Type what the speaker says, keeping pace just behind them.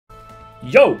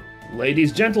Yo,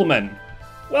 ladies, gentlemen,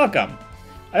 welcome.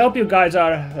 I hope you guys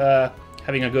are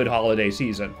having a good holiday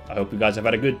season. I hope you guys have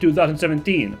had a good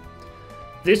 2017.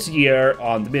 This year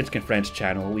on the Minsk and Friends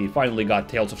channel, we finally got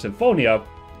Tales of Symphonia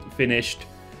finished,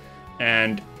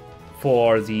 and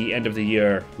for the end of the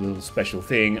year little special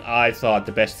thing, I thought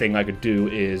the best thing I could do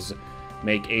is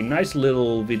make a nice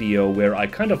little video where I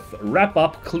kind of wrap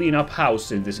up, clean up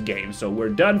house in this game, so we're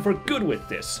done for good with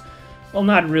this. Well,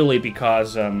 not really,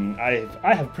 because I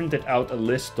have printed out a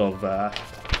list of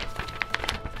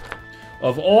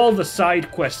all the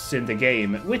side quests in the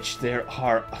game, which there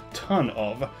are a ton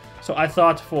of. So I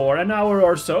thought for an hour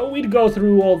or so we'd go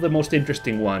through all the most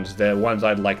interesting ones, the ones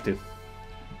I'd like to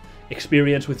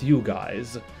experience with you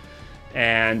guys.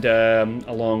 And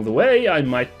along the way I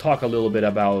might talk a little bit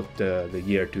about the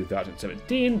year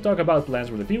 2017, talk about plans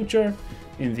for the future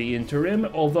in the interim,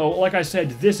 although, like I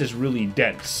said, this is really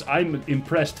dense. I'm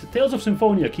impressed. Tales of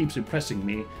Symphonia keeps impressing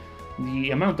me. The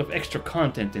amount of extra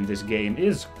content in this game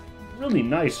is really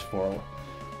nice for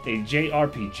a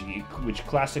JRPG, which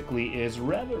classically is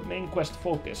rather main quest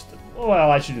focused.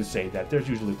 Well, I shouldn't say that. There's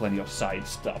usually plenty of side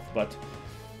stuff, but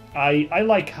I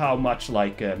like how much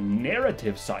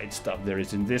narrative side stuff there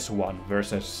is in this one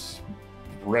versus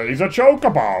raise a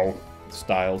chocobo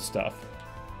style stuff.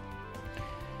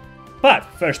 But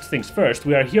first things first,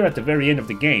 we are here at the very end of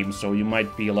the game, so you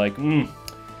might be like,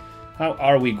 how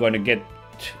are we going to get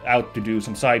out to do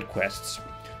some side quests?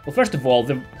 Well, first of all,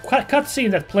 the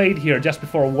cutscene that played here just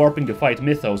before warping to fight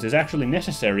Mythos is actually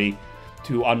necessary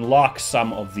to unlock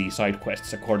some of the side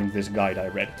quests, according to this guide I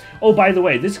read. Oh, by the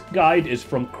way, this guide is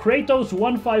from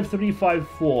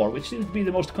Kratos15354, which seems to be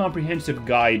the most comprehensive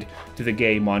guide to the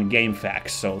game on GameFAQs,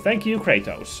 so thank you,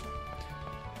 Kratos.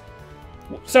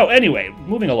 So anyway,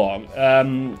 moving along,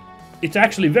 it's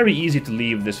actually very easy to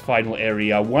leave this final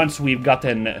area once we've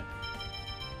gotten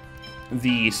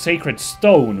the Sacred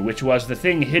Stone, which was the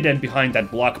thing hidden behind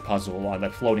that block puzzle on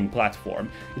that floating platform.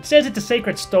 It says it's a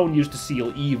Sacred Stone used to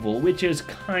seal evil, which is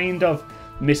kind of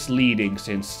misleading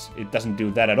since it doesn't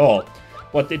do that at all.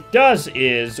 What it does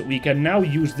is we can now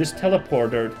use this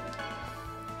teleporter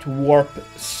to warp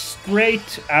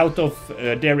straight out of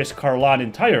Deris Karlan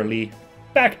entirely,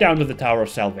 back down to the Tower of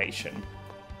Salvation.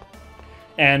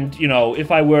 And, you know,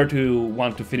 if I were to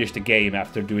want to finish the game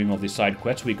after doing all these side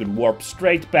quests, we could warp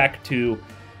straight back to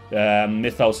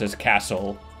Mythos'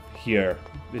 castle here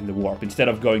in the warp, instead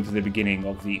of going to the beginning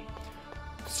of the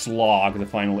slog, the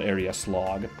final area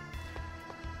slog.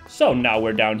 So now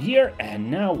we're down here,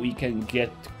 and now we can get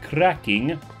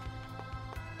cracking.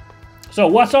 So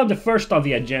what's on the first on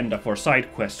the agenda for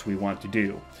side quests we want to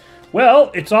do?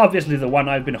 Well, it's obviously the one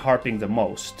I've been harping the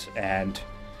most, and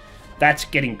that's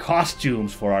getting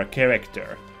costumes for our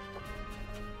character.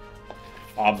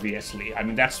 Obviously. I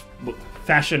mean, that's...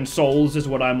 Fashion Souls is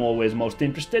what I'm always most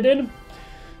interested in.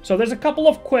 So there's a couple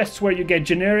of quests where you get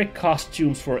generic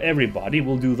costumes for everybody.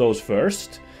 We'll do those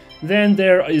first. Then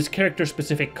there is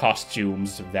character-specific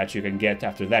costumes that you can get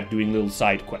after that, doing little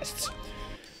side quests.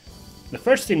 The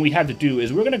first thing we have to do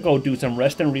is we're gonna go do some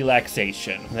rest and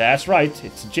relaxation. That's right,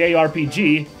 it's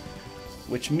JRPG,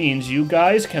 which means you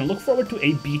guys can look forward to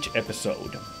a beach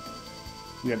episode.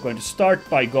 We are going to start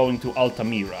by going to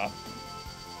Altamira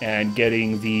and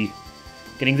getting the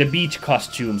beach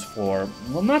costumes for,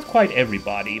 well, not quite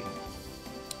everybody.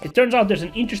 It turns out there's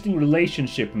an interesting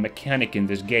relationship mechanic in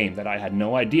this game that I had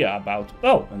no idea about.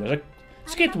 Oh, and there's a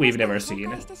skit we've never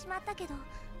seen.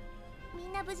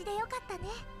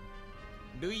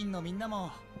 ルインのみんなも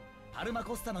パルマ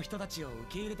コスタの人たちを受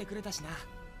け入れてくれたしな。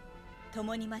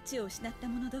共に町を失った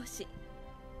者同士、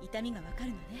痛みがわか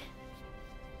るのね。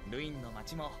ルインの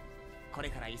町もこれ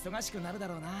から忙しくなるだ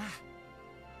ろうな。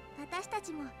私た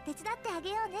ちも手伝ってあげ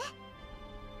ようね。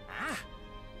あ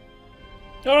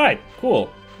あ。Alright, cool.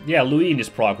 Yeah, Luin is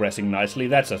progressing nicely.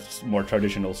 That's a more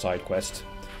traditional side quest.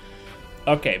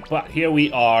 Okay, but here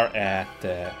we are at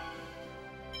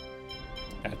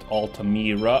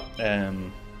Altamira.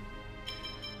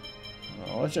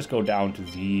 Well, let's just go down to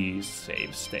these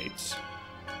save states.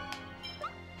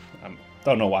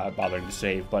 Don't know why I'm bothering to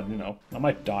save, but, you know, I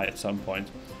might die at some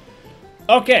point.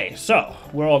 Okay, so,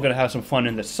 we're all gonna have some fun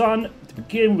in the sun. To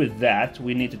begin with that,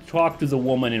 we need to talk to the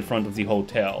woman in front of the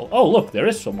hotel. Oh, look, there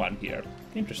is someone here.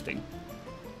 Interesting.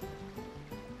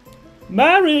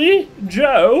 Mary,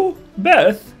 Joe,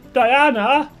 Beth,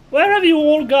 Diana, where have you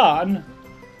all gone?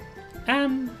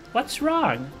 What's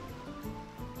wrong?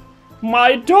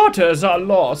 My daughters are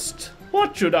lost.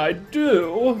 What should I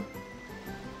do?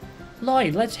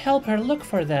 Lloyd, let's help her look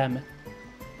for them.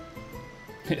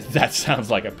 That sounds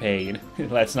like a pain.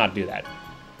 Let's not do that.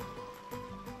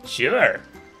 Sure.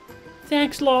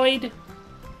 Thanks, Lloyd.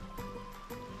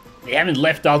 They haven't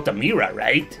left Altamira,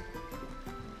 right?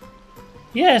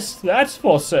 Yes, that's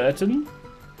for certain.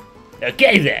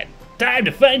 Okay then, time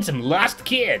to find some lost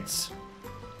kids.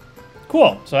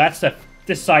 Cool, so that's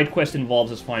this side quest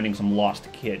involves us finding some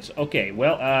lost kids. Okay,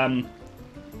 well,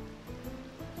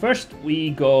 first we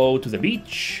go to the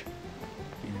beach.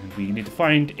 And we need to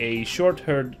find a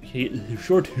short-haired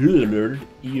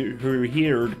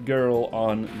girl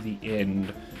on the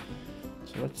end.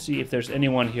 So let's see if there's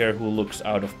anyone here who looks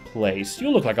out of place. You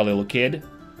look like a little kid.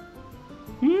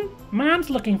 Mom's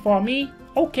looking for me.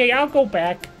 Okay, I'll go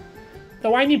back.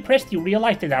 Though I'm impressed you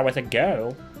realized that I was a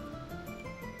girl.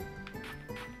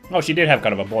 Oh, she did have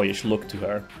kind of a boyish look to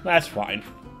her. That's fine.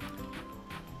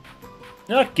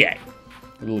 Okay.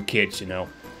 Little kids, you know.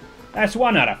 That's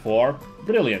 1 out of 4.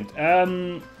 Brilliant.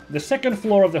 The second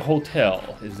floor of the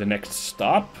hotel is the next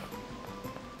stop.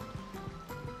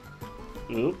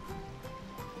 Oop.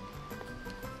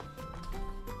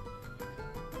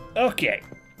 Okay.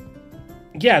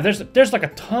 Yeah, there's like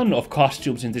a ton of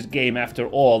costumes in this game after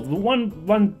all. The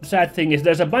one sad thing is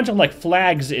there's a bunch of like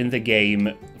flags in the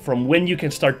game from when you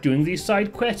can start doing these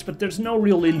side quests, but there's no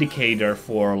real indicator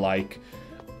for like...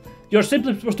 You're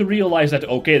simply supposed to realize that,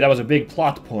 okay, that was a big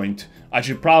plot point. I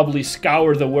should probably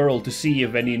scour the world to see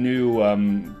if any new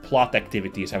plot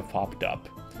activities have popped up.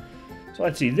 So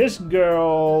let's see, this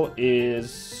girl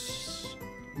is...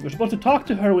 We're supposed to talk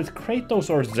to her with Kratos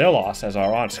or Zelos as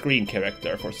our on-screen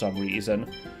character for some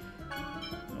reason.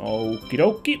 Okie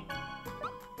dokie.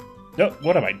 No,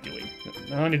 what am I doing?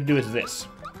 All I need to do is this.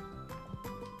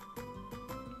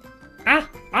 Ah,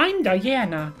 I'm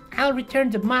Diana. I'll return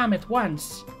to Mom at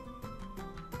once.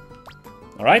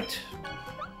 Alright.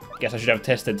 Guess I should have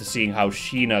tested to see how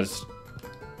Sheena's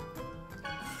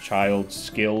child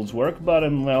skills work, but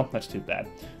well, that's too bad.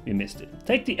 We missed it.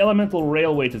 Take the elemental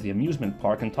railway to the amusement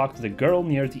park and talk to the girl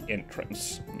near the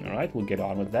entrance. Alright, we'll get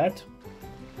on with that.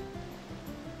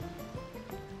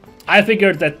 I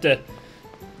figured that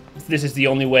this is the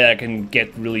only way I can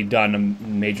get really done a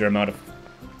major amount of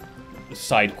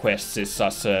side quests, is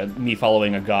us, me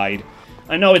following a guide.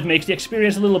 I know it makes the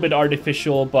experience a little bit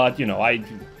artificial, but, you know,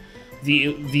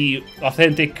 the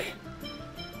authentic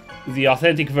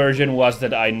version was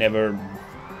that I never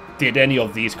did any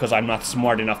of these because I'm not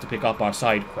smart enough to pick up on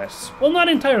side quests. Well, not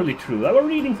entirely true. I was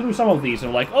reading through some of these and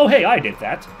I'm like, oh hey, I did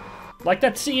that. Like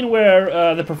that scene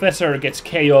where the professor gets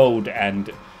KO'd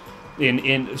and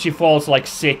she falls like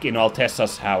sick in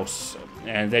Altessa's house,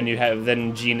 and then you have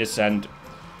Genus and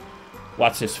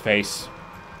what's his face,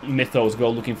 Mythos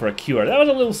go looking for a cure. That was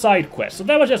a little side quest. So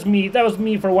that was just me. That was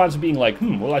me for once being like,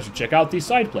 well, I should check out these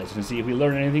side places and see if we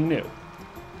learn anything new.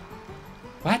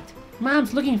 What?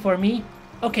 Mom's looking for me.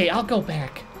 Okay, I'll go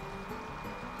back.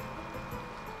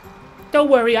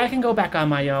 Don't worry, I can go back on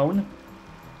my own.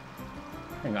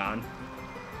 Hang on.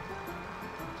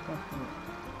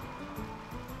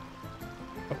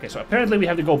 Okay, so apparently we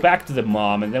have to go back to the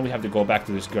mom, and then we have to go back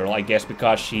to this girl, I guess,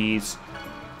 because she's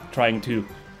trying to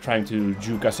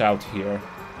juke us out here.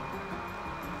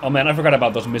 Oh man, I forgot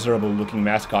about those miserable-looking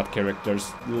mascot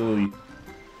characters. Ugh.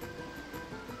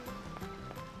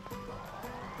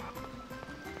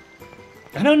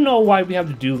 I don't know why we have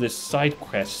to do this side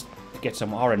quest to get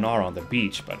some R&R on the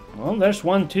beach, but, well, there's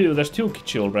one too. There's 2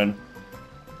 children.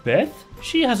 Beth?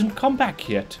 She hasn't come back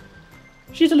yet.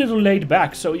 She's a little laid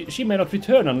back, so she may not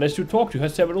return unless you talk to her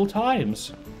several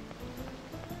times.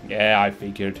 Yeah, I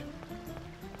figured.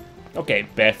 Okay,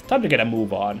 Beth, time to get a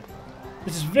move on.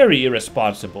 This is very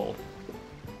irresponsible.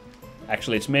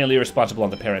 Actually, it's mainly irresponsible on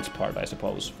the parents' part, I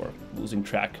suppose, for losing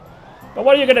track. But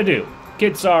what are you gonna do?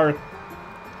 Kids are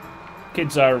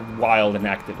wild and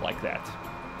active like that.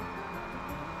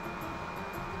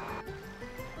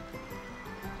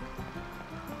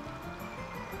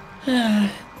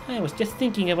 I was just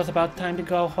thinking it was about time to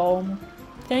go home.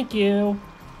 Thank you.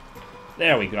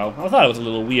 There we go. I thought it was a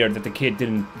little weird that the kid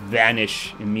didn't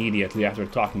vanish immediately after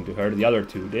talking to her. The other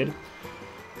 2 did.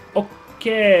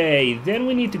 Okay, then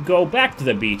we need to go back to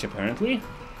the beach, apparently.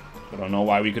 I don't know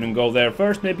why we couldn't go there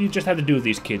first. Maybe you just have to do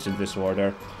these kids in this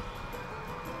order.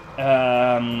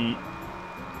 To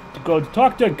go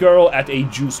talk to a girl at a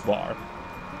juice bar.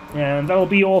 And that'll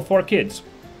be all 4 kids.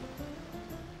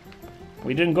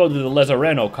 We didn't go to the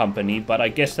Lazzareno company, but I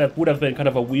guess that would have been kind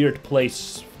of a weird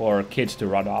place for kids to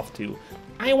run off to.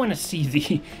 I want to see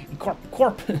the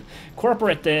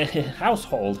corporate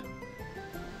household.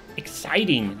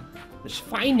 Exciting. There's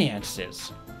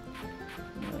finances.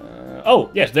 Oh,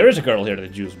 yes, there is a girl here at the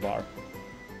juice bar.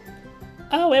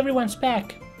 Oh, everyone's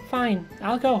back. Fine,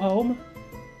 I'll go home.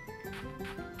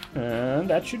 And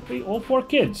that should be all 4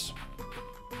 kids.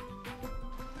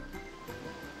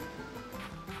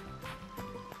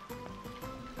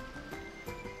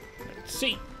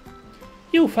 see.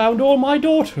 You found all my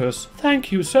daughters.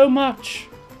 Thank you so much.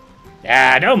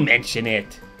 Ah, don't mention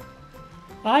it.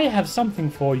 I have something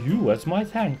for you as my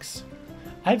thanks.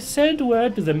 I've sent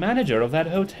word to the manager of that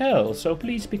hotel, so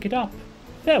please pick it up.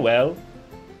 Farewell.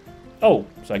 Oh,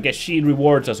 so I guess she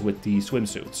rewards us with the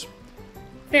swimsuits.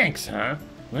 Thanks, huh?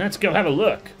 Let's go have a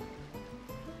look.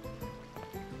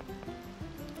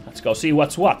 Let's go see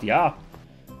what's what, yeah?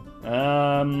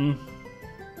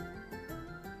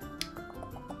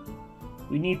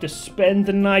 We need to spend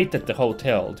the night at the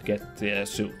hotel to get the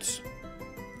suits.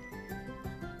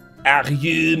 Are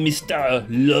you Mr.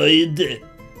 Lloyd?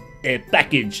 A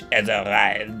package has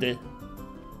arrived.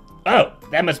 Oh,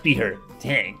 that must be her.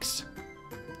 Thanks.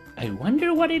 I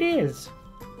wonder what it is.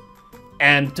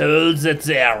 I'm told that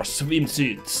they are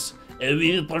swimsuits.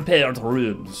 We've prepared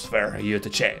rooms for you to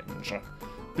change.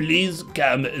 Please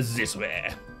come this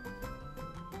way.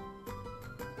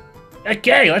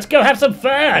 Okay, let's go have some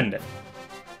fun!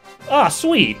 Oh,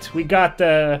 sweet! We got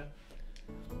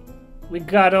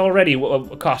already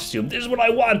a costume. This is what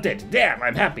I wanted. Damn,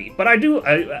 I'm happy. But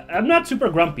I'm not super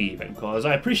grumpy even, because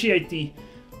I appreciate the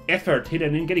effort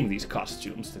hidden in getting these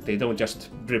costumes, that they don't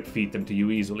just drip feed them to you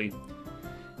easily.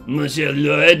 Monsieur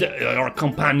Lloyd, your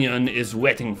companion is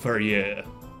waiting for you.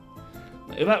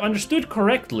 If I understood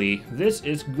correctly, this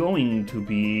is going to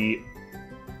be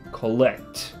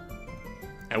Colette.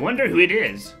 I wonder who it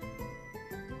is.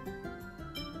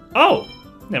 Oh,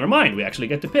 never mind. We actually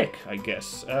get to pick, I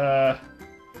guess.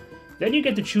 Then you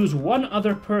get to choose one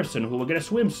other person who will get a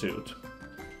swimsuit.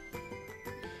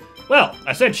 Well,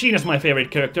 I said Sheena's my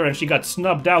favorite character, and she got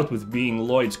snubbed out with being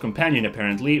Lloyd's companion,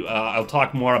 apparently. I'll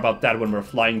talk more about that when we're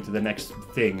flying to the next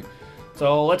thing.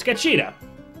 So, let's get Sheena.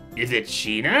 Is it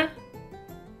Sheena?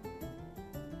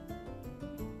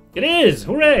 It is!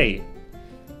 Hooray!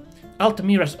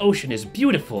 Altamira's ocean is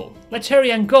beautiful. Let's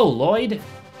hurry and go, Lloyd.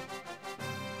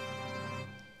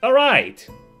 Alright.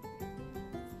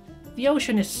 The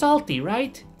ocean is salty,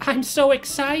 right? I'm so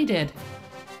excited.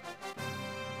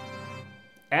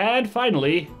 And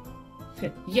finally...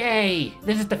 Yay!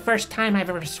 This is the first time I've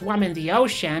ever swum in the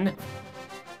ocean.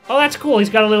 Oh, that's cool. He's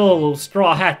got a little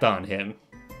straw hat on him.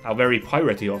 How very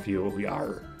piratey of you we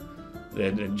are.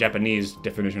 The Japanese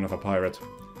definition of a pirate.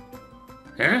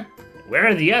 Huh? Where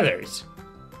are the others?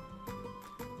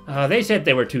 They said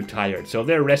they were too tired, so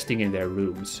they're resting in their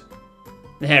rooms.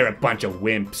 They're a bunch of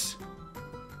wimps.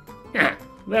 Huh,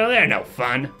 well, they're no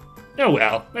fun. Oh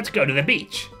well, let's go to the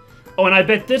beach. Oh, and I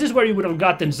bet this is where you would have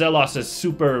gotten Zelos'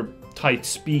 super tight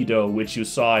Speedo, which you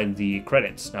saw in the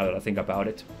credits, now that I think about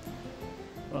it.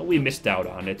 Well, we missed out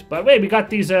on it. But wait, we got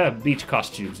these beach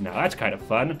costumes now. That's kind of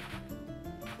fun.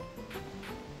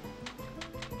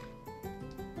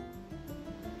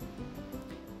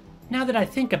 Now that I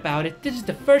think about it, this is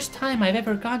the first time I've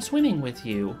ever gone swimming with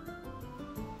you.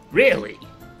 Really?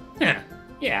 Huh.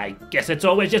 Yeah, I guess it's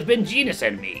always just been Genus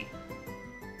and me.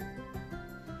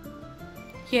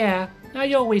 Yeah,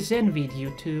 I always envied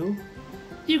you two.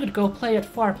 You could go play at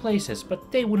far places,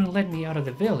 but they wouldn't let me out of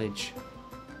the village.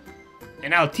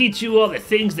 And I'll teach you all the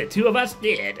things the two of us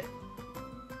did.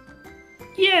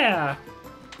 Yeah!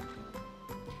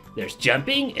 There's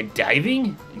jumping and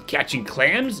diving and catching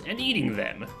clams and eating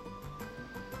them.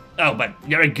 Oh, but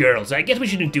you're a girl, so I guess we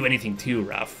shouldn't do anything too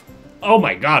rough. Oh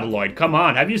my god, Lloyd, come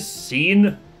on, have you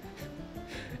seen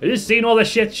all the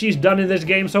shit she's done in this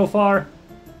game so far?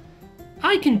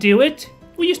 I can do it!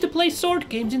 We used to play sword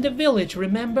games in the village,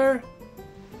 remember?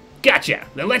 Gotcha!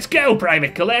 Then let's go,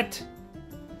 Private Colette!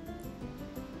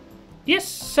 Yes,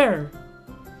 sir.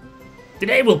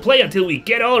 Today we'll play until we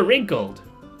get all wrinkled.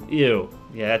 Ew.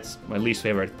 Yeah, that's my least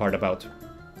favorite part about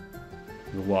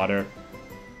the water.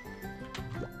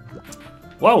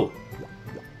 Whoa!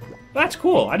 That's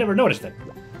cool. I never noticed that.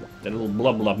 That little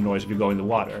blub blub noise if you go in the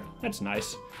water. That's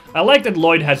nice. I like that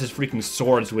Lloyd has his freaking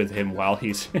swords with him while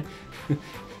he's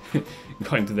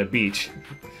going to the beach.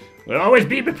 Well, always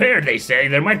be prepared, they say.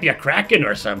 There might be a kraken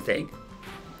or something.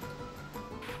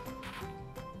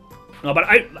 No, but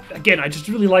I just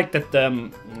really like that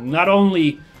not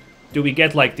only do we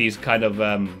get like these kind of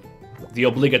the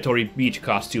obligatory beach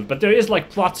costumes, but there is like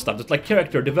plot stuff. There's like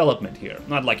character development here.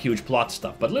 Not like huge plot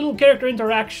stuff, but little character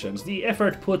interactions. The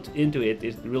effort put into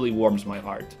it really warms my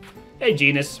heart. Hey,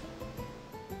 Genus.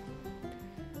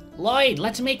 Lloyd,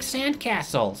 let's make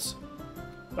sandcastles.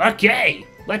 Okay,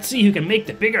 let's see who can make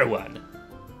the bigger one.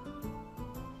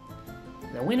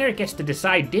 The winner gets to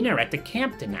decide dinner at the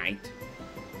camp tonight.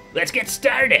 Let's get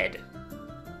started!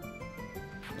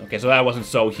 Okay, so that wasn't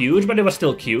so huge, but it was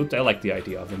still cute. I like the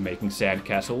idea of them making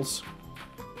sandcastles.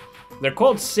 They're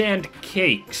called sand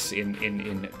cakes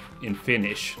in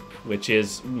Finnish, which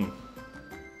is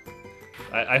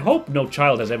I hope no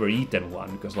child has ever eaten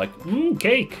one, because like,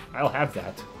 cake, I'll have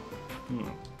that.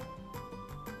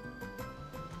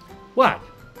 What?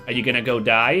 Are you gonna go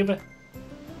dive?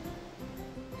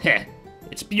 Heh,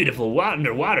 it's beautiful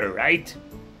underwater, right?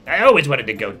 I always wanted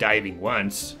to go diving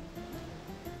once.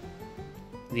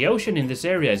 The ocean in this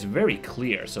area is very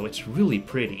clear, so it's really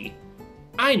pretty.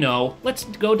 I know, let's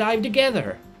go dive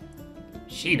together.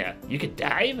 Sheena, you can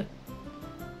dive?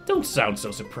 Don't sound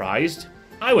so surprised.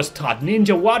 I was taught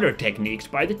ninja water techniques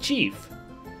by the chief.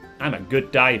 I'm a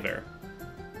good diver.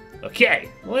 Okay,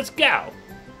 let's go.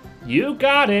 You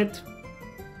got it.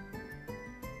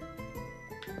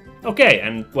 Okay,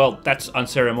 and well, that's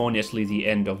unceremoniously the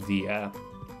end of the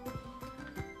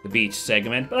beach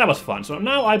segment, but that was fun. So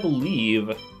now I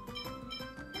believe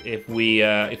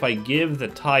if I give the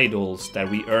titles that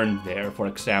we earned there, for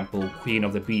example, Queen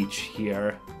of the Beach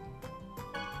here.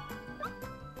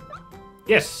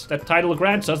 Yes, that title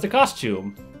grants us the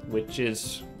costume, which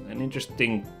is an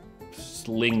interesting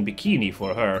sling bikini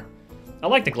for her. I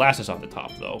like the glasses on the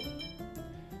top, though.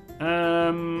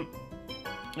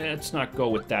 Let's not go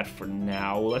with that for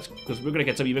now. Because we're gonna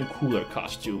get some even cooler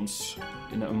costumes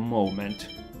in a moment.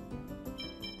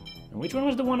 And which one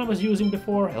was the one I was using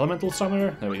before? Elemental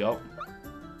Summoner? There we go.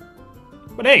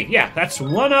 But hey, yeah, that's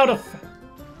 1 out of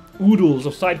oodles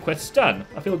of side quests done.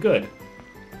 I feel good.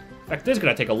 In fact, this is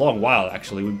gonna take a long while,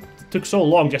 actually. It took so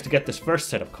long just to get this first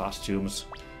set of costumes.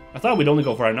 I thought we'd only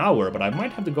go for an hour, but I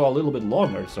might have to go a little bit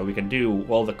longer so we can do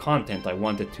all the content I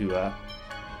wanted to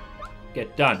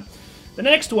get done. The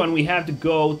next one we have to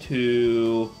go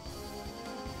to...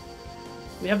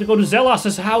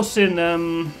 Zelas's house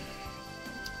in...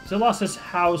 Zelas's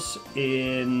house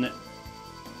in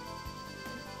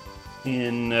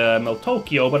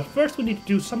Tokyo, but first we need to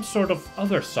do some sort of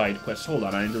other side quest. Hold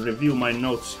on, I need to review my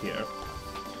notes here.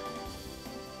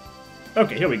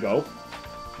 Okay, here we go.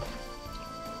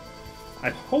 I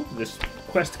hope this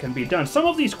quest can be done. Some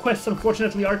of these quests,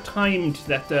 unfortunately, are timed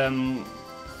that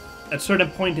at a certain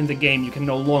point in the game you can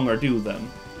no longer do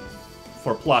them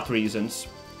for plot reasons.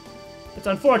 It's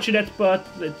unfortunate, but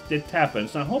it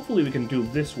happens. Now, hopefully we can do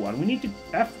this one. We need to,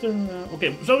 after...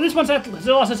 okay, so this one's at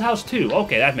Zelas's house too.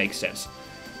 Okay, that makes sense.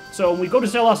 So we go to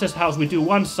Zelas's house, we do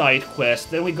one side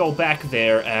quest, then we go back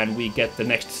there and we get the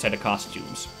next set of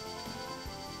costumes.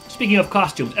 Speaking of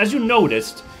costumes, as you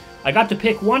noticed, I got to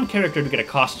pick one character to get a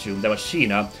costume, that was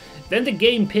Sheena. Then the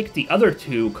game picked the other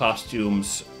 2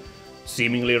 costumes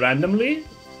seemingly randomly.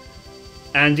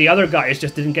 And the other guys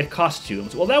just didn't get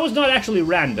costumes. Well, that was not actually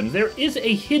random. There is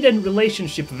a hidden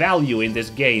relationship value in this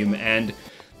game, and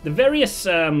the various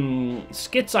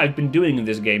skits I've been doing in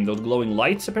this game, those glowing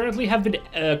lights, apparently have been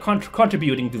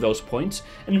contributing to those points,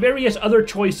 and various other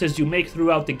choices you make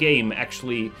throughout the game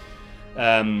actually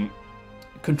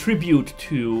contribute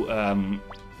to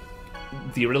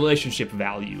the relationship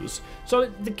values. So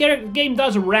the game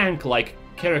does rank like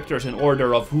characters in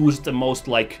order of who's the most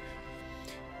like...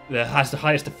 that has the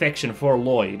highest affection for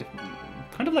Lloyd.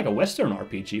 Kind of like a Western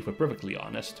RPG, if we're perfectly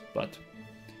honest, but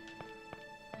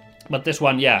this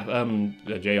one, yeah, a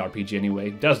JRPG anyway,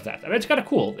 does that. I mean, it's kind of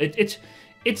cool.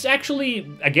 It's actually,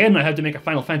 again, I have to make a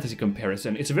Final Fantasy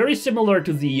comparison. It's very similar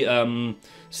to the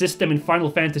system in Final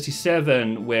Fantasy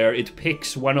VII, where it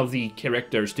picks one of the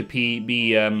characters to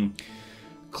be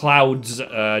Cloud's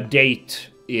date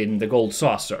in the Gold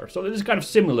Saucer. So this is kind of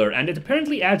similar, and it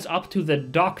apparently adds up to the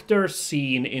doctor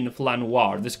scene in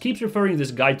Flanoir. This keeps referring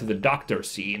this guy to the doctor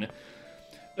scene.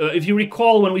 If you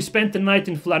recall, when we spent the night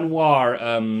in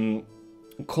Flanoir,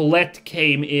 Colette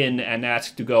came in and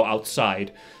asked to go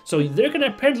outside. So there can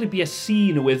apparently be a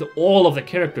scene with all of the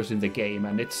characters in the game,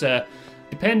 and it's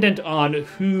dependent on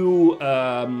who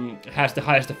has the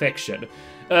highest affection.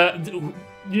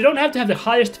 You don't have to have the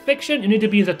highest affection, you need to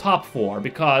be in the top 4,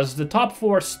 because the top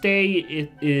 4 stay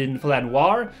in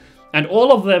Flanoir, and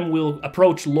all of them will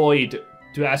approach Lloyd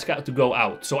to ask out to go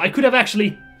out. So I could have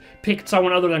actually picked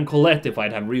someone other than Colette if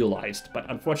I'd have realized, but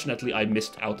unfortunately I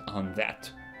missed out on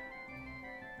that.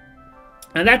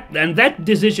 And that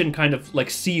decision kind of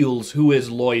like seals who is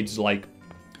Lloyd's like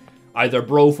either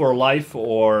bro for life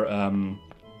or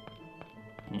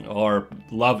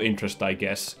love interest, I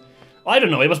guess. I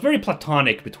don't know, it was very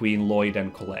platonic between Lloyd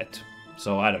and Colette,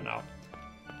 so I don't know.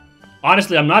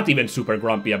 Honestly, I'm not even super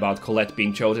grumpy about Colette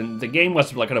being chosen. The game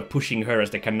was like kind of pushing her as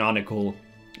the canonical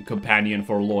companion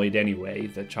for Lloyd anyway,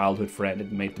 the childhood friend.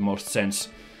 It made the most sense.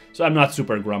 So I'm not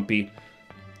super grumpy,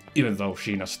 even though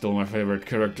Sheena's still my favorite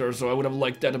character, so I would have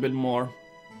liked that a bit more.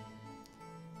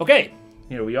 Okay,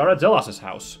 here we are at Zelas's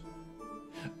house.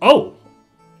 Oh!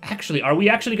 Actually, are we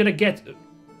actually gonna get...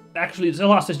 Actually,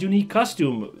 Zelas's unique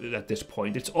costume at this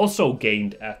point. It's also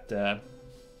gained at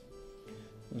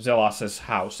Zelos'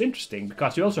 house. Interesting,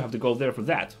 because you also have to go there for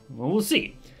that. Well, we'll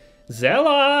see.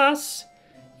 Zelos!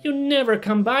 You never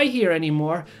come by here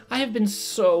anymore. I have been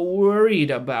so worried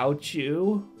about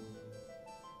you.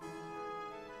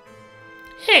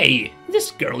 Hey,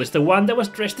 this girl is the one that was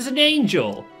dressed as an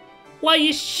angel. Why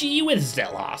is she with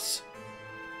Zelos?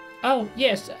 Oh,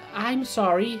 yes, I'm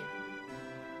sorry.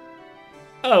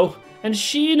 Oh, and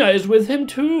Sheena is with him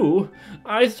too.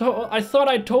 I thought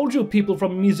I told you people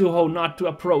from Mizuho not to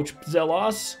approach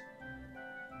Zelos.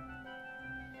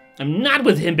 I'm not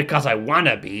with him because I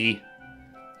wanna be.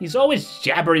 He's always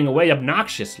jabbering away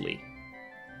obnoxiously.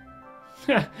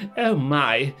 Oh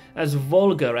my, as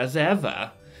vulgar as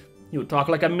ever. You talk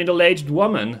like a middle-aged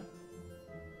woman.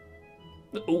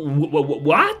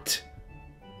 What?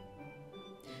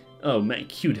 Oh, my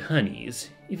cute honeys.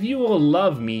 If you all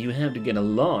love me, you have to get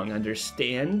along,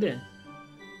 understand?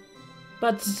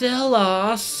 But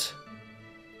Zelos...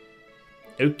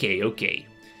 Okay.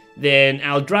 Then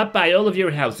I'll drop by all of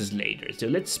your houses later, so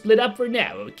let's split up for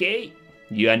now, okay?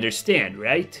 You understand,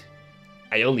 right?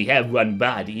 I only have one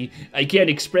body. I can't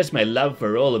express my love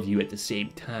for all of you at the same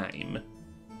time.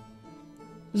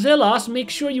 Zelos, make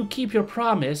sure you keep your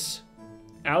promise.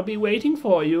 I'll be waiting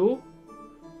for you.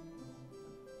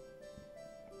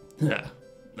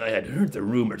 I had heard the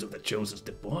rumors of the Chosen's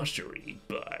debauchery,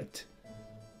 but...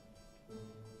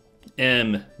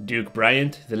 Duke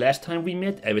Bryant, the last time we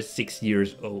met, I was 6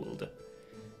 years old.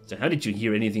 So how did you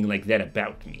hear anything like that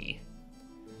about me?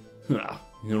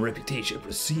 Your reputation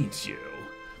precedes you.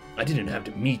 I didn't have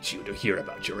to meet you to hear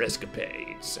about your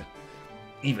escapades.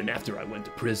 Even after I went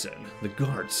to prison, the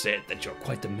guards said that you're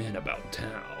quite the man about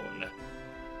town.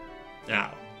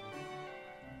 Now,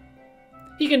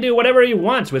 he can do whatever he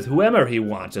wants with whoever he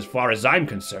wants, as far as I'm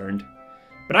concerned.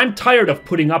 But I'm tired of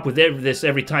putting up with this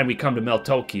every time we come to Mel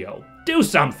Tokyo. Do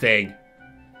something!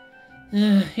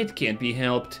 It can't be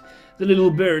helped. The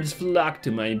little birds flock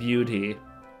to my beauty.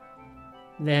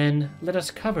 Then let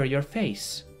us cover your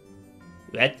face.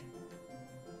 What?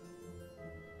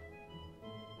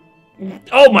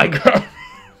 Oh my god!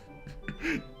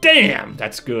 Damn,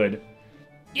 that's good.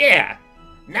 Yeah,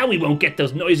 now we won't get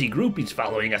those noisy groupies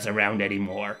following us around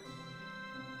anymore.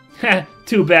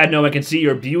 Too bad no one can see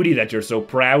your beauty that you're so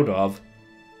proud of.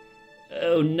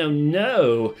 Oh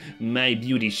no, my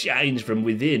beauty shines from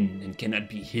within and cannot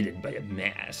be hidden by a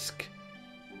mask.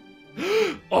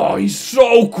 Oh, he's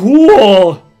so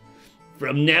cool!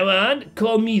 From now on,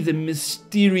 call me the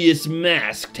mysterious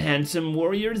masked handsome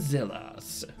warrior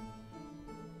Zelos.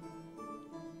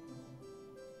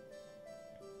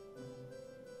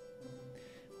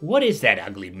 What is that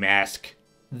ugly mask?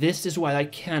 This is why I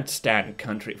can't stand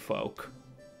country folk.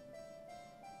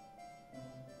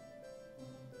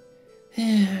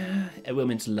 A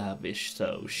woman's love is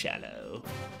so shallow.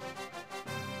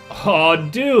 Oh,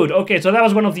 dude! Okay, so that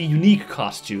was one of the unique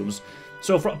costumes.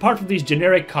 So apart from these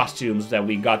generic costumes that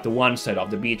we got the one set of,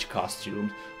 the beach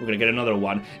costumes, we're gonna get another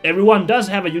one. Everyone does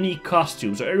have a unique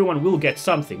costume, so everyone will get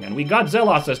something. And we got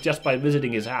Zelos just by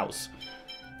visiting his house.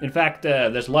 In fact,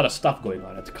 there's a lot of stuff going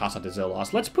on at Casa de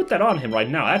Zelos. Let's put that on him right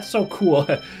now. That's so cool.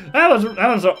 that was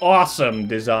an awesome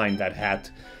design, that hat.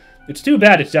 It's too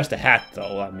bad it's just a hat,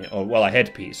 though. I mean, or, well, a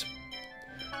headpiece.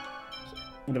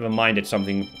 Would have minded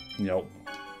something, you know,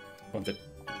 on the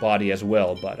body as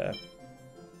well, but...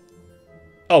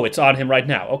 Oh, it's on him right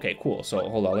now. Okay, cool. So,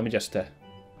 hold on. Let me just...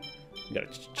 gotta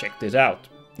check this out.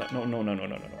 No. Oh, no! Oh,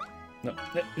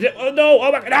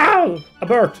 my God! No! A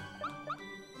bird!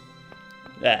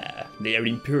 Ah, they are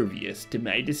impervious to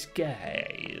my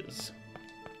disguise.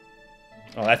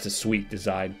 Oh, that's a sweet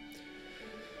design.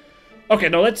 Okay,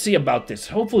 now let's see about this.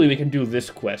 Hopefully we can do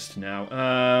this quest now.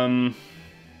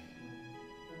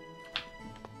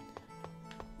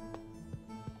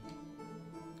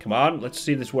 Come on, let's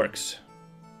see if this works.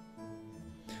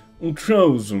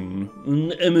 Chosen,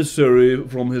 an emissary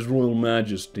from His Royal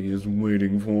Majesty is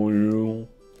waiting for you.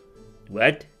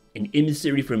 What? An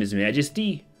emissary from His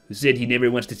Majesty? Who said he never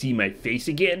wants to see my face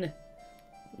again?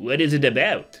 What is it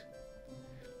about?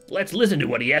 Let's listen to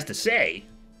what he has to say.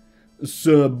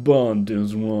 Sir Bud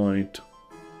is right.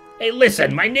 Hey,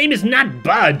 listen, my name is not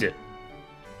Bud!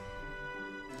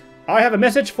 I have a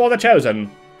message for the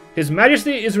Chosen. His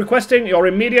Majesty is requesting your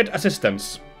immediate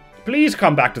assistance. Please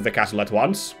come back to the castle at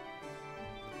once.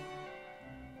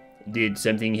 Did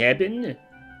something happen?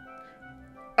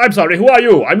 I'm sorry, who are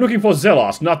you? I'm looking for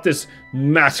Zelos, not this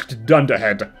masked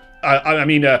dunderhead.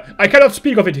 I cannot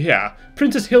speak of it here.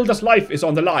 Princess Hilda's life is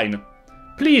on the line.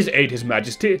 Please aid His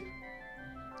Majesty.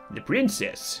 The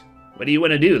princess? What do you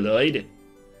want to do, Lloyd?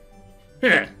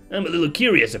 I'm a little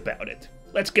curious about it.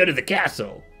 Let's go to the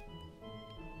castle.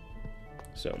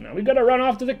 So now we gotta run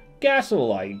off to the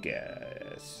castle, I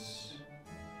guess.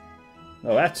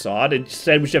 Oh, that's odd. It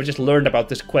said we should have just learned about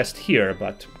this quest here,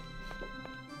 but...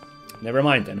 never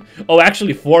mind then. Oh,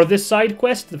 actually, for this side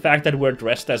quest, the fact that we're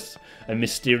dressed as a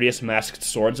mysterious masked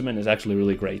swordsman is actually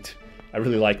really great. I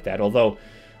really like that, although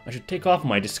I should take off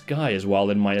my disguise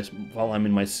while I'm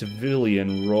in my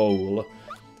civilian role.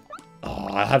 Oh,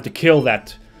 I'll have to kill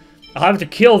that. I'll have to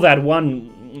kill that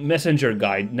one messenger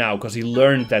guy now, because he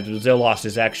learned that Zelos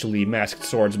is actually masked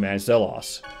swordsman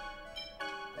Zelos.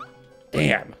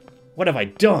 Damn, what have I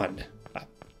done?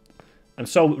 I'm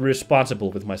so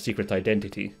responsible with my secret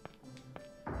identity.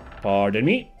 Pardon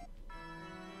me?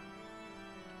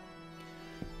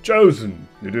 Chosen,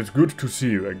 it is good to see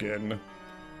you again.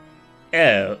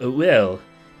 Oh, well,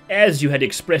 as you had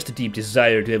expressed a deep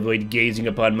desire to avoid gazing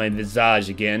upon my visage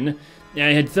again,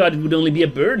 I had thought it would only be a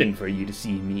burden for you to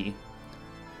see me.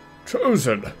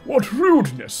 Chosen, what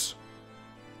rudeness!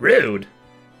 Rude?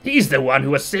 He's the one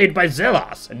who was saved by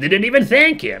Zelos, and didn't even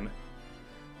thank him.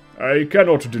 I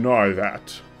cannot deny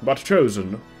that, but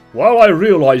Chosen, while I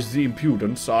realize the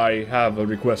impudence, I have a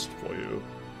request for you.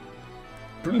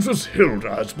 Princess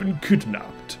Hilda has been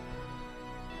kidnapped.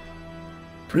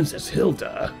 Princess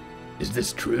Hilda? Is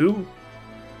this true?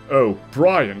 Oh,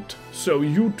 Bryant, so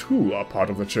you too are part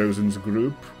of the Chosen's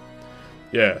group?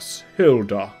 Yes,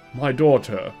 Hilda, my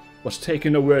daughter, was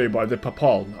taken away by the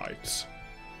Papal Knights.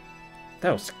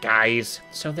 Those guys,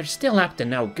 so they're still up to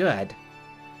no good.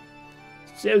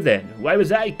 So then, why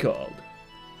was I called?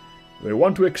 They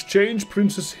want to exchange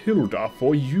Princess Hilda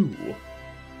for you.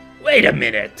 Wait a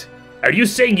minute! Are you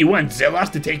saying you want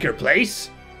Zelos to take her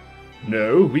place?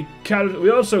 No, we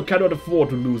also cannot afford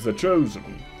to lose the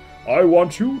Chosen. I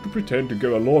want you to pretend to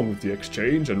go along with the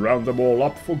exchange and round them all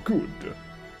up for good.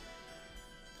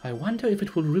 I wonder if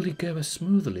it will really go as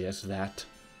smoothly as that.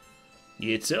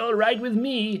 It's all right with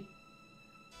me.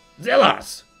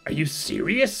 Zelos, are you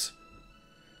serious?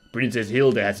 Princess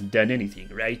Hilda hasn't done anything,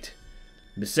 right?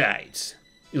 Besides,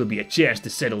 it'll be a chance to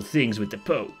settle things with the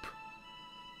Pope.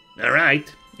 All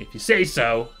right, if you say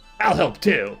so, I'll help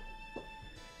too.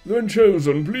 Then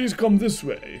Chosen, please come this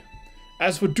way.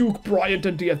 As for Duke Bryant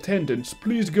and the attendants,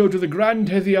 please go to the Grand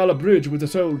Hethiala Bridge with the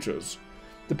soldiers.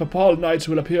 The Papal Knights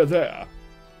will appear there.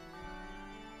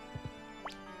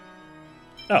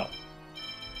 Oh.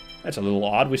 That's a little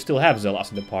odd. We still have Zelos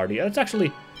in the party. That's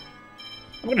actually...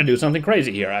 I'm gonna do something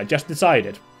crazy here. I just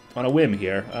decided. On a whim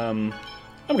here. I'm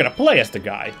gonna play as the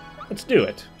guy. Let's do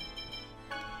it.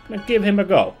 I'm gonna give him a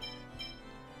go.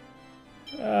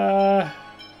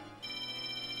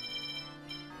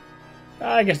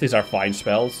 I guess these are fine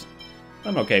spells.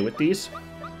 I'm okay with these.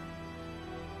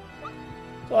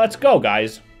 So let's go,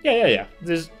 guys. Yeah.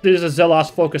 This is a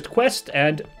Zelos-focused quest,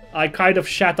 and I kind of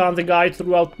shat on the guy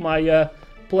throughout my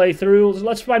playthrough. So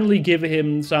let's finally give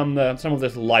him some of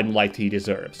the limelight he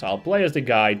deserves. I'll play as the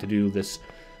guy to do this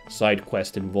side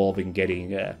quest involving getting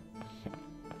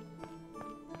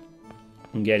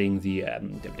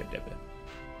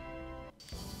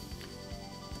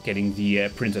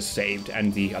the princess saved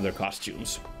and the other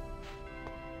costumes.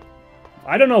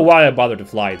 I don't know why I bothered to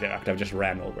fly there after I just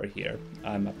ran over here.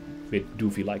 I'm a bit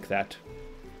doofy like that.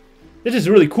 This is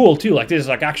really cool too, like this is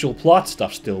like actual plot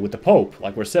stuff still with the Pope,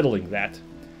 like we're settling that.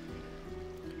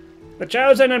 The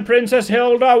Chosen and Princess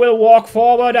Hilda will walk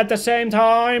forward at the same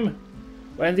time.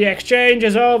 When the exchange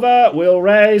is over, we'll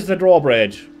raise the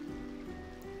drawbridge.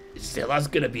 Is Zelos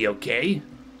gonna be okay?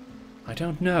 I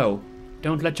don't know.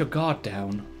 Don't let your guard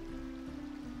down.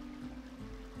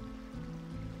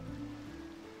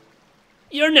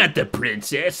 You're not the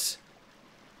princess.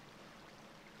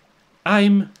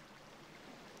 I'm...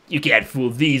 You can't fool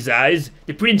these eyes.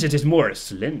 The princess is more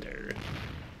slender.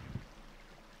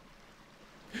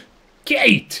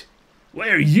 Kate! Why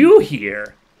are you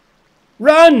here?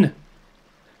 Run!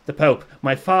 The Pope,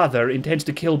 my father, intends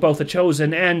to kill both the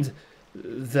Chosen and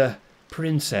the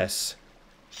princess.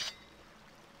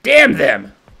 Damn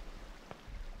them!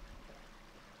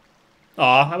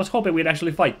 Aw, I was hoping we'd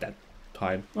actually fight that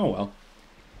time. Oh well.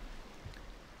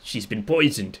 She's been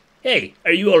poisoned. Hey,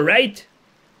 are you alright?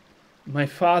 My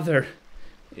father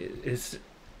is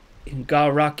in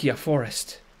Galrakia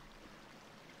Forest.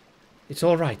 It's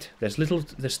all right. There's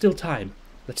still time.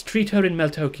 Let's treat her in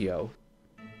Meltokio.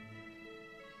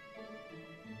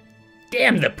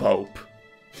 Damn the Pope!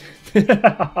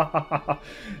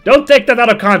 Don't take that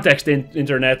out of context,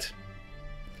 Internet.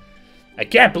 I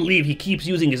can't believe he keeps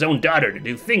using his own daughter to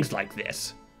do things like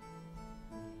this.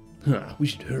 We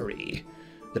should hurry.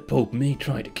 The Pope may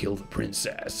try to kill the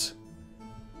princess.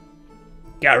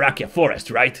 Galrakia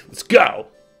Forest, right? Let's go!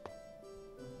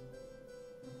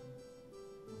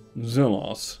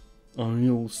 Zelos, are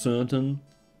you certain?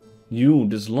 You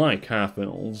dislike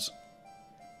half-elves.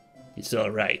 It's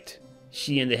alright.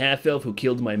 She and the half-elf who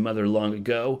killed my mother long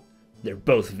ago, they're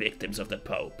both victims of the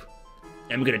Pope.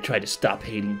 I'm gonna try to stop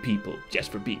hating people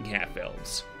just for being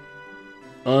half-elves.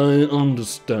 I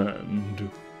understand.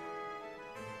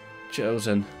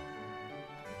 Chosen.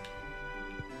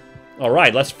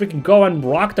 Alright, let's freaking go and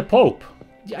rock the Pope.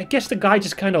 I guess the guy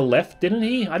just kind of left, didn't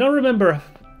he? I don't remember.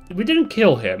 We didn't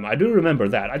kill him. I do remember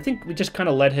that. I think we just kind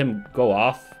of let him go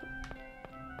off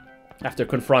after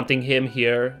confronting him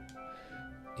here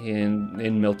in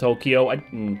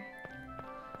Meltokyo.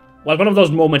 Well, one of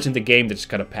those moments in the game that just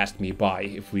kind of passed me by,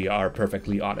 if we are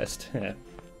perfectly honest.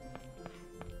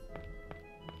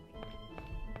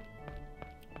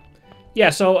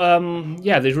 Yeah, so,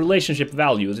 yeah, the relationship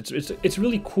values, it's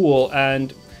really cool,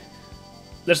 and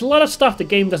there's a lot of stuff the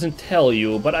game doesn't tell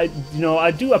you, but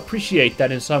I do appreciate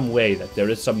that in some way, that there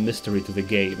is some mystery to the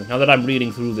game. Now that I'm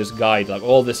reading through this guide, like,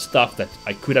 all this stuff that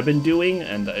I could have been doing,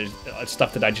 and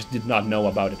stuff that I just did not know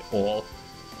about at all.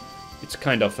 It's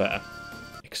kind of,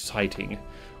 exciting.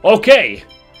 Okay!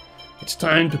 It's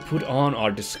time to put on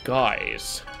our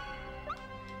disguise.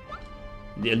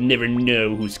 They'll never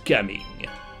know who's coming.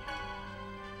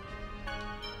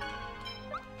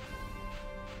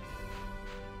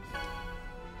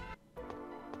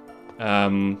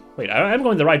 Wait, I'm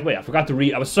going the right way. I forgot to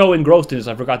read. I was so engrossed in this,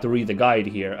 I forgot to read the guide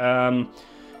here.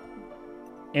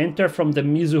 Enter from the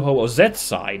Mizuho Ozette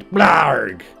side.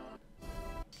 Blarg!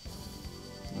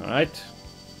 Alright.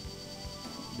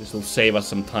 This will save us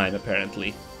some time,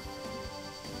 apparently.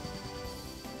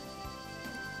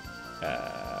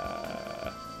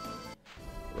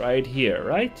 Right here,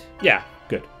 right? Yeah,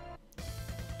 good.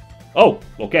 Oh,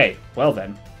 okay. Well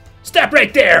then. Step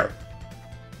right there!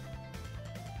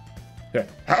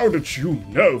 How did you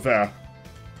know that?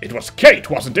 It was Kate,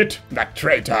 wasn't it? That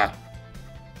traitor.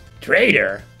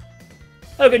 Traitor?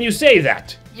 How can you say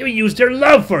that? You used her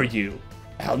love for you.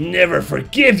 I'll never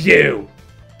forgive you.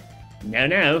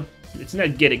 No, let's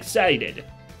not get excited.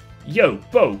 Yo,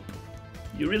 Pope,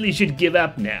 you really should give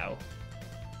up now.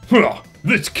 Huh,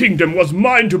 this kingdom was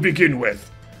mine to begin with.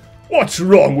 What's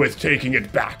wrong with taking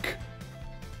it back?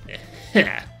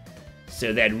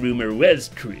 So that rumor was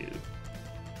true.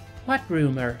 What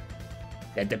rumor?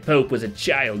 That the Pope was a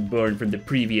child born from the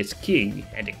previous king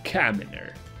and a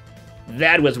commoner.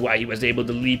 That was why he was able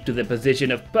to leap to the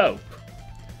position of Pope.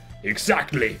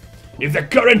 Exactly. If the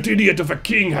current idiot of a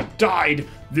king had died,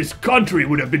 this country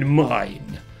would have been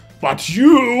mine. But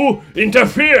you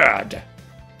interfered!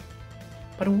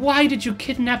 But why did you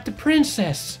kidnap the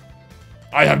princess?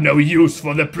 I have no use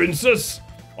for the princess.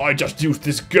 I just used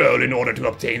this girl in order to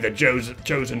obtain the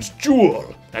Chosen's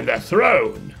jewel and the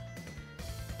throne.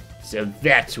 So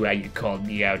that's why you called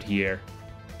me out here.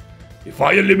 If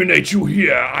I eliminate you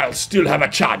here, I'll still have a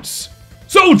chance.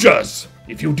 Soldiers!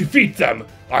 If you defeat them,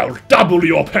 I'll double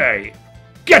your pay.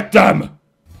 Get them!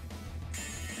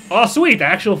 Oh, sweet,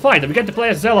 actual fight. We get to play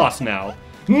as Zelos now.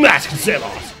 Masked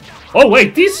Zelos! Oh,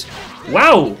 wait, these...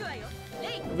 Wow!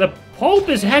 The Pope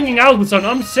is hanging out with some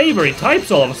unsavory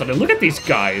types all of a sudden. Look at these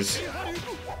guys.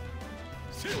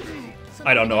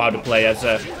 I don't know how to play as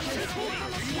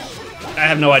I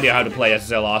have no idea how to play as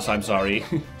Zelos, I'm sorry.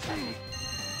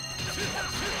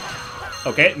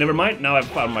 Okay, never mind. Now I've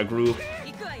found my groove.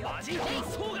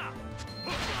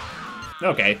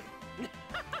 Okay.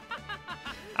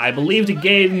 I believe the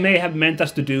game may have meant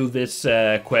us to do this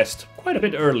quest quite a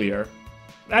bit earlier.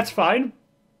 That's fine.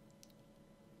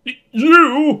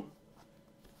 You?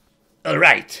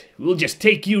 Alright, we'll just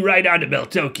take you right on to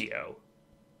Meltokyo.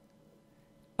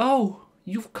 Oh,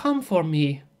 you've come for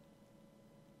me.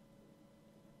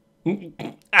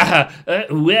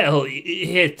 Well,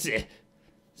 it's...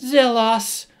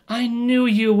 Zelos, I knew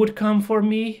you would come for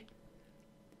me.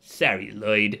 Sorry,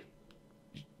 Lloyd.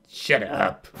 Shut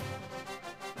up.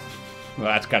 Well,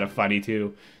 that's kind of funny,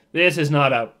 too. This is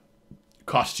not a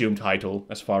costume title,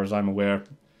 as far as I'm aware.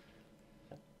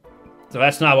 So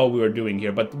that's not what we were doing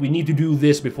here, but we need to do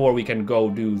this before we can go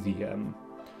do the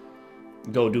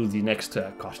next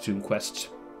costume quest.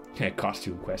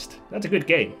 Costume quest. That's a good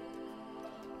game.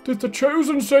 Did the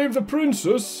Chosen save the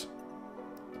princess?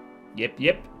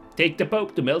 Yep. Take the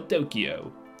Pope to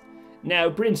Meltokyo. Now,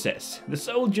 Princess, the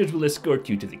soldiers will escort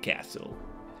you to the castle.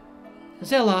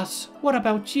 Zelos, what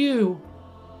about you?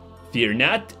 Fear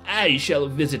not, I shall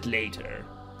visit later.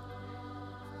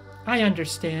 I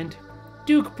understand.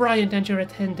 Duke Bryant and your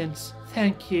attendants,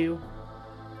 thank you.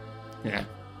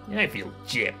 I feel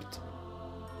gypped.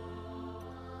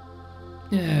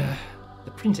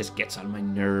 The princess gets on my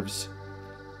nerves.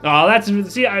 Oh, that's...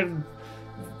 See,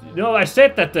 No, I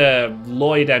said that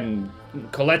Lloyd and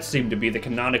Colette seem to be the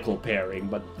canonical pairing,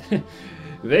 but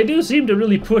they do seem to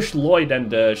really push Lloyd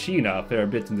and Sheena a fair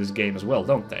bit in this game as well,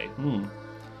 don't they?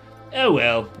 Oh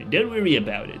well, don't worry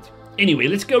about it. Anyway,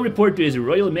 let's go report to His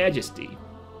Royal Majesty.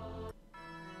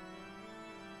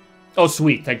 Oh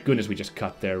sweet, thank goodness we just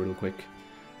cut there real quick.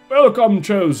 Welcome,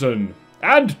 Chosen,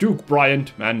 and Duke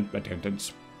Bryant and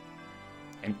attendants.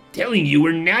 I'm telling you,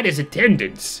 we're not his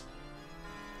attendants.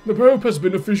 The Pope has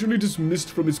been officially dismissed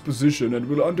from his position and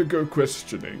will undergo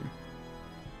questioning.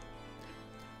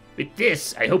 With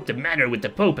this, I hope the matter with the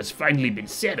Pope has finally been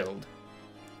settled.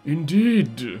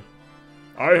 Indeed.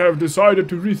 I have decided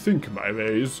to rethink my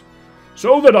ways.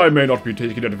 So that I may not be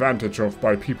taken advantage of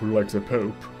by people like the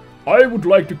Pope, I would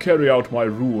like to carry out my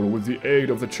rule with the aid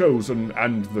of the Chosen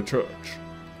and the Church.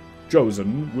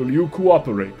 Chosen, will you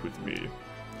cooperate with me?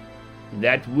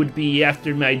 That would be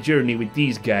after my journey with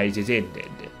these guys is ended.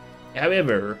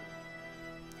 However...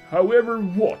 However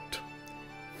what?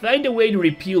 Find a way to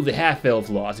repeal the half-elf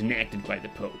laws enacted by the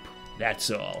Pope.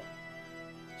 That's all.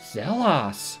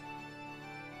 Zelos!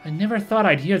 I never thought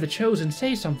I'd hear the Chosen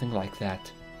say something like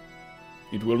that.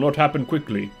 It will not happen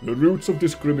quickly. The roots of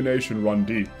discrimination run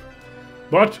deep.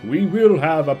 But we will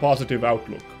have a positive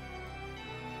outlook.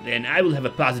 Then I will have a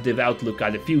positive outlook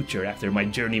on the future after my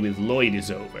journey with Lloyd is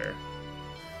over.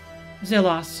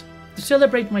 Zelos, to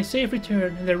celebrate my safe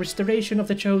return and the restoration of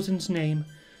the Chosen's name,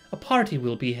 a party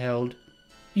will be held.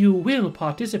 You will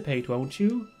participate, won't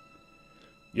you?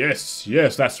 Yes,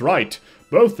 that's right.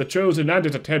 Both the Chosen and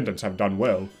his attendants have done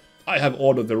well. I have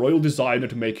ordered the royal designer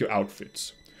to make your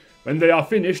outfits. When they are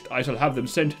finished, I shall have them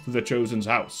sent to the Chosen's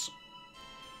house.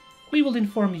 We will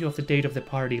inform you of the date of the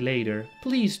party later.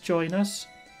 Please join us.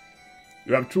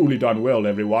 You have truly done well,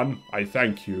 everyone. I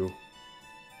thank you.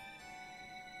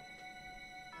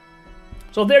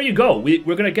 So there you go.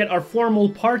 We're gonna get our formal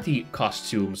party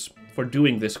costumes for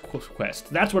doing this quest.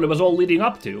 That's what it was all leading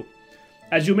up to.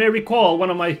 As you may recall, one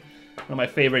of my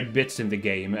favorite bits in the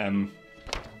game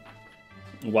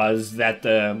was that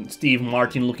Steve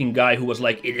Martin-looking guy who was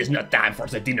like, "It is not time for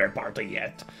the dinner party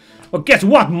yet." Well, guess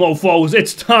what, mofos?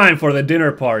 It's time for the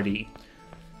dinner party.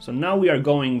 So now we are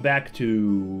going back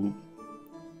to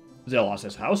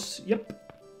Zelos' house.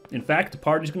 Yep. In fact, the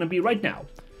party's gonna be right now.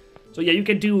 So yeah, you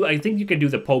can do, I think you can do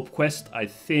the Pope quest, I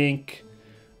think,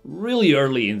 really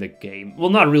early in the game. Well,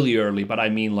 not really early, but I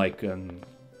mean like,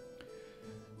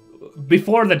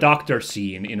 before the doctor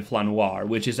scene in Flanoir,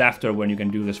 which is after when you can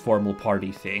do this formal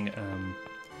party thing.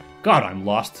 God, I'm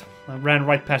lost. I ran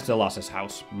right past Zelos'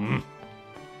 house.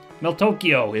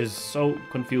 Meltokyo is so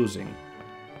confusing.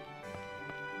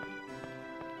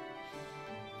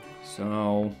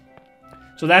 So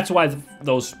that's why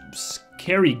those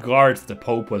scary guards the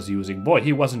Pope was using, boy,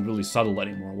 he wasn't really subtle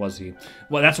anymore, was he?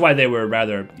 Well, that's why they were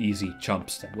rather easy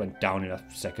chumps that went down in a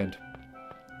second.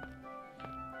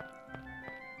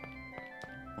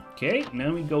 Okay,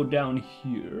 now we go down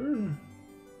here.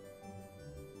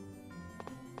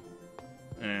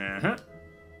 There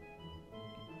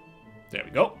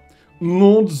we go.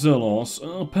 Lord Zelos,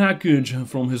 a package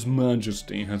from His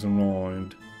Majesty has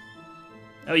arrived.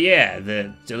 Oh yeah,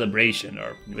 the celebration,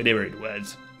 or whatever it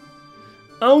was.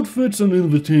 Outfits and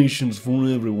invitations for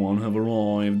everyone have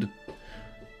arrived.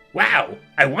 Wow,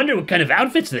 I wonder what kind of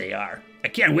outfits they are. I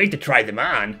can't wait to try them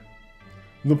on.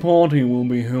 The party will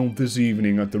be held this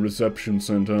evening at the reception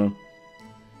center.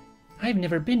 I've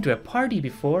never been to a party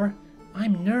before.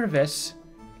 I'm nervous.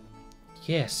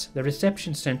 Yes, the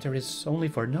reception center is only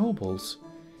for nobles.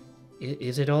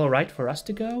 Is it all right for us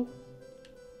to go?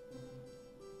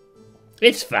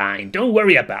 It's fine, don't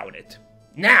worry about it.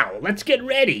 Now, let's get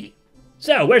ready.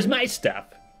 So, where's my stuff?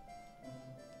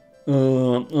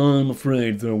 I'm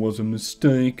afraid there was a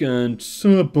mistake and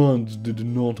Sir Buds did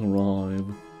not arrive.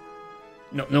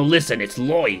 No, listen, it's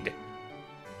Lloyd.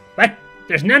 What?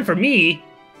 There's none for me?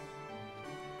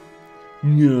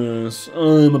 Yes,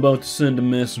 I'm about to send a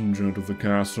messenger to the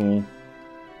castle.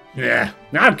 Yeah,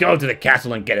 I'll go to the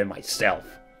castle and get it myself.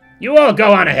 You all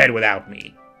go on ahead without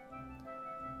me.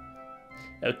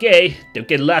 Okay, don't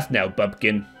get lost now,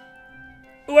 bumpkin.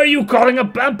 Who are you calling a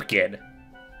bumpkin?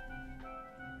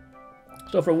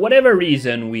 So for whatever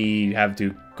reason, we have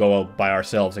to go out by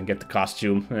ourselves and get the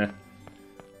costume.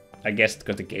 I guess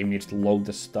because the game needs to load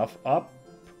the stuff up.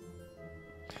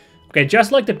 Okay,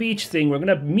 just like the beach thing, we're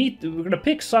gonna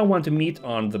pick someone to meet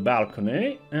on the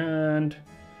balcony, and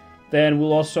then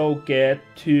we'll also get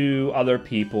 2 other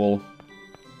people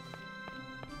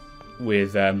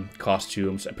with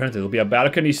costumes. Apparently there'll be a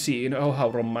balcony scene. Oh, how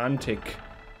romantic.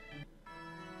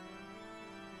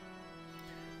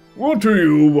 What do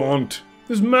you want?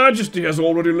 His Majesty has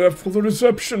already left for the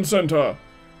reception center.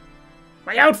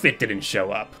 My outfit didn't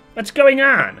show up. What's going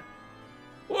on?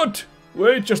 What?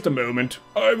 Wait just a moment.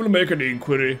 I will make an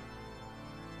inquiry.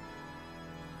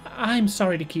 I'm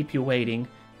sorry to keep you waiting.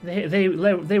 They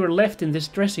were left in this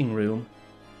dressing room.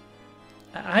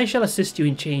 I shall assist you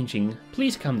in changing.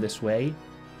 Please come this way.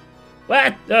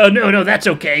 What? Oh, no, that's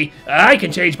okay. I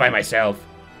can change by myself.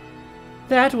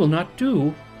 That will not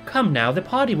do. Come now, the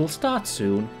party will start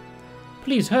soon.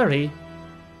 Please hurry.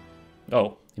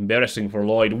 Oh, embarrassing for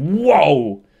Lloyd.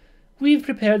 Whoa! We've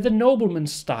prepared the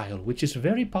nobleman's style, which is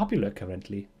very popular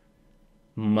currently.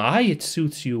 My, it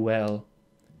suits you well.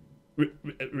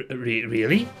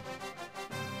 Really?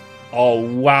 Oh,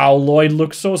 wow, Lloyd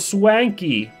looks so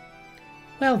swanky.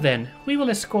 Well then, we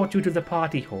will escort you to the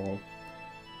party hall.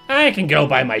 I can go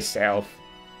by myself.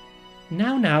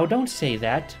 Now, don't say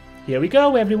that. Here we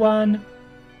go, everyone.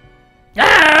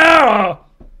 Ah!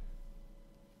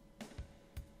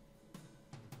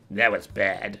 That was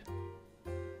bad.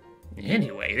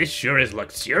 Anyway, this sure is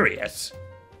luxurious.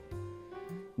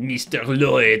 Mr.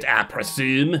 Lloyd, I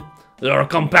presume. Your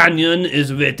companion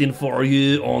is waiting for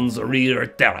you on the rear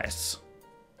terrace.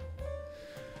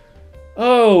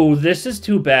 Oh, this is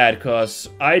too bad, because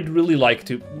I'd really like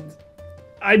to...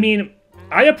 I mean,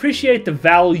 I appreciate the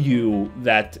value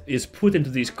that is put into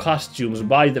these costumes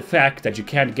by the fact that you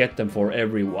can't get them for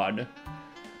everyone.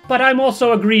 But I'm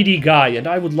also a greedy guy, and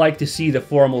I would like to see the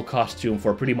formal costume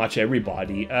for pretty much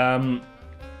everybody. Because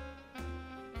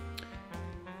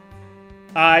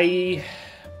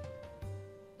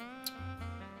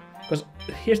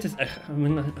here's this... I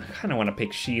mean, I kind of want to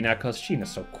pick Sheena, because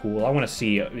Sheena's so cool. I want to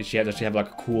see... Does she have like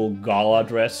a cool gala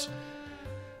dress?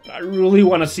 I really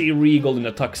want to see Regal in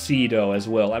a tuxedo as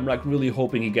well. I'm like really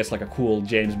hoping he gets like a cool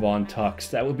James Bond tux.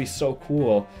 That would be so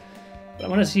cool. But I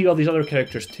want to see all these other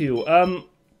characters too. I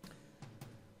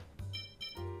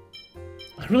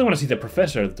really want to see the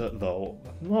Professor though.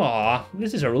 Aw,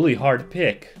 this is a really hard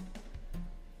pick.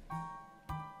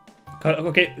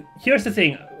 Okay, here's the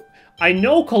thing. I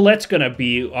know Colette's gonna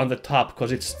be on the top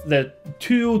because it's the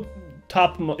two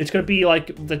top... It's gonna be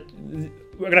like the...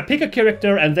 We're gonna pick a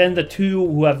character, and then the two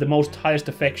who have the most highest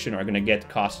affection are gonna get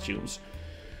costumes.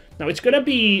 Now, it's gonna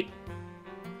be...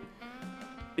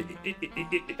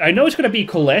 I know it's gonna be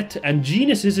Colette, and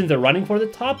Genus is in the running for the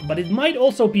top, but it might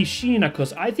also be Sheena,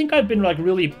 because I think I've been, like,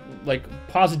 really, like,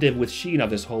 positive with Sheena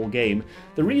this whole game.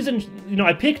 The reason... You know,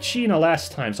 I picked Sheena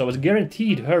last time, so I was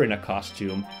guaranteed her in a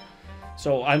costume.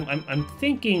 So I'm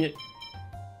thinking...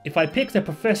 If I pick the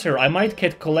Professor, I might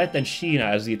get Colette and Sheena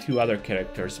as the two other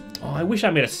characters. Oh, I wish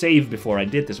I made a save before I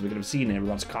did this. We could have seen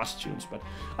everyone's costumes. But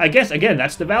I guess, again,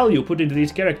 that's the value put into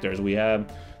these characters. We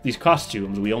have these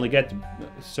costumes. We only get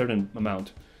a certain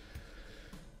amount.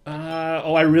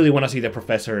 Oh, I really want to see the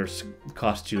Professor's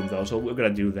costume, though, so we're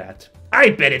gonna do that. I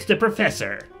bet it's the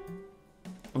Professor!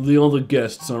 The other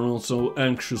guests are also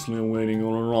anxiously awaiting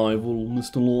your arrival,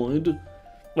 Mr. Lloyd.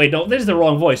 Wait, no, this is the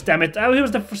wrong voice, damn it. He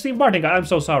was the Steve Martin guy, I'm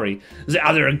so sorry. The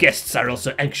other guests are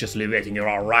also anxiously waiting your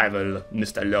arrival,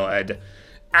 Mr. Lloyd.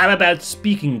 I'm about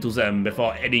speaking to them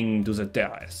before heading to the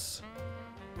terrace.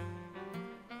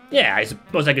 Yeah, I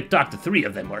suppose I could talk to 3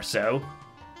 of them or so.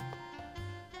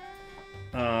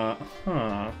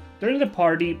 During the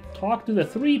party, talk to the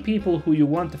 3 people who you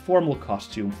want the formal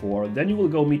costume for, then you will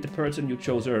go meet the person you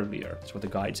chose earlier. That's what the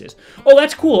guide says. Oh,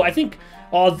 that's cool. I think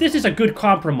this is a good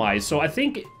compromise. So I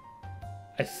think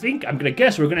I'm gonna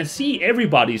guess we're gonna see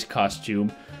everybody's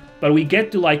costume, but we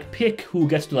get to like pick who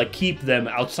gets to like keep them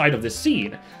outside of the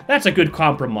scene. That's a good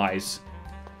compromise.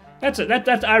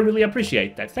 I really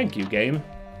appreciate that. Thank you, game.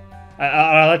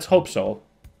 Let's hope so.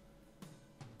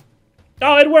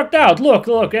 Oh, it worked out. Look,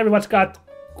 everyone's got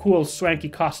cool, swanky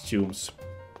costumes.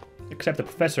 Except the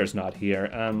Professor's not here.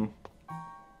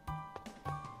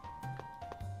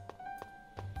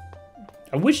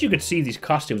 I wish you could see these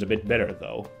costumes a bit better,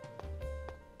 though.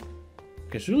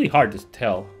 It's really hard to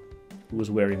tell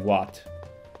who's wearing what.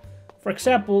 For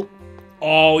example...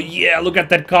 Oh, yeah, look at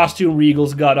that costume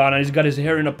Regal's got on. And he's got his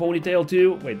hair in a ponytail,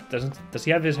 too. Wait, does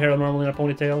he have his hair normally in a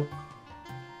ponytail?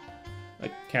 I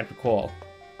can't recall.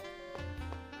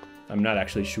 I'm not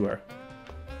actually sure.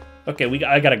 Okay,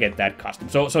 I gotta get that costume.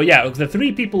 So yeah, the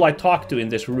 3 people I talked to in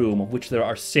this room, of which there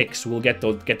are 6, will get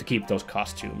to keep those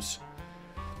costumes,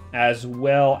 as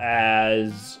well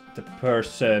as the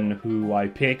person who I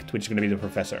picked, which is gonna be the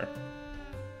Professor.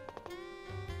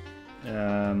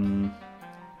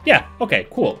 Yeah. Okay.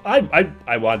 Cool.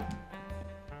 I want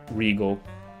Regal.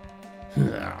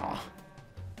 Huh?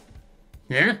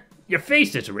 Your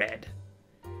face is red.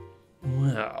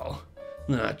 Well.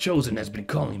 Chosen has been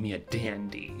calling me a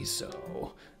dandy,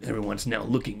 so everyone's now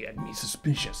looking at me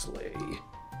suspiciously.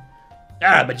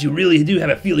 Ah, but you really do have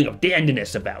a feeling of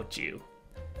dandiness about you.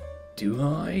 Do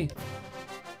I?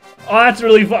 Oh, that's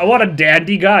really fun. What a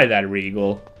dandy guy, that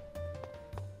Regal.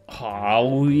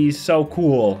 Oh, he's so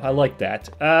cool. I like that.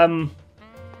 I'll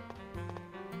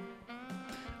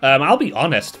be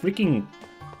honest. Freaking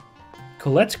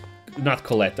Colette's... Not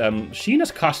Colette.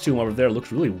 Sheena's costume over there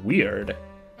looks really weird.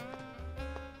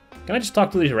 Can I just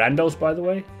talk to these randos, by the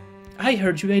way? I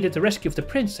heard you aided the rescue of the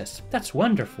princess. That's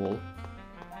wonderful.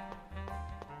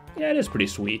 Yeah, it is pretty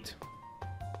sweet.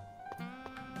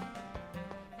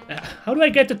 How do I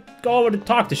get to go over to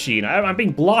talk to Sheena? I'm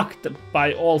being blocked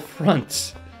by all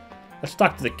fronts. Let's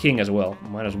talk to the king as well.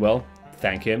 Might as well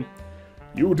thank him.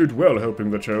 You did well helping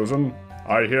the Chosen.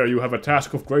 I hear you have a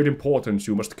task of great importance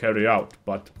you must carry out,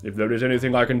 but if there is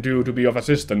anything I can do to be of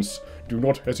assistance, do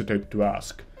not hesitate to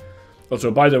ask. Also,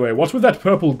 by the way, what's with that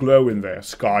purple glow in the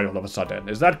sky all of a sudden?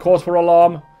 Is that cause for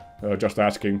alarm? Just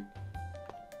asking.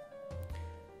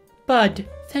 Bud,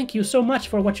 thank you so much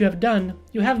for what you have done.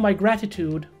 You have my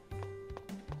gratitude.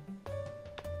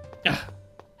 I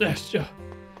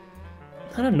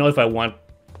don't know if I want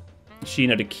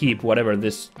Sheena to keep whatever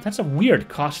this... That's a weird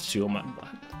costume.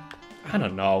 I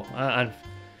don't know.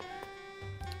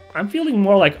 I'm feeling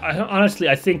more like... I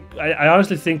honestly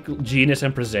think Genus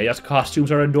and Prezea's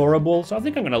costumes are adorable, so I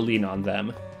think I'm gonna lean on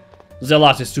them.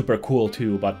 Zelos is super cool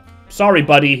too, but... Sorry,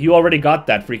 buddy, you already got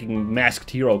that freaking masked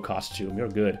hero costume. You're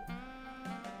good.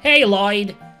 Hey,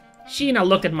 Lloyd! Sheena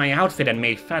looked at my outfit and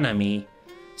made fun of me,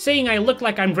 saying I look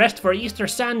like I'm dressed for Easter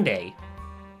Sunday.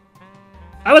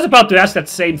 I was about to ask that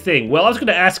same thing. Well, I was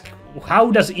gonna ask,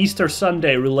 how does Easter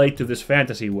Sunday relate to this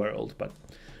fantasy world? But,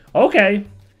 okay.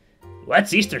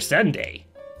 What's Easter Sunday?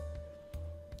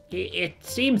 It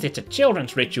seems it's a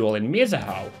children's ritual in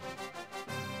Mizuho.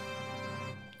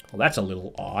 Well, that's a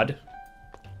little odd,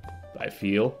 I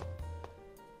feel.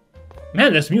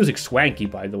 Man, this music's swanky,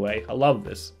 by the way. I love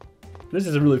this. This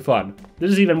is really fun.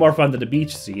 This is even more fun than the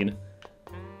beach scene.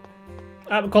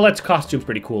 Colette's costume's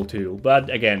pretty cool too, but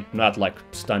again, not like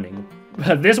stunning.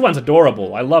 This one's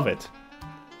adorable. I love it.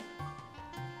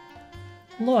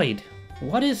 Lloyd,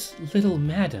 what is Little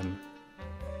Madam?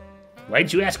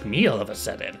 Why'd you ask me all of a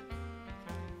sudden?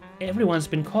 Everyone's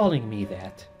been calling me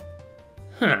that.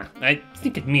 Huh, I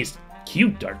think it means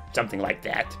cute or something like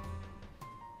that.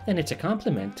 Then it's a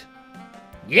compliment.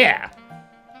 Yeah.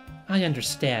 I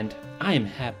understand. I am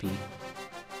happy.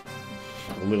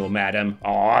 Little Madam.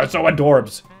 Aw, so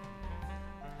adorbs.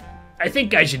 I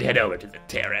think I should head over to the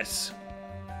terrace.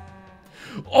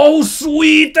 Oh,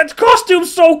 sweet! That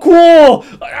costume's so cool!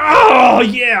 Oh,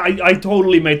 yeah, I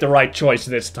totally made the right choice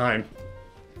this time.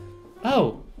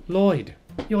 Oh, Lloyd,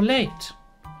 you're late.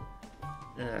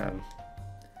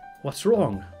 What's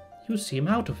wrong? You seem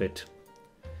out of it.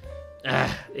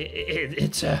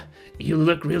 You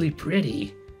look really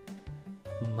pretty.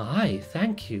 My,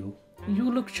 thank you.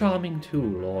 You look charming too,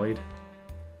 Lloyd.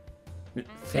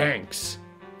 Thanks.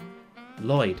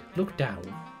 Lloyd, look down.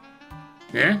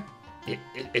 Huh?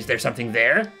 Is there something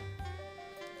there?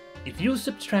 If you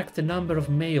subtract the number of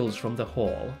males from the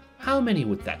hall, how many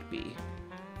would that be?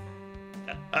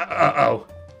 Uh-oh.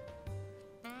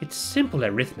 It's simple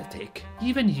arithmetic.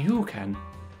 Even you can...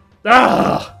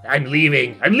 Ah! I'm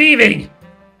leaving! I'm leaving!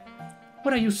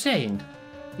 What are you saying?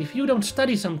 If you don't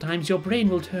study sometimes, your brain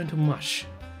will turn to mush.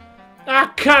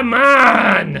 Ah, come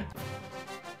on!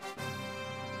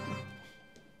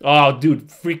 Oh, dude,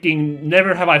 freaking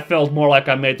never have I felt more like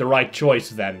I made the right choice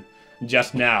than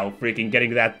just now. Freaking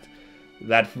getting that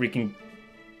freaking...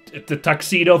 the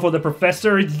tuxedo for the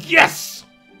professor. Yes!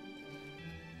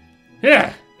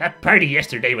 Yeah, that party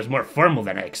yesterday was more formal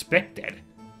than I expected.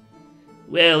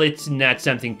 Well, it's not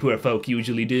something poor folk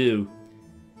usually do.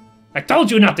 I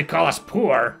told you not to call us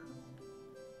poor!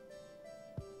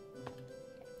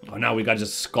 Oh, now we got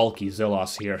just skulky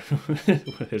Zelos here.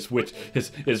 his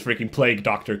freaking plague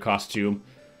doctor costume.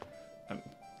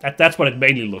 That's what it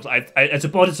mainly looks like. I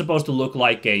suppose it's supposed to look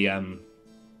like a,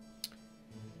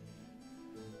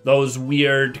 those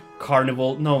weird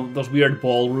carnival... No, those weird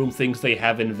ballroom things they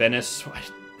have in Venice.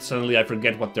 Suddenly I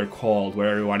forget what they're called, where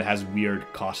everyone has weird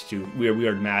costume,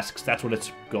 weird masks. That's what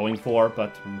it's going for,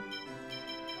 but...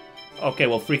 Okay,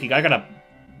 well, freaking, I gotta...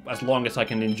 As long as I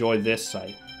can enjoy this,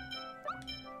 I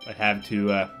have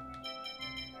to,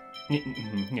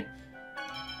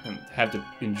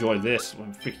 enjoy this.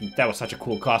 Freaking, that was such a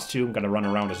cool costume. Gotta run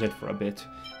around as it for a bit.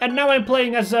 And now I'm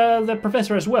playing as the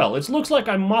professor as well. It looks like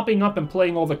I'm mopping up and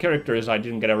playing all the characters I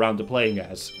didn't get around to playing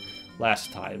as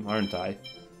last time, aren't I?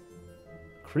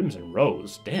 Crimson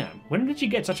Rose. Damn. When did she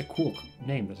get such a cool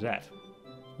name as that?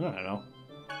 I don't know.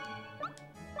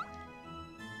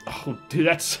 Oh, dude,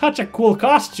 that's such a cool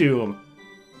costume.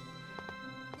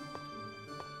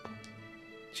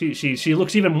 She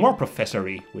looks even more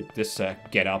professor-y with this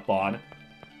get-up on.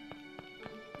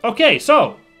 Okay,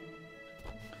 so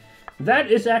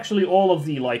that is actually all of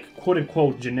the, like,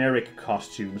 quote-unquote generic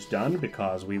costumes done,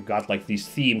 because we've got, like, these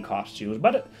theme costumes.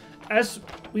 But as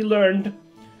we learned,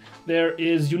 there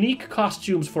is unique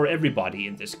costumes for everybody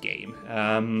in this game.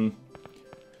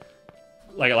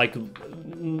 Like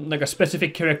a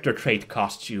specific character trait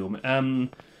costume.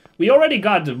 We already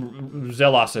got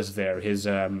Zelas's there, his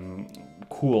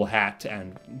cool hat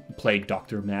and Plague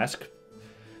Doctor mask.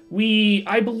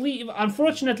 I believe,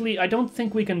 unfortunately, I don't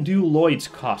think we can do Lloyd's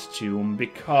costume,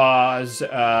 because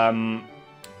to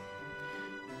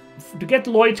get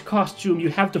Lloyd's costume, you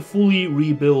have to fully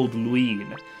rebuild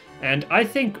Luin. And I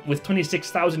think with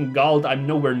 26,000 gold, I'm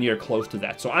nowhere near close to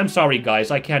that. So I'm sorry, guys,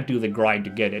 I can't do the grind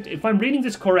to get it. If I'm reading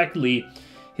this correctly,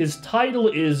 his title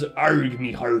is Arg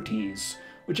me Hearties,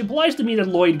 which implies to me that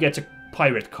Lloyd gets a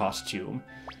pirate costume.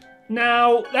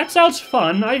 Now, that sounds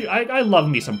fun. I love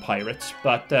me some pirates,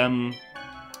 but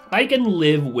I can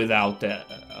live without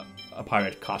a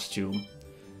pirate costume.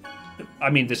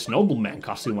 I mean, this nobleman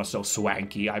costume was so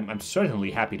swanky. I'm certainly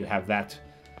happy to have that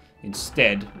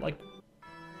instead. Like,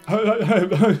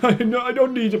 I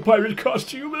don't need a pirate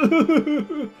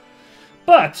costume.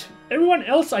 But everyone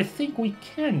else I think we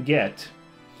can get.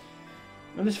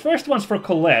 And this first one's for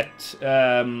Colette.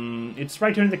 It's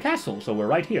right here in the castle, so we're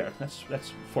right here. That's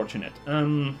fortunate.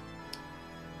 We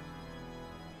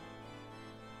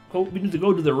need to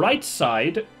go to the right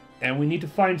side, and we need to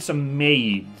find some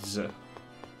maids. In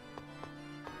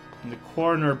the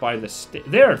corner by the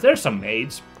there's some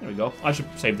maids. There we go. I should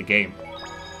save the game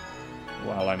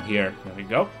while I'm here. There we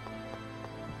go.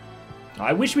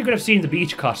 I wish we could have seen the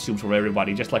beach costumes for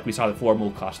everybody, just like we saw the formal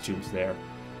costumes there.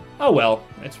 Oh well,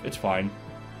 it's fine.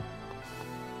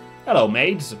 Hello,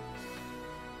 maids.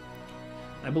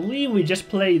 I believe we just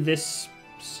played this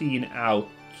scene out.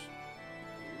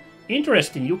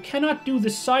 Interesting, you cannot do the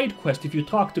side quest if you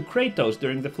talk to Kratos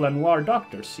during the Flanoir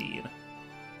Doctor scene.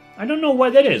 I don't know why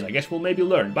that is, I guess we'll maybe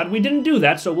learn. But we didn't do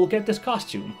that, so we'll get this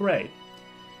costume. Hooray.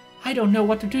 I don't know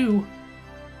what to do.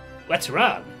 What's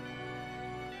wrong?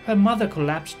 Her mother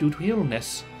collapsed due to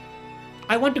illness.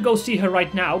 I want to go see her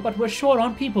right now, but we're short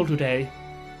on people today.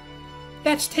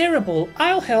 That's terrible.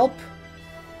 I'll help.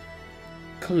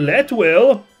 Colette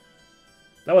will?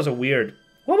 That was a weird...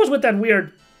 What was with that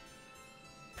weird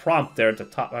prompt there at the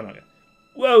top? I don't know.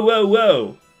 Whoa, whoa,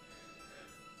 whoa.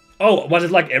 Oh, was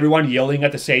it like everyone yelling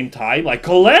at the same time? Like,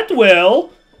 Colette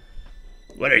will?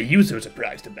 What are you so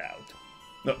surprised about?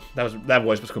 No, that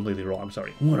voice was completely wrong,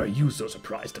 sorry. What are you so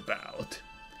surprised about?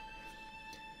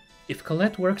 If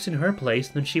Colette works in her place,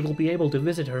 then she will be able to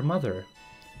visit her mother.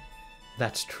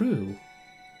 That's true.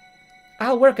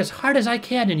 I'll work as hard as I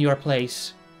can in your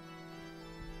place.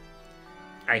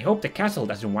 I hope the castle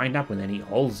doesn't wind up with any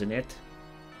holes in it.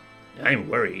 I'm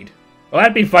worried. Well,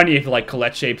 that'd be funny if, like,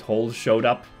 Colette-shaped holes showed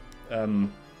up.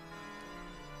 In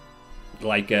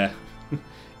the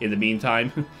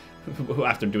meantime,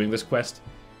 after doing this quest.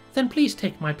 Then please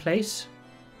take my place.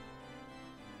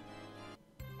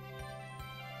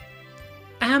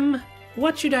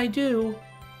 What should I do?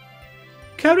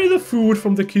 Carry the food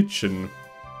from the kitchen.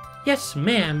 Yes,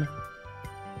 ma'am.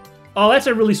 Oh, that's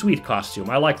a really sweet costume.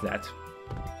 I like that.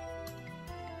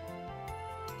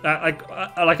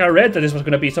 Like I read that this was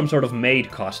going to be some sort of maid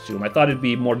costume. I thought it'd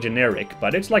be more generic,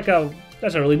 but it's like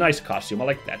that's a really nice costume. I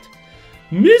like that.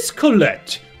 Miss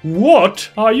Colette, what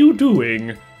are you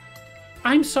doing?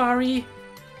 I'm sorry.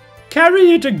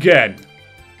 Carry it again.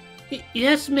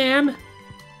 Yes, ma'am.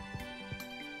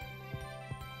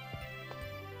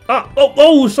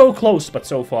 Oh, so close, but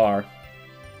so far.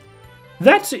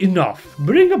 That's enough.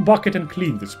 Bring a bucket and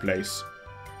clean this place.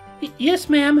 Yes,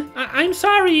 ma'am. I'm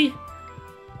sorry.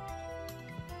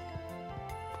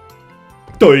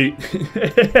 Toi.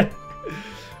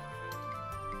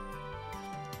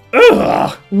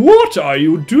 Ugh! What are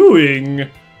you doing?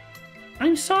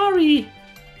 I'm sorry.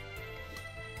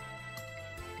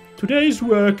 Today's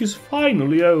work is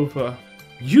finally over.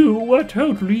 You were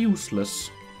totally useless.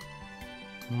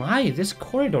 My, this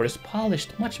corridor is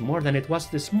polished much more than it was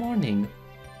this morning.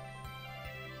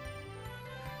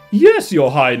 Yes,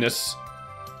 Your Highness.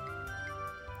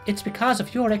 It's because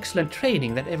of your excellent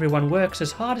training that everyone works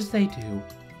as hard as they do.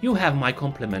 You have my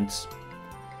compliments.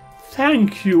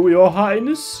 Thank you, Your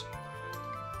Highness.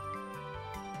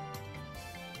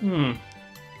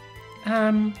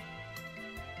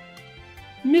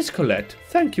 Miss Colette,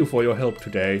 thank you for your help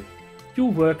today. You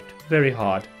worked very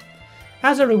hard.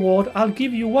 As a reward, I'll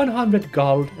give you 100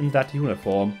 gold and that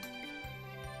uniform.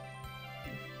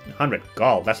 100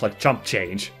 gold? That's like chump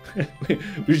change.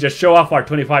 We should just show off our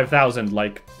 25,000,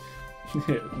 like,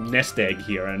 nest egg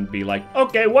here and be like,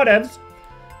 okay, whatevs.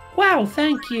 Wow,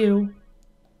 thank you.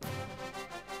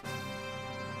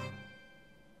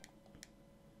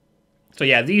 So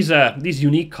yeah, these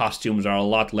unique costumes are a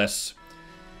lot less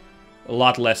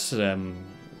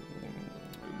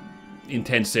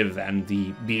intensive than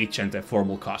the beach and the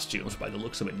formal costumes by the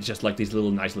looks of it. It's just like these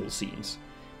little nice little scenes.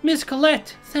 Miss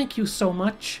Colette, thank you so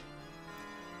much.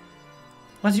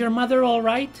 Was your mother all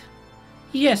right?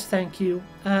 Yes, thank you.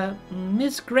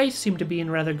 Miss Grace seemed to be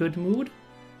in rather good mood.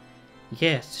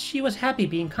 Yes, she was happy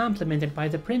being complimented by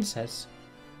the princess.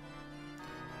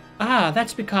 Ah,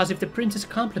 that's because if the princess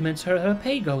compliments her, her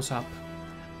pay goes up.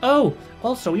 Oh,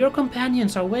 also, your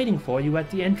companions are waiting for you at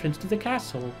the entrance to the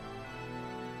castle.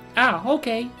 Ah,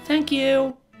 okay, thank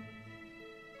you.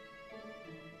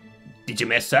 Did you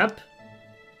mess up?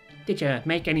 Did you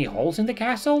make any holes in the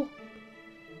castle?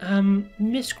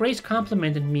 Miss Grace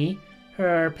complimented me.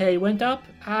 Her pay went up,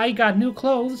 I got new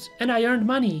clothes, and I earned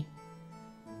money.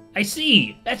 I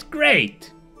see, that's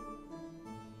great.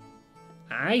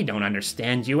 I don't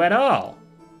understand you at all.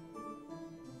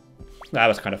 That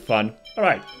was kind of fun.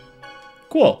 Alright,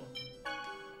 cool.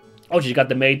 Oh, she's got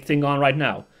the maid thing on right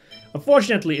now.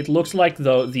 Unfortunately, it looks like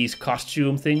these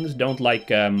costume things don't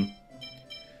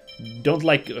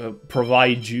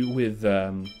provide you with,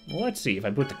 well, let's see, if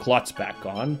I put the clots back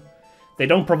on, they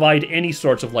don't provide any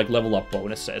sorts of, like, level up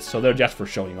bonuses, so they're just for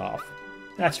showing off.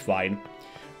 That's fine.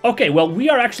 Okay, well, we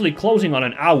are actually closing on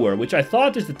an hour, which I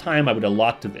thought is the time I would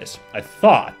allot to this. I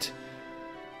thought.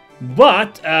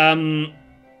 But,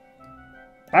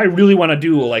 I really want to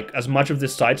do, like, as much of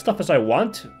this side stuff as I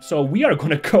want, so we are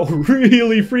gonna go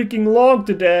really freaking long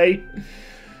today.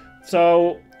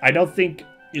 So, I don't think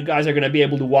you guys are gonna be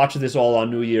able to watch this all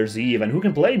on New Year's Eve, and who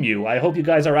can blame you? I hope you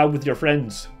guys are out with your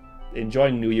friends,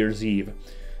 enjoying New Year's Eve.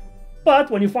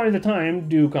 But when you find the time,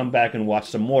 do come back and watch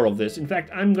some more of this. In fact,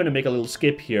 I'm gonna make a little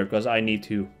skip here, because I need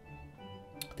to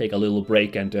take a little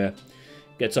break and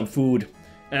get some food.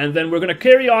 And then we're gonna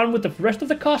carry on with the rest of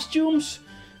the costumes,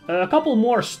 a couple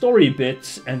more story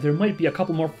bits, and there might be a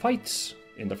couple more fights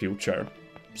in the future.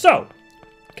 So,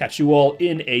 catch you all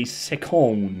in a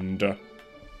second.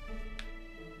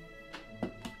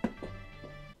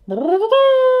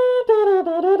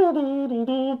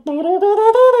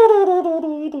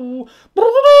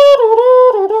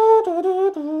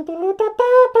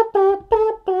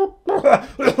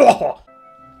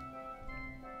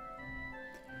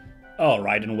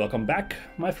 Alright, and welcome back,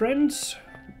 my friends.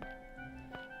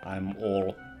 I'm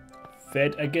all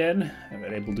fed again. I'm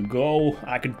able to go.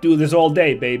 I can do this all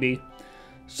day, baby.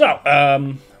 So,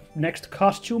 next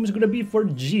costume is gonna be for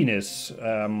Genus.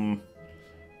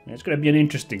 It's gonna be an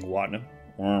interesting one.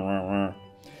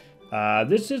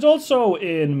 This is also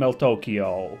in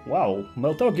Meltokyo. Wow,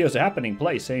 Meltokyo's a happening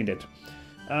place, ain't it?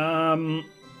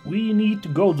 We need to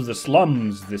go to the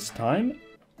slums this time.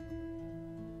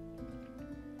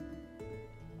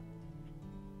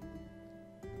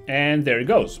 And there it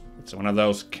goes. It's one of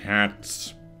those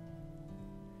cats.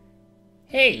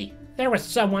 Hey, there was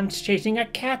someone chasing a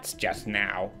cat just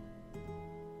now.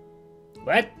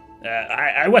 What?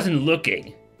 I wasn't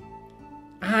looking.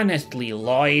 Honestly,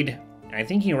 Lloyd, I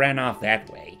think he ran off that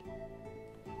way.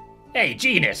 Hey,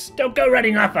 Genus, don't go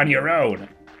running off on your own.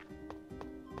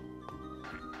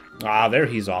 Ah, there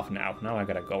he's off now. Now I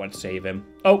gotta go and save him.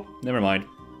 Oh, never mind.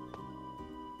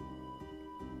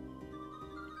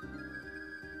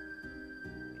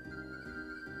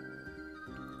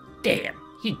 Damn,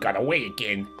 he got away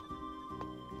again.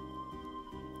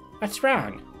 What's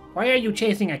wrong? Why are you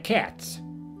chasing a cat?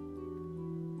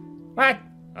 What?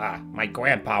 My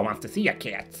grandpa wants to see a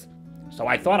cat. So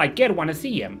I thought I'd get one to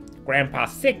see him.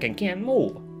 Grandpa's sick and can't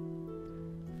move.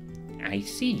 I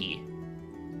see.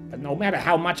 But no matter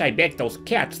how much I beg those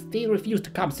cats, they refuse to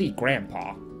come see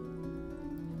Grandpa.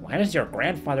 Why does your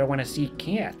grandfather want to see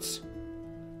cats?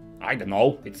 I don't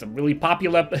know. It's a really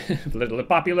popular,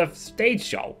 popular stage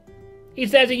show. He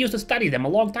says he used to study them a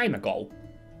long time ago.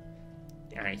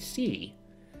 I see.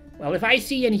 Well, if I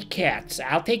see any cats,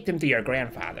 I'll take them to your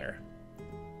grandfather.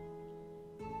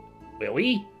 Will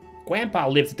we? Grandpa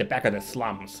lives at the back of the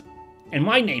slums. And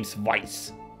my name's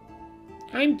Vice.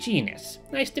 I'm Genus.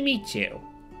 Nice to meet you.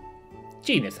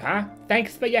 Genus, huh?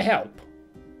 Thanks for your help.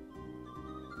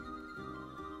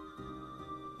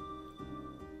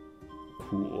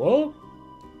 Cool.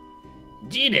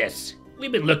 Genus,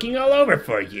 we've been looking all over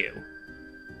for you.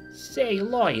 Say,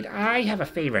 Lloyd, I have a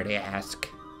favor to ask.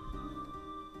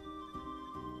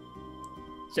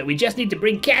 So we just need to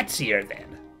bring cats here,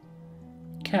 then?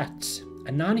 Cats,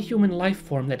 a non-human life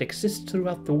form that exists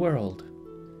throughout the world.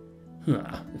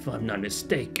 Huh, if I'm not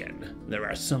mistaken, there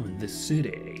are some in this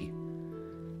city.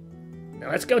 Now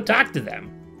let's go talk to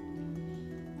them.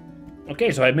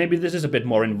 Okay, so maybe this is a bit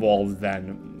more involved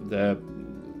than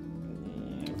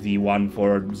the one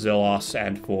for Zelos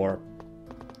and for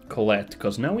Colette,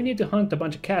 because now we need to hunt a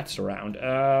bunch of cats around.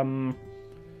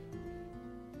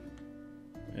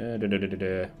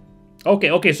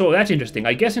 Okay, so that's interesting.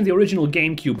 I guess in the original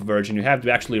GameCube version you have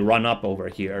to actually run up over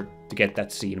here to get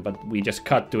that scene, but we just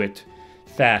cut to it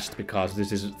fast because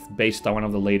this is based on one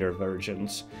of the later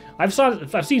versions. I've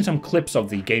seen some clips of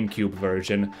the GameCube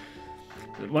version.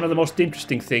 One of the most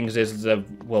interesting things is the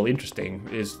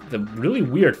really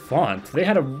weird font. They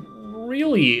had a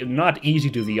really not easy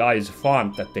to the eyes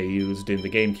font that they used in the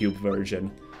GameCube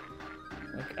version.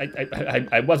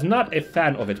 I was not a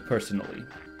fan of it personally.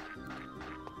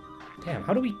 Damn,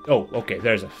 how do we... Oh, okay,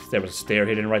 there was a stair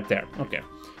hidden right there. Okay.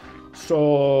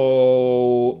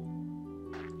 So...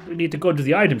 we need to go to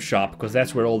the item shop, because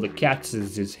that's where all the cats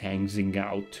is hanging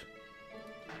out.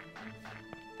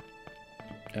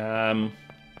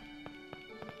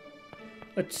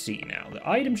 Let's see now. The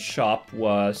item shop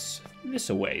was this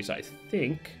a ways, I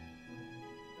think.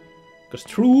 Because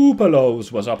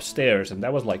Troupelos was upstairs, and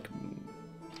that was like...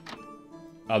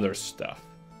 other stuff.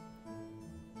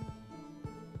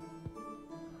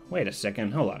 Wait a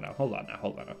second, hold on now.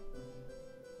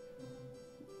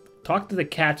 Talk to the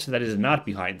cats that is not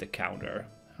behind the counter.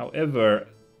 However,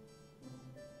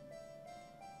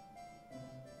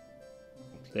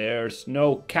 there's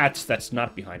no cats that's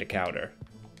not behind a counter.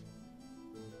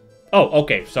 Oh,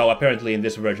 okay, so apparently in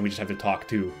this version we just have to talk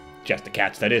to just the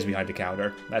cats that is behind the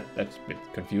counter. That's a bit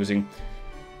confusing.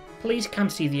 Please come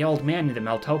see the old man in the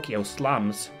Maltokyo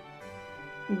slums.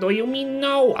 Do you mean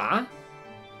Noah?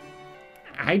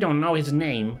 I don't know his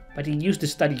name, but he used to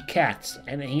study cats,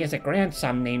 and he has a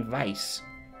grandson named Vice.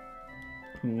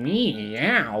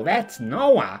 Meow, that's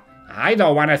Noah. I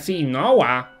don't want to see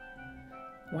Noah.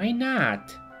 Why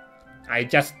not? I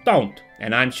just don't,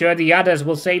 and I'm sure the others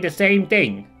will say the same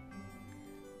thing.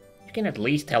 You can at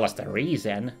least tell us the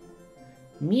reason.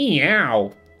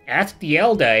 Meow, ask the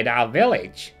elder in our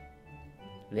village.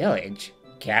 Village?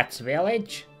 Cat's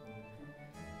village?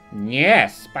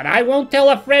 Yes, but I won't tell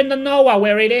a friend of Noah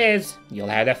where it is. You'll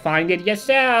have to find it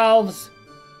yourselves.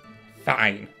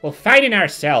 Fine, we'll find it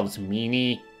ourselves,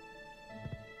 meanie.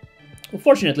 Well,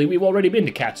 fortunately, we've already been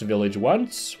to Cat's Village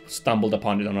once. Stumbled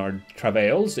upon it on our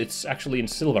travails. It's actually in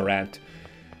Silverant.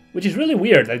 Which is really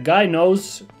weird. That guy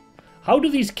knows... How do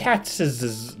these cats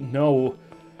know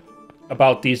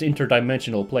about these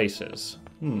interdimensional places?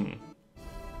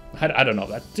 I don't know.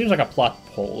 That seems like a plot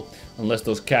hole. Unless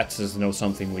those cats know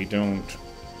something we don't.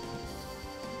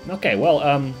 Okay, well,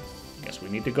 I guess we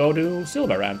need to go to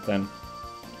Silverant then.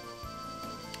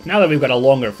 Now that we've got a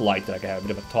longer flight, I can have a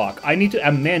bit of a talk. I need to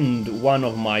amend one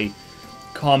of my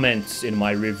comments in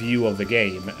my review of the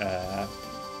game. Oh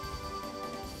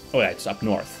yeah, it's up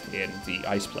north in the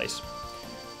ice place.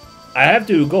 I have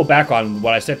to go back on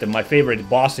what I said that my favorite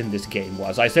boss in this game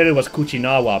was. I said it was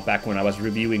Kuchinawa back when I was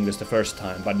reviewing this the first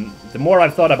time, but the more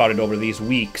I've thought about it over these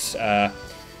weeks,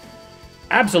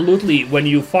 absolutely, when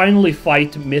you finally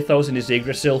fight Mythos in his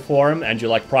Yggdrasil form, and you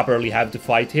like properly have to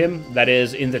fight him, that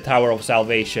is in the Tower of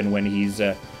Salvation when he's,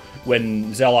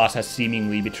 when Zelos has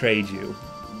seemingly betrayed you,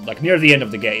 like near the end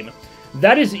of the game.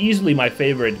 That is easily my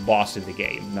favorite boss in the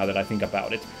game, now that I think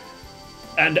about it.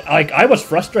 And like I was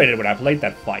frustrated when I played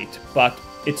that fight, but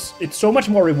it's so much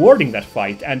more rewarding, that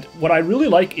fight, and what I really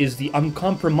like is the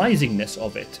uncompromisingness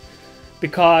of it.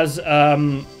 Because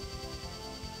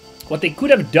what they could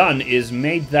have done is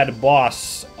made that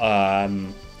boss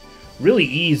really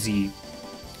easy.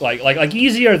 Like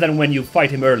easier than when you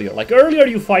fight him earlier. Like earlier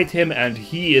you fight him and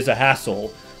he is a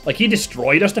hassle. Like he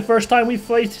destroyed us the first time we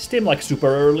faced him, like super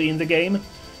early in the game,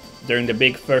 during the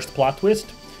big first plot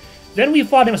twist. Then we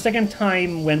fought him a second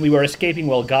time when we were escaping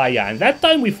Welgaia, and that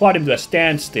time we fought him to a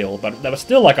standstill, but that was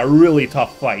still like a really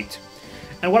tough fight.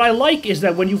 And what I like is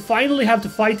that when you finally have to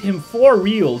fight him for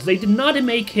reals, they did not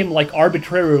make him like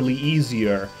arbitrarily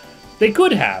easier. They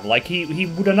could have, like he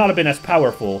would have not been as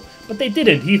powerful, but they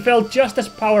didn't. He felt just as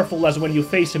powerful as when you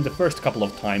face him the first couple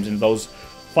of times in those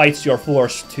fights you're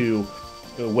forced to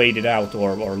wait it out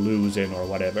or lose in or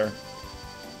whatever.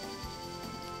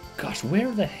 Gosh, where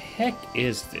the heck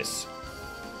is this?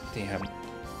 Damn.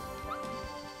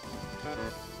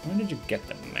 Where did you get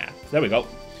the map? There we go.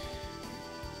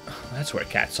 That's where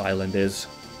Cat's Island is.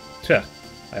 Tuh.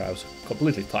 I was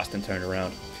completely tossed and turned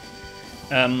around.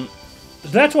 So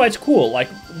that's why it's cool. Like,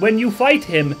 when you fight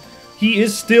him, he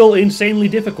is still insanely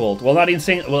difficult. Well, not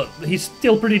insane. Well, he's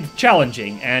still pretty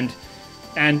challenging, and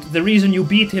the reason you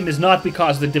beat him is not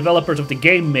because the developers of the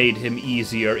game made him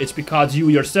easier. It's because you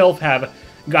yourself have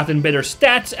gotten better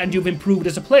stats and you've improved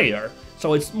as a player.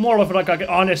 So it's more of like an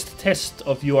honest test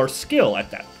of your skill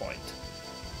at that point.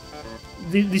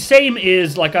 The same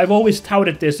is, like, I've always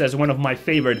touted this as one of my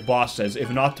favorite bosses, if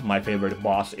not my favorite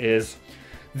boss, is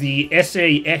the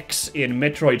SAX in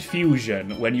Metroid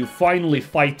Fusion, when you finally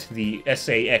fight the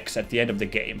SAX at the end of the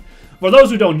game. For those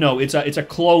who don't know, it's a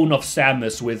clone of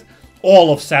Samus with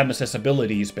all of Samus's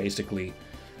abilities, basically.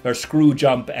 Her Screw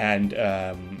Jump and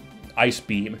Ice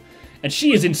Beam. And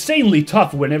she is insanely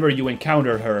tough whenever you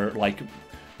encounter her, like,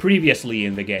 previously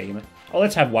in the game. Oh,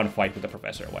 let's have one fight with the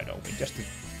Professor, why don't we? Just to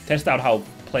test out how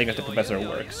playing as the Professor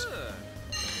works.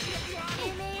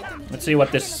 Let's see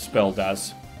what this spell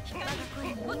does.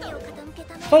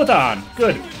 Photon!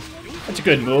 Good. That's a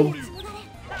good move.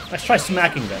 Let's try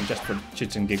smacking them, just for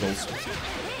shits and giggles.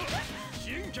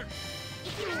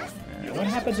 What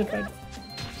happens if I...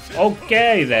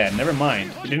 Okay, then. Never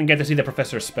mind. We didn't get to see the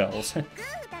Professor's spells.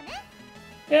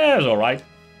 Yeah, it was alright.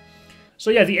 So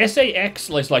yeah, the SAX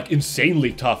is, like,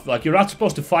 insanely tough. Like, you're not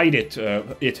supposed to fight it,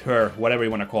 her, whatever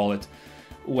you want to call it,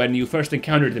 when you first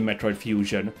encountered the Metroid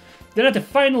Fusion. Then at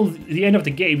the end of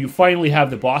the game, you finally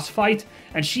have the boss fight,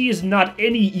 and she is not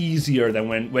any easier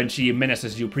than when she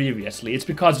menaces you previously. It's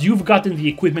because you've gotten the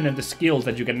equipment and the skills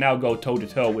that you can now go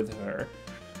toe-to-toe with her.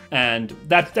 And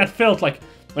that felt like,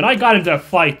 when I got into a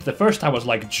fight, the first time I was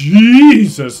like,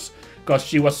 Jesus! Because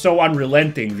she was so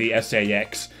unrelenting, the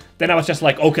SAX. Then I was just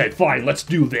like, okay, fine, let's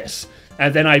do this.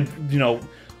 And then I,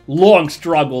 long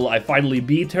struggle, I finally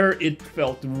beat her. It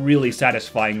felt really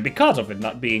satisfying because of it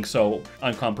not being so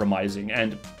uncompromising.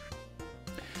 And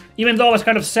even though I was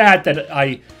kind of sad that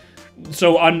I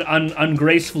so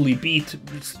ungracefully beat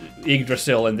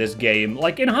Yggdrasil in this game,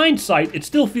 like, in hindsight, it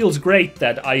still feels great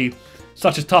that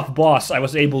such a tough boss, I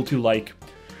was able to, like,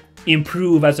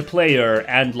 improve as a player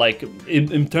and, like,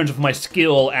 in terms of my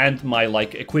skill and my,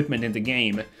 like, equipment in the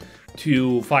game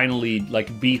to finally,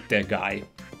 like, beat the guy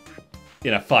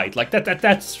in a fight. Like,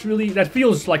 that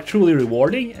feels, like, truly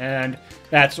rewarding, and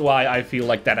that's why I feel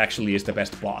like that actually is the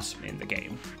best boss in the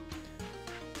game.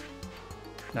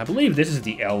 I believe this is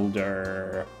the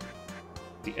Elder.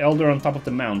 The Elder on top of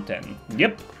the mountain.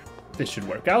 Yep, this should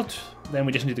work out. Then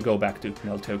we just need to go back to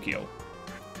Mel Tokyo.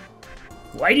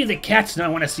 Why do the cats not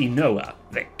want to see Noah,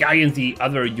 the guy in the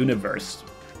other universe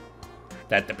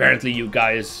that apparently you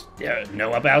guys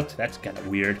know about? That's kind of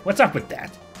weird. What's up with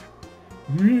that?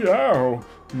 Meow.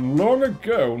 Long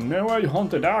ago, Noah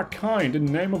hunted our kind in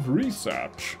name of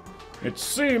research. It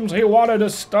seems he wanted to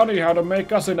study how to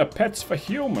make us into pets for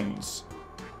humans.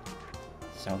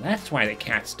 So that's why the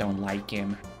cats don't like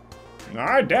him.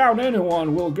 I doubt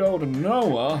anyone will go to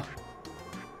Noah.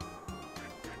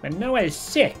 But Noah is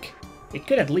sick. We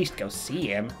could at least go see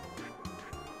him.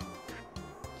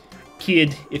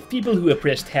 Kid, if people who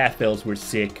oppressed half-elves were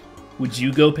sick, would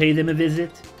you go pay them a visit?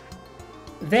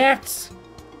 That's...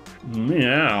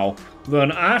 Meow.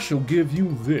 Then I shall give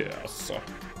you this.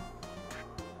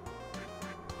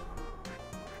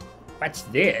 What's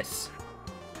this?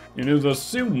 It is a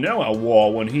suit Noah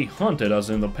wore when he hunted us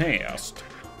in the past.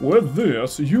 With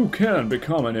this, you can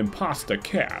become an imposter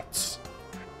cat.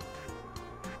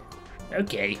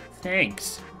 Okay,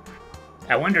 thanks.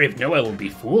 I wonder if Noah will be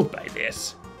fooled by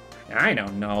this. I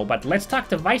don't know, but let's talk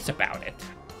to Vice about it.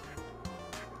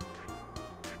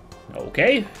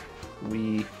 Okay,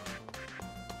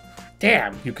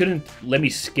 Damn, you couldn't let me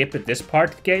skip at this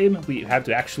part, game? We have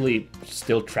to actually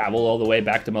still travel all the way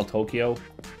back to Mel Tokyo?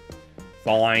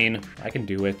 Fine, I can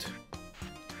do it.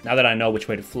 Now that I know which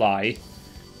way to fly.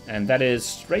 And that is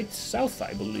straight south,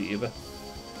 I believe.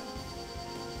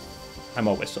 I'm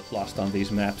always lost on these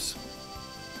maps.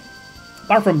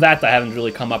 Apart from that, I haven't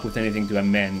really come up with anything to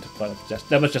amend, but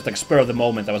that was just like spur of the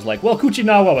moment. I was like, well,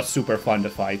 Kuchinawa was super fun to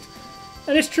fight.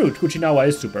 And it's true, Kuchinawa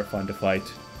is super fun to fight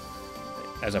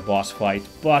as a boss fight,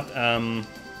 but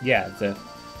yeah, the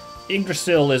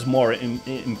Yggdrasil is more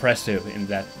impressive in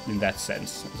that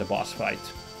sense as a boss fight.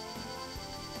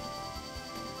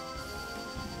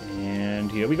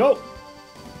 And here we go.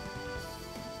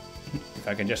 If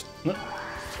I can just...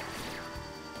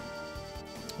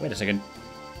 Wait a second.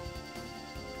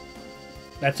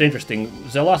 That's interesting.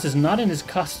 Zelos is not in his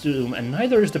costume, and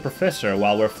neither is the Professor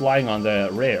while we're flying on the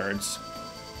Rares.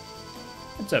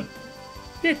 It's a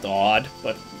bit odd,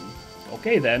 but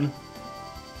okay then.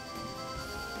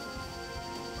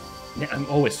 Yeah, I'm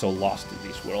always so lost in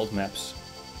these world maps.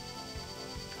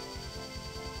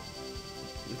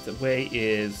 the way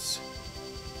is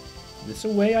this a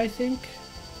way, I think?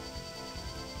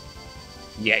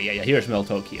 Yeah. Here's Mel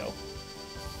Tokyo.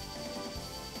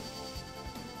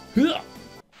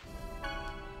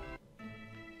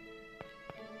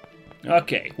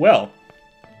 Okay, well,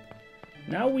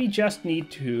 now we just need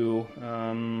to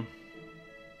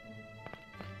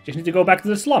go back to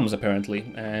the slums, apparently,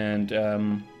 and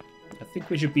I think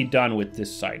we should be done with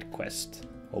this side quest,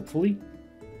 hopefully.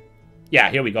 Yeah,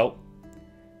 here we go.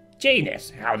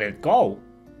 Janus, how did it go?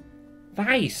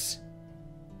 Vice.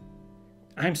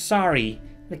 I'm sorry,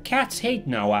 the cats hate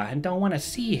Noah and don't want to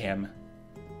see him.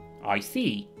 I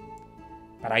see.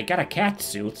 But I got a cat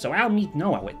suit, so I'll meet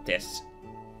Noah with this.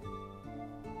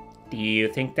 Do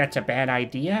you think that's a bad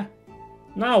idea?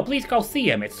 No, please go see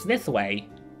him. It's this way.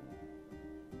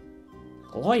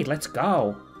 Lloyd, let's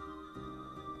go.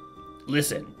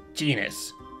 Listen,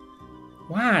 Janus.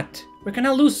 What? We're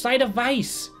gonna lose sight of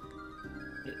Vice.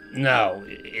 No,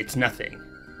 it's nothing.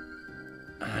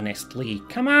 Honestly,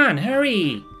 come on,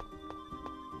 hurry.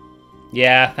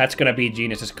 Yeah, that's gonna be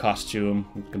Janus's costume.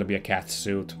 It's gonna be a cat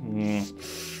suit.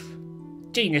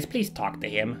 Janus, please talk to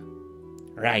him.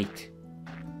 Right.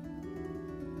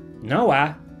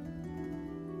 Noah?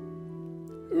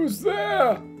 Who's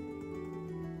there?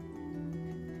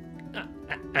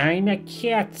 I'm a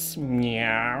cat,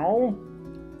 meow.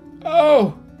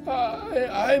 Oh,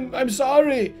 I'm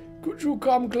sorry. Could you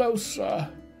come closer?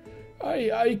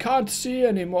 I can't see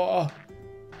anymore.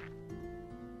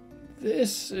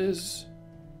 This is...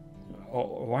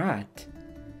 Oh, what?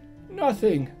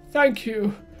 Nothing, thank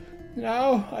you.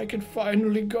 Now I can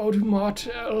finally go to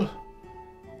Martel.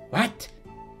 What?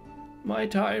 My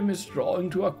time is drawing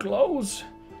to a close,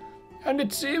 and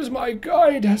it seems my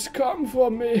guide has come for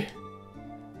me.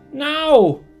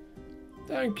 No!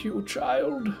 Thank you,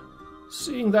 child.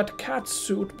 Seeing that cat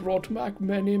suit brought back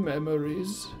many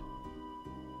memories.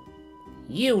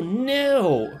 You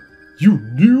knew! You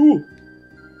knew?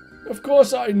 Of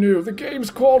course I knew. The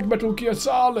game's called Metal Gear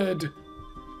Solid.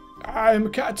 I'm a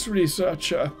cats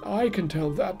researcher. I can tell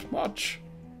that much.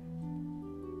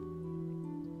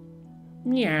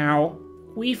 Meow.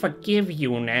 We forgive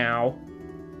you now.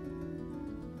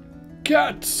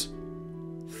 Cats!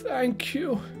 Thank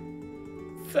you.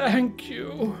 Thank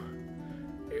you.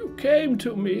 You came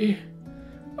to me.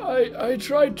 I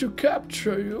tried to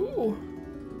capture you.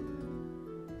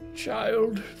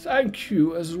 Child, thank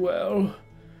you as well.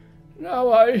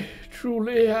 Now I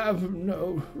truly have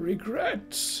no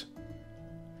regrets.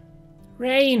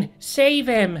 Rain, save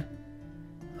him!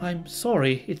 I'm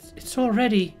sorry, it's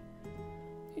already...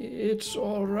 It's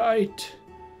all right.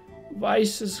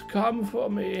 Vice has come for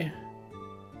me.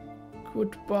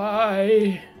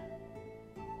 Goodbye.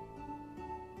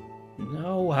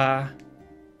 Noah.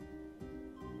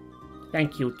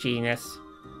 Thank you, Janus.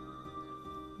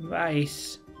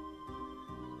 Vice.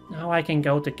 Now I can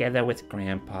go together with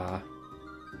Grandpa.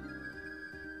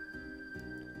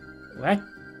 What?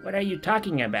 What are you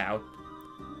talking about?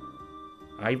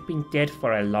 I've been dead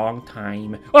for a long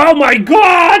time. Oh my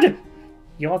god!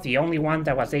 You're the only one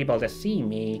that was able to see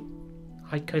me.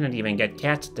 I couldn't even get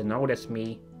cats to notice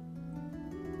me.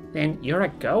 Then you're a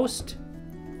ghost?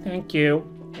 Thank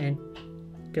you, and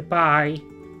goodbye.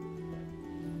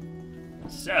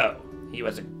 So, he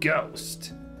was a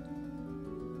ghost.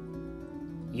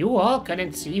 You all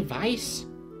couldn't see Vice?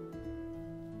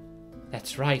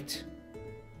 That's right.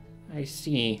 I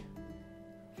see.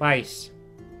 Vice,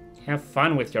 have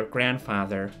fun with your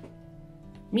grandfather.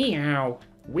 Meow.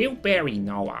 We'll bury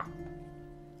Noah.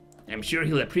 I'm sure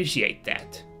he'll appreciate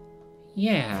that.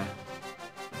 Yeah.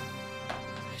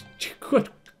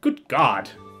 Good God.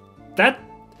 That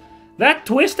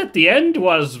twist at the end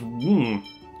was...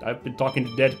 I've been talking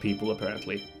to dead people,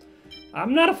 apparently.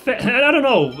 I'm not a fan. I don't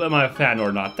know, am I a fan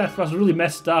or not? That was really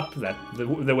messed up,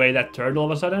 the way that turned all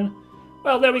of a sudden.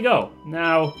 Well, there we go.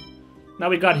 Now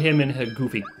we got him in a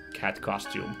goofy cat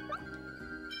costume.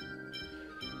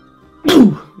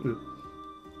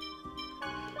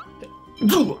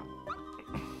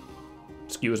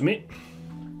 Excuse me.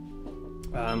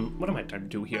 What am I trying to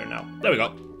do here now? There we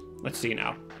go. Let's see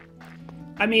now.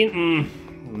 I mean,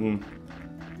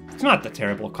 it's not the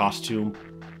terrible costume.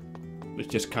 It's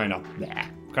just kind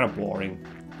of boring.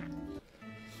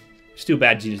 It's too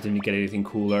bad Jesus didn't get anything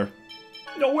cooler.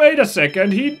 No, wait a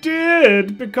second, he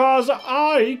did, because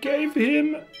I gave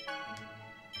him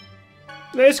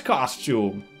this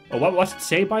costume. Oh, what's it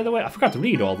say, by the way? I forgot to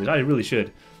read all this. I really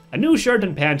should. A new shirt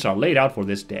and pants are laid out for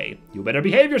this day. You better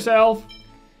behave yourself.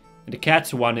 And the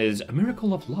cat's one is a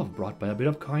miracle of love brought by a bit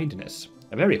of kindness.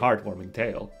 A very heartwarming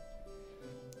tale.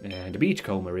 And the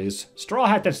beachcomber is straw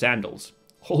hat and sandals.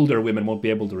 older women won't be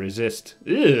able to resist.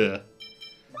 Ugh.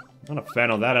 Not a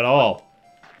fan of that at all.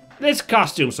 This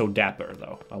costume's so dapper,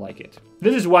 though. I like it.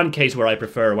 This is one case where I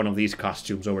prefer one of these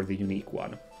costumes over the unique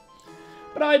one.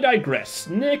 But I digress.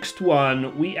 Next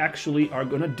one, we actually are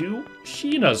gonna do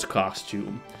Sheena's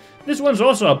costume. This one's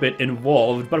also a bit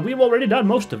involved, but we've already done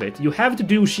most of it. You have to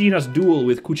do Sheena's duel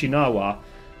with Kuchinawa,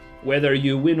 whether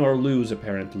you win or lose,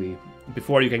 apparently,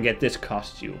 before you can get this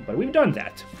costume. But we've done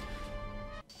that.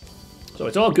 So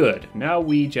it's all good. Now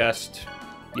we just...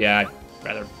 yeah, I'd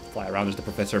rather fly around as the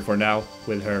professor for now,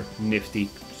 with her nifty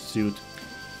suit.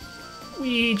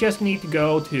 We just need to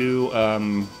go to,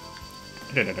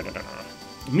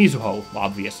 Mizuho,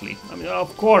 obviously. I mean,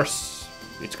 of course,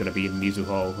 it's gonna be in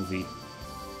Mizuho, the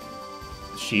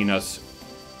Sheena's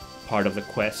part of the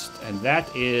quest, and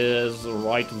that is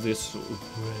right this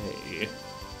way.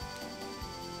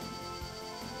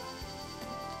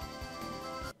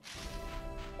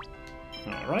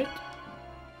 Alright.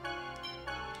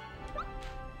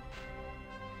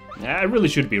 I really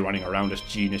should be running around as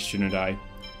Genius, shouldn't I?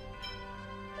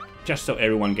 Just so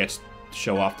everyone gets to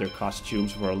show off their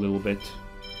costumes for a little bit.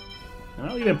 And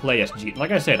I'll even play as Genius.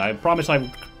 Like I said, I promise I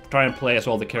would try and play as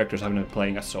all the characters I've been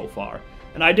playing as so far.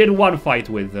 And I did one fight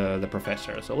with the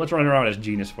professor, so let's run around as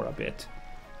Genius for a bit.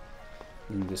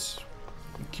 In this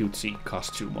cutesy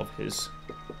costume of his.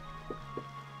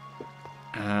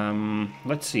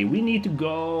 Let's see, we need to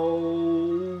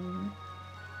go...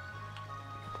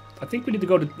 I think we need to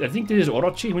go to... I think this is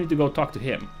Orochi, we need to go talk to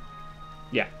him.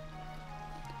 Yeah.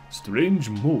 Strange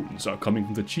moans are coming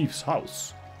from the chief's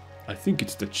house. I think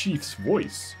it's the chief's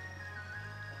voice.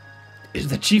 Is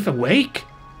the chief awake?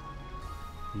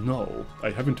 No, I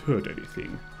haven't heard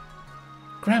anything.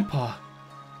 Grandpa.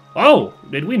 Oh,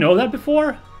 did we know that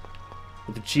before?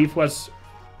 That the chief was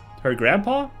her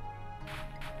grandpa?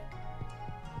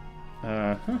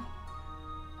 Uh-huh.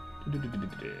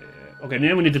 Okay,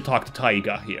 now we need to talk to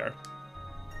Taiga here.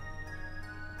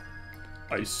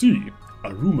 I see.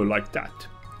 A rumor like that.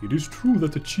 It is true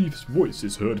that the chief's voice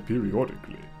is heard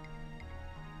periodically.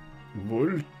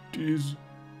 Volt is...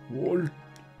 Volt...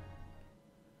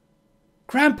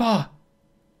 Grandpa!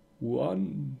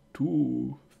 1,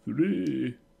 2,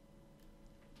 3...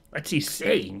 What's he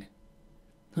saying?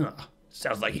 Huh,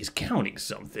 sounds like he's counting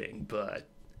something, but...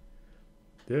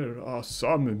 There are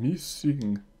some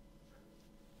missing.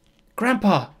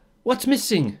 Grandpa, what's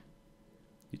missing?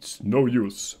 It's no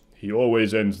use. He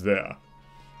always ends there.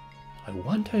 I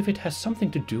wonder if it has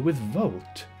something to do with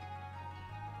Volt.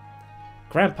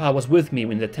 Grandpa was with me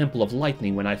in the Temple of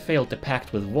Lightning when I failed the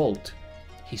pact with Volt.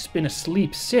 He's been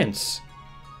asleep since.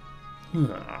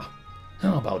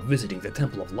 How about visiting the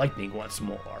Temple of Lightning once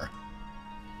more?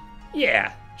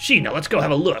 Yeah, Sheena, let's go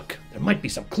have a look. There might be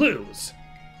some clues.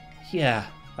 Yeah,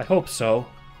 I hope so.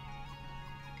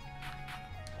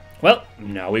 Well,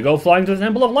 now we go flying to the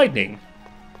Temple of Lightning.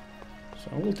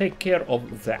 So we'll take care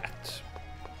of that.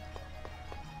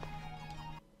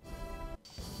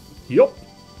 Yup.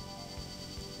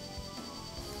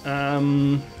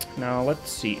 Now let's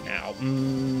see now.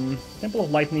 Temple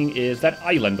of Lightning is that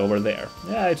island over there.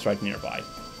 Yeah, it's right nearby.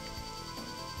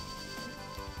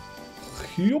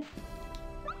 Yup.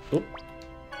 Oop.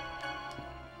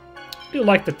 I do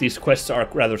like that these quests are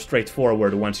rather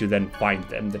straightforward once you then find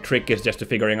them. The trick is just to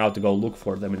figuring out to go look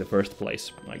for them in the first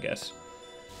place, I guess.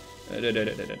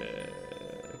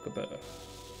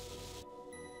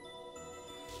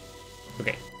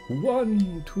 Okay.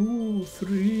 1, 2,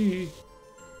 3...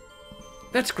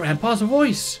 That's Grandpa's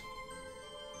voice!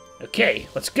 Okay,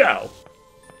 let's go!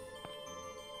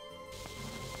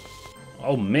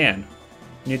 Oh man.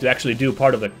 We need to actually do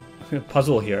part of the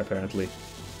puzzle here, apparently.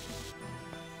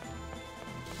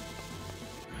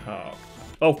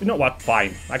 Oh, you know what?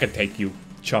 Fine. I can take you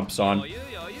chumps on.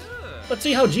 Let's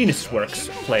see how Genius works,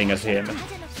 playing as him.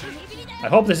 I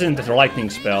hope this isn't the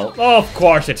lightning spell. Oh, of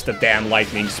course it's the damn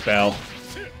lightning spell.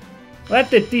 Well,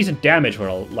 that did decent damage for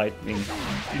a lightning.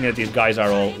 You know, these guys are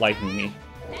all lightning me.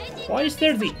 Why is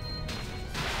there the...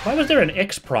 Why was there an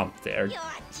X prompt there?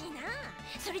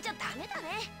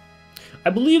 I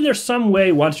believe there's some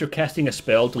way once you're casting a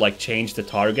spell to like change the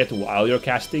target while you're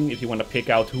casting if you want to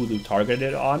pick out who to target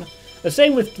it on. The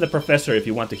same with the Professor if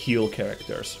you want to heal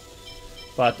characters.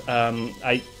 But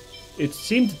it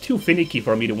seemed too finicky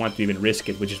for me to want to even risk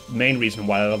it, which is the main reason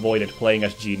why I've avoided playing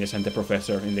as Genius and the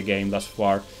Professor in the game thus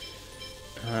far.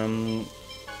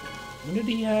 What did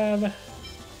he have?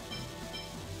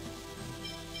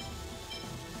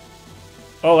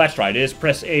 Oh, that's right. It is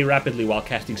press A rapidly while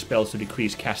casting spells to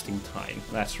decrease casting time.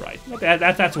 That's right. Okay,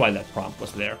 that's why that prompt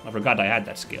was there. I forgot I had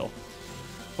that skill.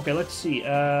 Okay, let's see.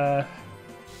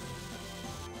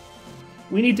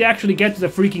 We need to actually get to the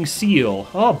freaking seal.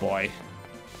 Oh boy.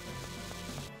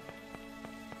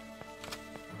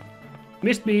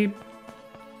 Missed me.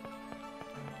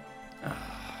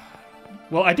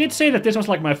 Well, I did say that this was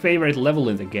like my favorite level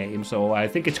in the game, so I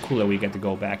think it's cool that we get to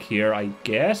go back here, I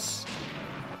guess.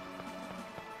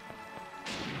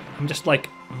 I'm just like...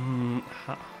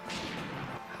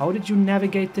 how did you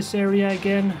navigate this area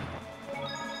again?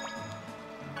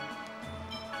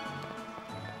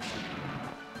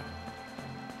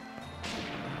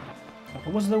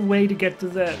 What was the way to get to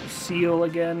the seal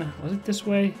again? Was it this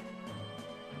way?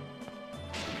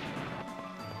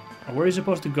 Or where are you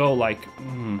supposed to go, like...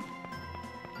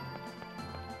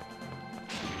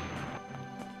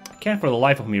 I can't for the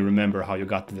life of me remember how you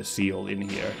got to the seal in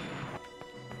here.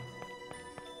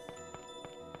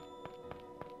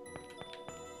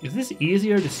 Is this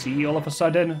easier to see all of a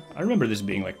sudden? I remember this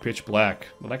being like pitch black,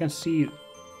 but I can see the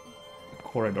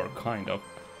corridor kind of.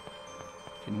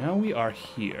 Okay, now we are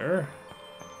here.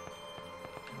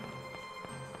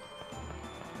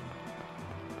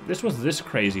 This was this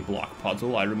crazy block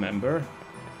puzzle, I remember.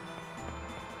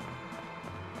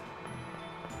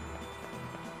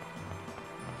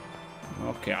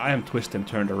 Okay, I am twisted and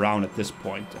turned around at this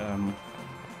point.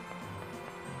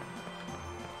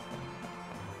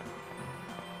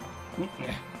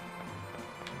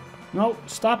 No,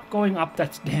 stop going up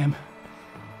that damn...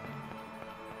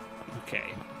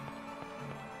 Okay.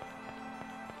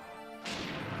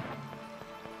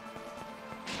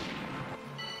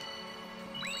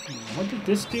 What did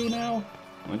this do now?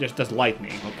 Well, it just does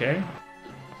lightning, okay?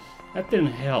 That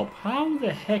didn't help. How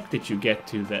the heck did you get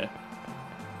to the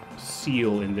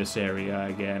seal in this area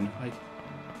again?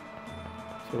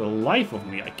 For the life of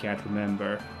me, I can't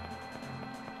remember.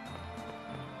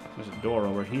 There's a door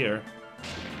over here.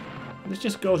 This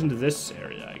just goes into this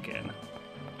area again.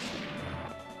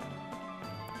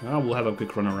 Oh, we'll have a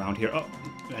quick run around here. Oh,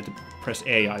 I had to press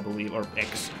A, I believe, or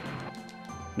X.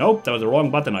 Nope, that was the wrong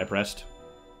button I pressed.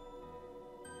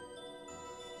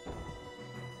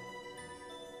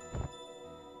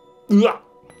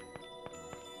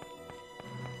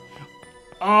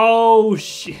 Oh,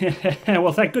 shit.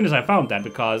 Well, thank goodness I found that,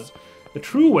 because the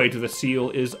true way to the seal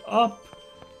is up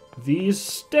these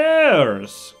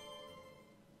stairs.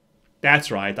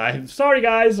 That's right. I'm sorry,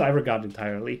 guys. I forgot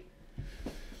entirely.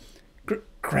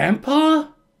 Grandpa?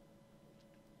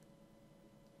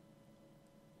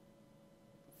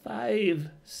 5,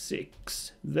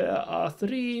 6. There are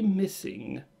 3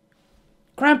 missing.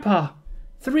 Grandpa!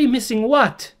 3 missing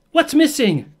what? What's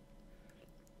missing?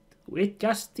 With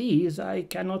just these, I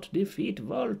cannot defeat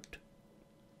Volt.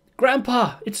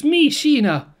 Grandpa! It's me,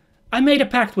 Sheena! I made a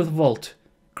pact with Volt.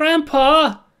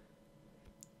 Grandpa!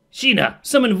 Sheena,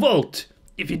 summon Volt!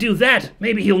 If you do that,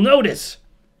 maybe he'll notice.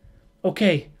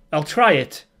 Okay, I'll try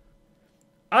it.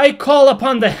 I call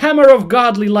upon the hammer of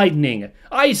godly lightning.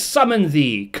 I summon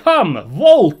thee. Come,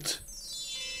 Volt!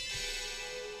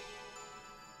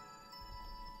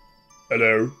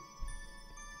 Hello?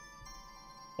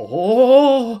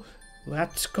 Oh,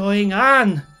 what's going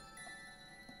on?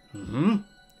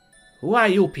 Who are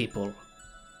you people?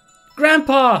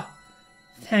 Grandpa!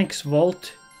 Thanks,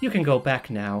 Volt. You can go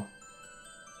back now.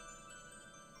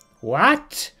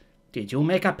 What? Did you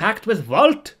make a pact with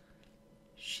Volt?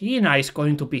 Sheena is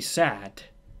going to be sad.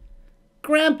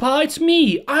 Grandpa, it's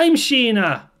me! I'm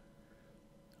Sheena!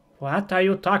 What are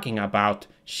you talking about?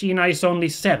 Sheena is only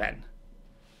 7.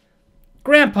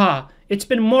 Grandpa, it's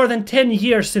been more than 10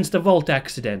 years since the Volt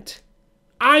accident.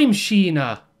 I'm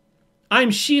Sheena. I'm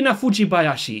Sheena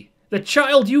Fujibayashi, the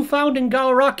child you found in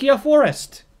Gaorakia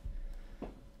Forest.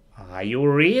 Are you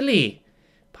really?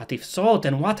 But if so,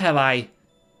 then what have I...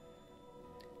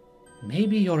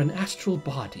 Maybe you're an astral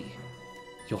body.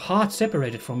 Your heart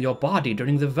separated from your body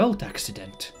during the Volt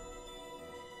accident.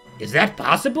 Is that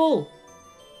possible?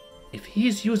 If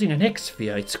he's using an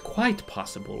X-sphere, it's quite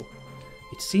possible.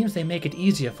 It seems they make it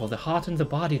easier for the heart and the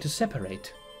body to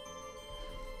separate.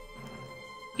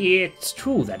 It's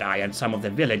true that I and some of the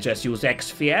villagers use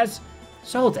X-spheres.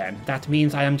 So then, that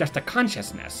means I am just a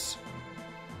consciousness.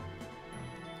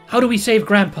 How do we save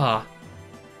Grandpa?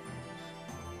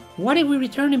 What if we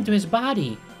return him to his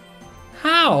body?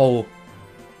 How?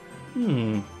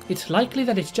 It's likely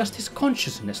that it's just his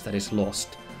consciousness that is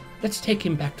lost. Let's take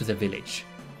him back to the village.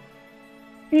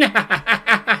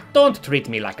 Don't treat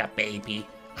me like a baby.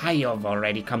 I have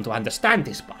already come to understand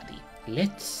this body.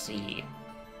 Let's see.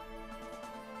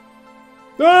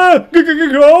 Ah!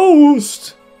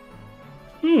 Ghost!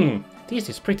 This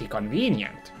is pretty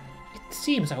convenient. It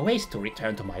seems a waste to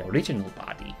return to my original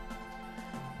body.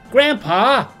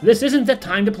 Grandpa, this isn't the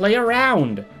time to play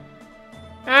around.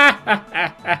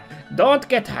 Don't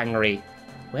get hungry.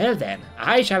 Well then,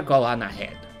 I shall go on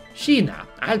ahead. Sheena,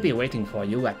 I'll be waiting for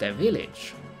you at the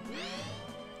village.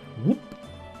 Whoop.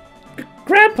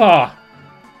 Grandpa!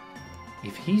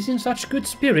 If he's in such good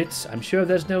spirits, I'm sure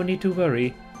there's no need to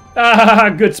worry. Ah,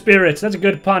 good spirits. That's a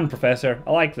good pun, Professor.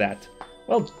 I like that.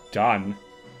 Well done.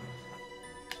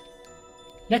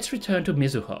 Let's return to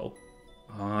Mizuho.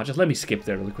 Just let me skip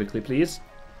there really quickly, please.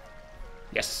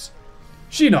 Yes.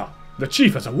 Sheena, the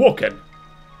chief has awoken.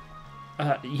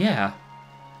 Yeah.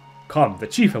 Come, the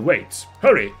chief awaits.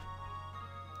 Hurry.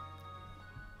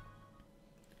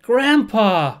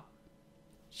 Grandpa!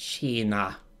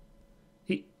 Sheena.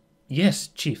 Yes,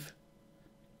 Chief.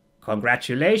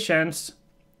 Congratulations.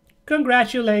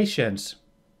 Congratulations.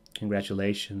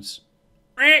 Congratulations.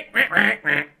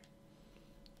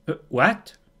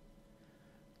 What?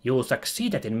 You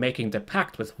succeeded in making the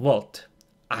pact with Volt.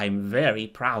 I'm very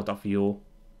proud of you.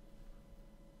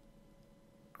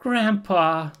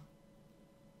 Grandpa.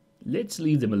 Let's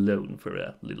leave them alone for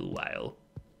a little while.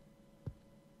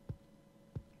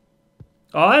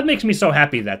 Oh, that makes me so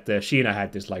happy that Sheena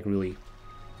had this, like, really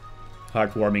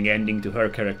heartwarming ending to her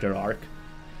character arc.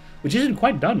 Which isn't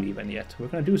quite done even yet. We're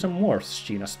gonna do some more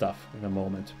Sheena stuff in a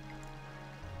moment.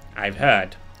 I've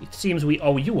heard. It seems we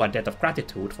owe you a debt of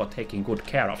gratitude for taking good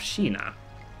care of Sheena.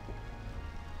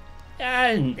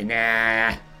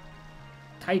 Nah.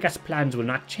 Taiga's plans will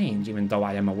not change even though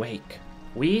I am awake.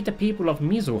 We, the people of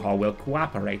Mizuho, will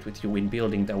cooperate with you in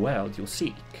building the world you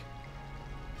seek.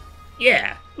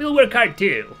 Yeah, we'll work hard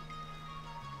too.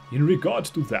 In regards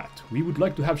to that, we would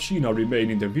like to have Sheena remain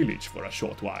in the village for a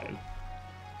short while.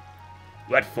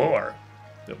 What for?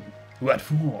 What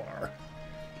for?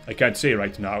 I can't say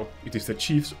right now. It is the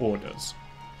chief's orders.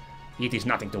 It is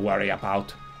nothing to worry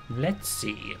about. Let's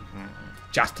see.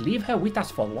 Just leave her with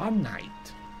us for one night.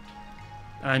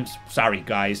 I'm sorry,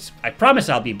 guys. I promise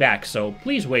I'll be back, so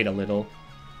please wait a little.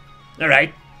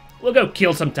 Alright, we'll go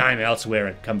kill some time elsewhere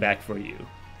and come back for you.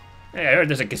 Hey, I heard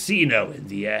there's a casino in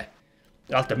the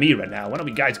Altamira now. Why don't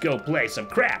we guys go play some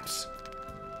craps?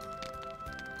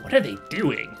 What are they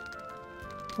doing?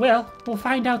 Well, we'll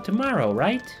find out tomorrow,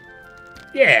 right?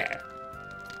 Yeah.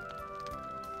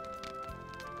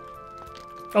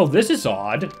 Oh, this is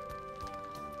odd.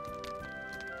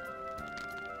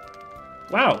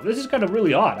 Wow, this is kind of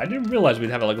really odd. I didn't realize we'd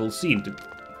have like a little scene to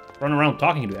run around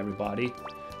talking to everybody.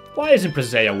 Why isn't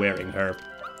Presea wearing her?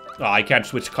 Oh, I can't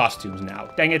switch costumes now.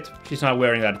 Dang it, she's not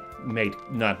wearing that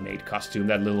not maid costume,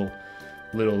 that little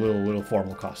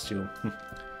formal costume.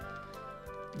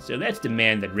 So that's the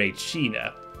man that raised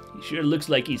Sheena. He sure looks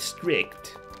like he's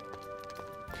strict.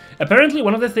 Apparently,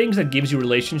 one of the things that gives you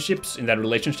relationships in that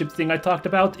relationship thing I talked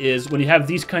about is when you have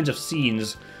these kinds of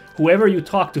scenes, whoever you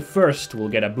talk to first will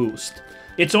get a boost.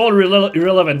 It's all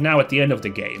irrelevant now at the end of the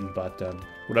game, but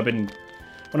would have been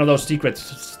one of those secret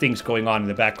things going on in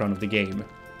the background of the game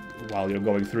while you're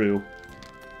going through.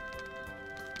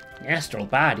 Astral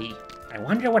body. I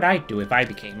wonder what I'd do if I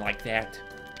became like that.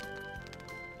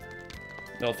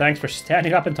 Well, thanks for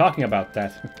standing up and talking about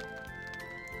that.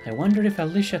 I wonder if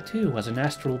Alicia too was an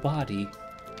astral body.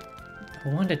 I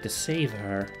wanted to save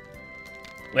her.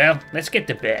 Well, let's get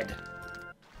to bed.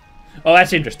 Oh,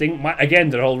 that's interesting. Again,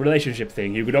 the whole relationship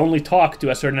thing. You could only talk to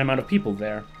a certain amount of people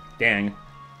there. Dang.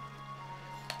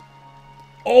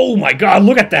 Oh my god,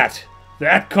 look at that!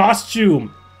 That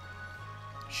costume!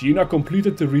 Sheena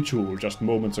completed the ritual just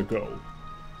moments ago.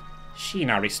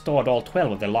 Sheena restored all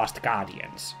 12 of the lost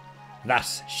guardians.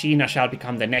 Thus, Sheena shall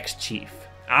become the next chief.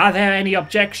 Are there any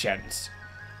objections?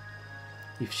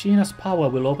 If Sheena's power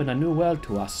will open a new world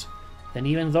to us, then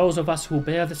even those of us who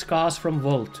bear the scars from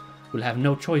Volt will have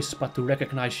no choice but to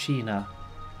recognize Sheena.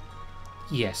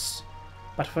 Yes,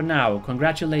 but for now,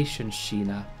 congratulations,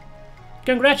 Sheena.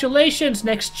 Congratulations,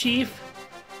 next chief!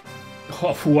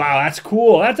 Oh, wow, that's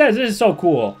cool. This is so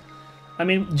cool. I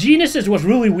mean, Genesis was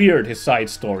really weird, his side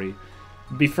story.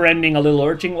 Befriending a little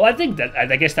urchin. Well,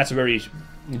 I guess that's very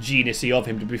Genesy of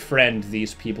him to befriend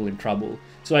these people in trouble.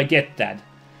 So I get that.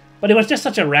 But it was just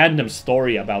such a random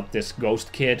story about this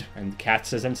ghost kid and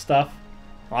catses and stuff.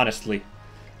 Honestly.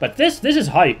 But this is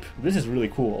hype. This is really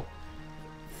cool.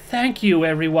 Thank you,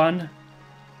 everyone.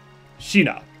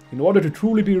 Sheena, in order to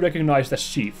truly be recognized as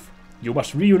chief, you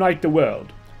must reunite the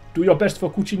world. Do your best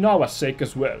for Kuchinawa's sake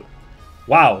as well.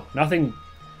 Wow, nothing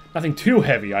too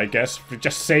heavy, I guess.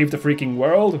 Just save the freaking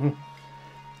world.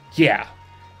 Yeah,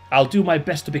 I'll do my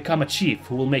best to become a chief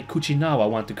who will make Kuchinawa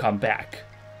want to come back.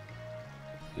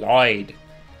 Lloyd,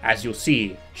 as you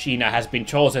see, Sheena has been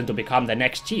chosen to become the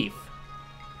next chief.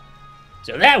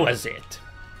 So that was it.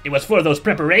 It was for those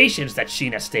preparations that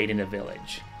Sheena stayed in the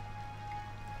village.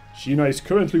 Sheena is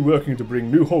currently working to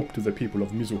bring new hope to the people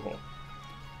of Mizuho.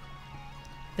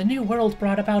 The new world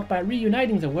brought about by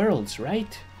reuniting the worlds,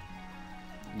 right?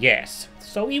 Yes,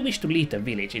 so we wish to lead the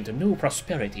village into new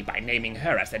prosperity by naming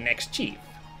her as the next chief.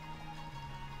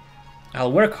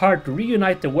 I'll work hard to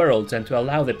reunite the worlds and to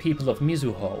allow the people of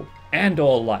Mizuho, and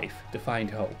all life, to find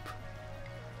hope.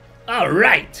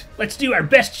 Alright, let's do our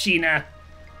best, Sheena!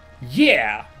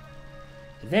 Yeah!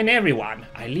 Then everyone,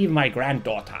 I leave my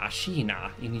granddaughter,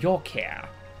 Sheena, in your care.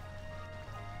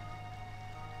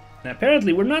 Now,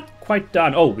 apparently we're not quite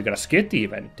done. Oh, we got a skit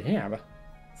even. Damn.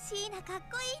 シーナかっ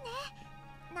こいいね。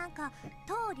なんか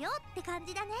棟梁って感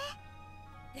じだね。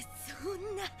そ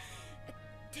んな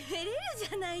照れる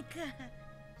じゃないか。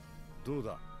どう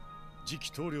だ、次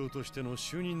期棟梁としての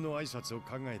就任の挨拶を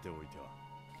考えておいては。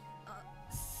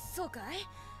そうかい。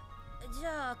じ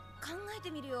ゃあ考え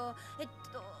てみるよ。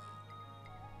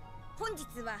本日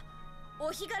は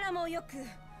お日柄もよく。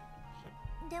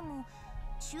でも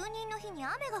就任の日に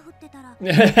雨が降ってたら。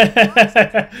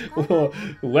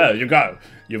Well, you've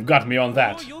got me on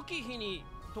that. この良き日に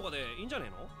とかでいいんじゃねえ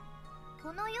の？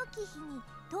この良き日に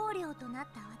棟梁となっ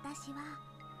た私は。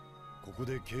ここ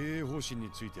で経営方針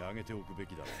について挙げておくべ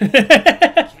きだろう。経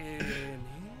営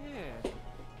ね。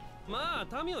ま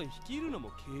あ民を率いるの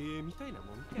も経営みたいな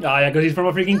もんか。Ah, yeah, because he's from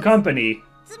a freaking company.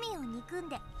 罪を憎ん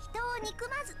で人を憎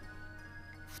まず。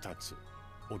2つ。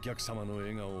お客様の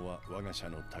笑顔は我が社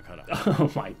の宝。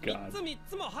Oh my god. 3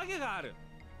つもハゲがある。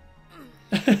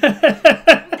勝手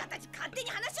に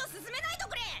話を進めないと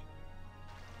くれ。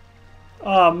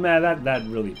 Oh man, that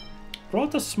really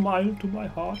brought a smile to my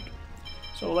heart.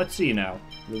 So let's see now,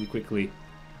 really quickly.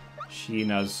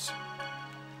 Sheena's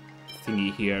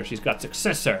thingy here. She's got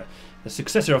successor. The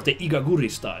successor of the Igaguri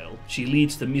style. She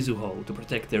leads the Mizuho to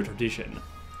protect their tradition.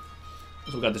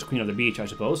 Also got this Queen of the Beach, I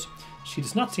suppose. She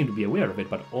does not seem to be aware of it,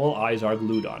 but all eyes are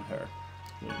glued on her.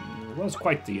 It was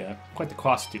quite the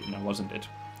costume, now wasn't it?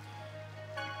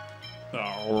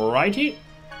 Alrighty.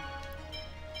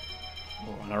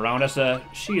 We'll run around as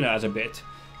Sheena as a bit.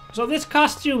 So this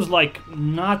costume's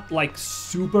not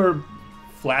super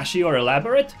flashy or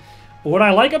elaborate. But what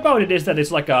I like about it is that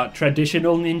it's like a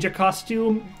traditional ninja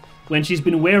costume when she's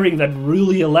been wearing that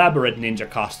really elaborate ninja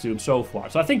costume so far.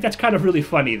 So I think that's kind of really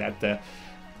funny that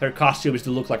her costume is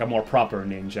to look like a more proper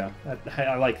ninja.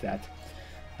 I like that.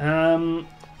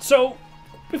 So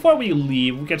before we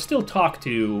leave, we can still talk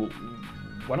to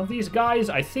one of these guys.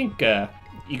 I think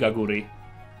Igaguri.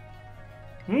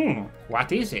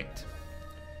 What is it?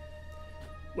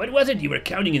 What was it you were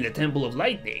counting in the Temple of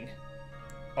Lightning?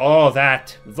 Oh,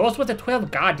 that. Those were the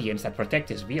 12 guardians that protect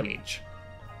this village.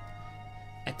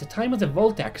 At the time of the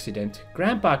Volt accident,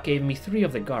 Grandpa gave me 3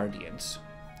 of the guardians.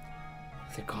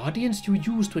 The guardians you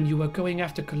used when you were going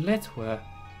after Colette were...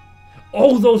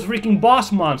 Oh, those freaking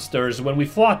boss monsters when we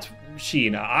fought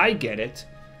Sheena. I get it.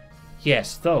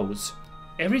 Yes, those.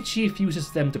 Every chief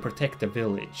uses them to protect the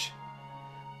village.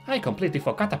 I completely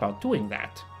forgot about doing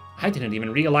that. I didn't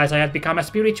even realize I had become a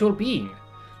spiritual being,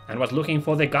 and was looking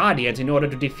for the Guardians in order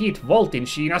to defeat Volt in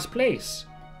Sheena's place.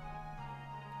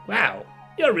 Wow,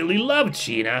 you really loved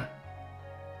Sheena.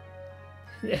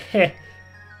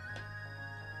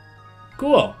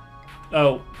 Cool.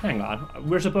 Oh, hang on.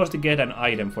 We're supposed to get an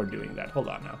item for doing that. Hold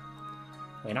on now.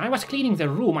 When I was cleaning the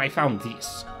room, I found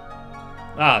this.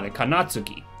 Ah, the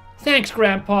Kanatsuki. Thanks,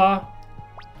 Grandpa.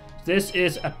 This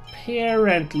is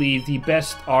apparently the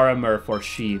best armor for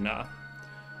Sheena.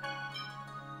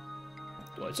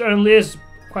 Well, it certainly is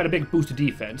quite a big boost to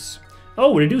defense.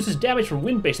 Oh, it reduces damage from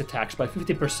wind-based attacks by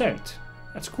 50%.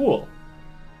 That's cool.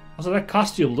 Also, that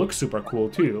costume looks super cool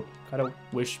too. Kind of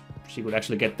wish she would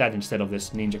actually get that instead of this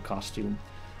ninja costume.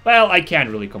 Well, I can't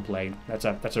really complain. That's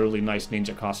a really nice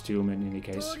ninja costume in any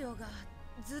case.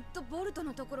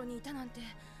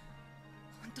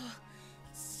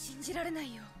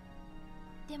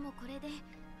 でもこれで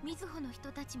みずほの人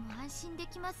たちも安心で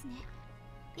きますね。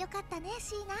よかったね、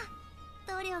シーナ。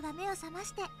棟梁が目を覚ま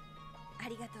して。あ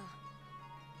りがとう。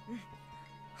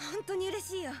本当に嬉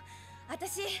しいよ。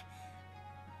私、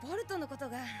ボルトのこと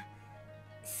が好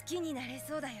きになれ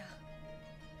そうだよ。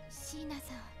シーナ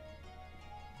さん、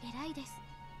偉いです。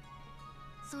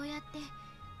そうやって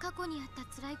過去にあった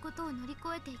辛いことを乗り越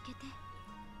えていけて、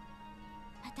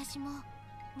私も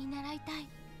見習いたい。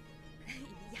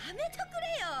やめとくれ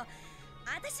よ。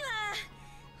私は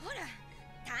ほら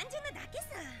単純なだけさ。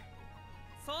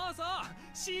そうそう、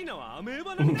シーナはアメー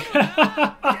バ並みだもんな。なん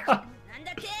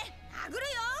だって殴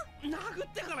るよ。殴っ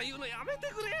てから言うのやめ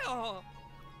てくれよ。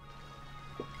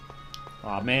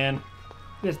Aw, man.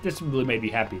 This really made me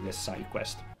happy, this side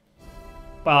quest.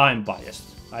 But I'm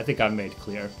biased. I think I've made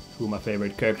clear who my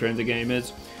favorite character in the game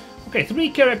is. Okay, 3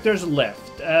 characters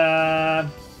left.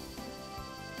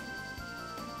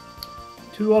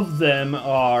 2 of them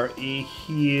are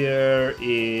here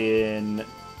in...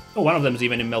 Oh, one of them is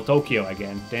even in Meltokyo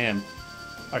again. Damn.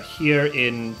 Are here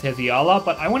in Tetiala,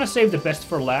 but I want to save the best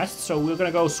for last, so we're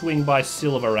gonna go swing by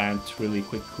Silverant really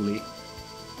quickly.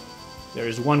 There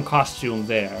is one costume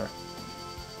there.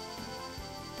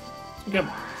 Okay.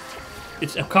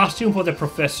 It's a costume for the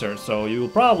professor, so you'll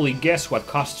probably guess what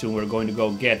costume we're going to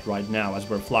go get right now as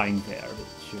we're flying there. It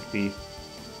should be...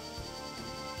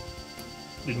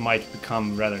 It might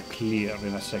become rather clear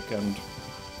in a second.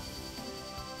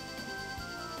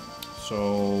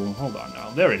 So, hold on now.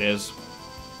 There it is.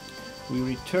 We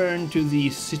return to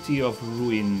the City of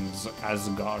Ruins,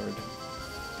 Asgard.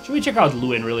 Should we check out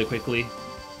Luin really quickly?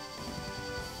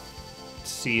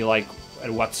 See, like,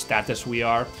 at what status we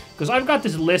are? Because I've got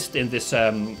this list in this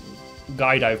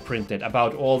guide I've printed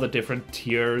about all the different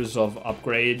tiers of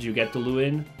upgrades you get to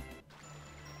Luin.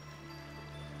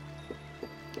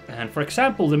 And for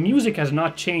example, the music has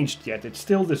not changed yet. It's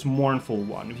still this mournful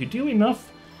one. If you do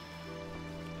enough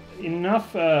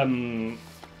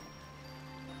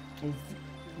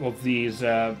of these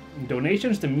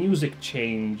donations, the music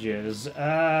changes.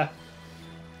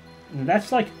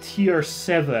 That's like tier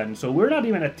 7, so we're not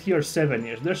even at tier 7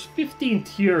 yet. There's 15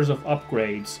 tiers of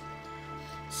upgrades,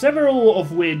 several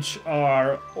of which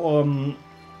are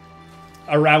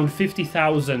around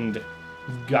 50,000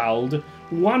 gold,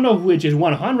 one of which is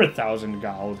 100,000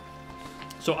 gold.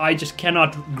 So I just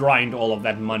cannot grind all of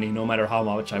that money, no matter how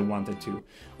much I wanted to.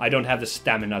 I don't have the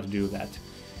stamina to do that.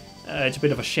 It's a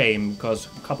bit of a shame, because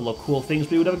a couple of cool things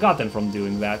we would have gotten from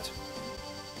doing that.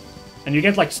 And you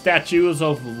get like statues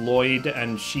of Lloyd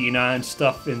and Sheena and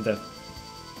stuff in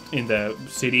the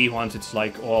city once it's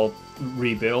like all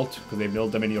rebuilt, because they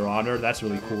built them in your honor. That's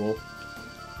really cool.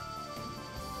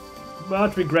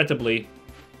 But regrettably,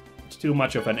 it's too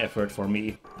much of an effort for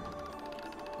me.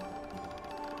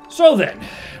 So then,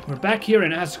 we're back here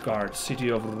in Asgard, City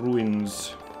of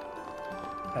Ruins.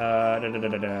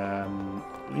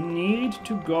 We need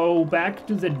to go back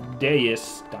to the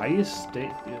dais,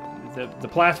 the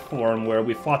platform where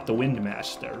we fought the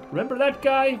Windmaster. Remember that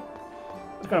guy?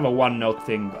 It's kind of a one-note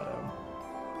thing, but...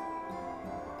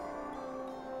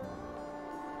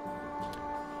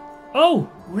 Oh,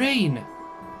 Rain!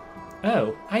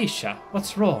 Oh, Aisha,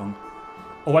 what's wrong?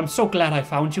 Oh, I'm so glad I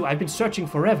found you. I've been searching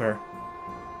forever.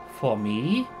 For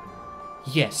me?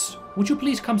 Yes. Would you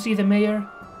please come see the mayor?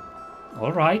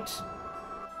 All right.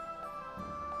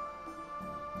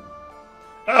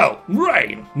 Oh,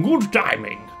 Rain! Good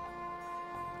timing!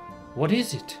 What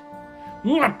is it?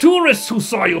 Tourists who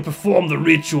saw you perform the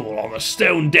ritual on the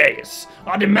stone dais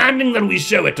are demanding that we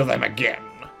show it to them again.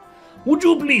 Would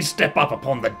you please step up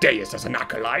upon the dais as an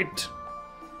acolyte?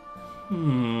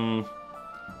 Come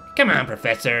on,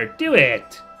 Professor, do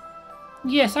it!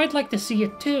 Yes, I'd like to see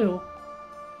it too.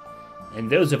 And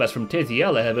those of us from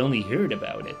Tetiala have only heard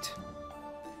about it.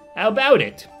 How about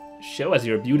it? Show us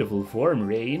your beautiful form,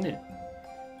 Rain.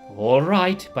 All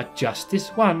right, but just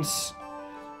this once.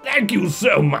 Thank you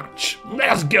so much. Let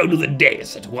us go to the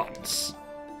dais at once.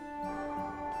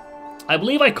 I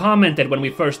believe I commented when we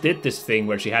first did this thing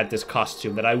where she had this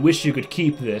costume that I wish you could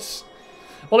keep this.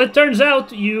 Well, it turns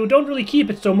out you don't really keep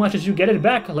it so much as you get it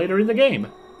back later in the game.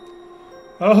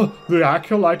 Oh, the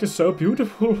acolyte is so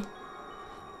beautiful.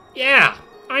 Yeah,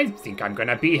 I think I'm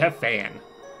gonna be her fan.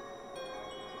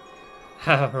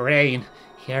 Oh, Rain,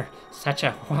 you're such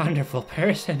a wonderful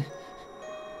person.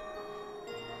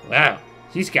 Wow,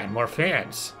 she's got more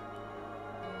fans.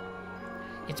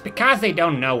 It's because they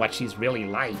don't know what she's really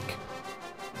like.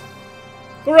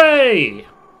 Hooray!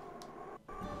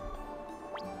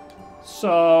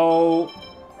 So...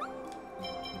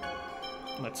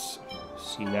 let's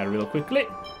see that real quickly.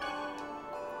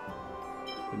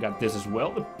 We got this as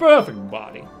well. The perfect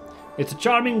body. It's a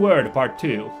charming word, part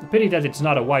 2. The pity that it's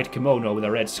not a white kimono with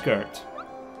a red skirt.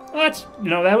 That's, you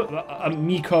know, that a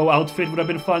Miko outfit would have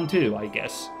been fun too, I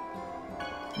guess.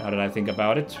 Now that I think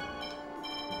about it.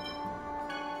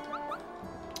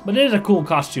 But it is a cool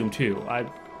costume too. I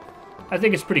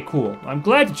think it's pretty cool. I'm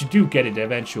glad that you do get it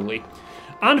eventually.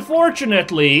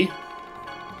 Unfortunately,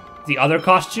 the other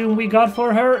costume we got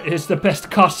for her is the best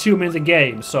costume in the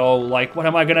game. So, like, what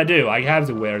am I gonna do? I have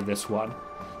to wear this one.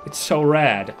 It's so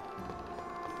rad.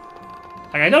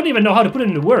 Like, I don't even know how to put it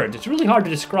into words. It's really hard to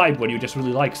describe when you just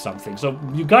really like something. So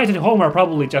you guys at home are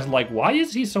probably just like, why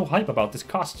is he so hype about this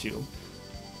costume?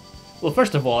 Well,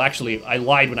 first of all, actually, I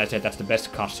lied when I said that's the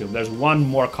best costume. There's one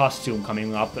more costume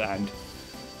coming up, and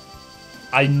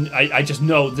I just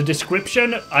know the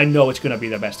description. I know it's gonna be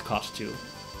the best costume.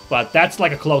 But that's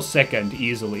like a close second,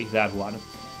 easily, that one.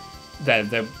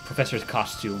 The professor's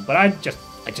costume. But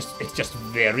it's just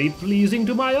very pleasing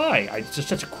to my eye. It's just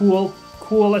such a cool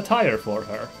attire for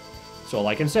her. That's all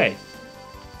I can say.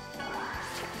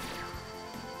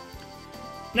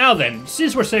 Now then,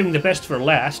 since we're saving the best for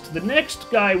last, the next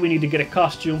guy we need to get a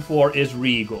costume for is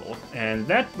Regal. And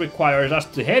that requires us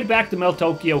to head back to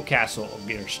Meltokyo Castle.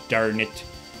 Gosh darn it.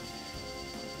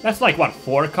 That's like, what,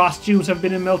 4 costumes have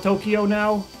been in Meltokyo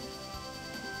now?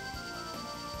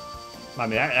 I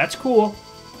mean, that's cool.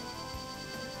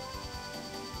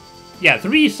 Yeah,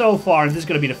 3 so far, and this is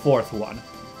gonna be the 4th one.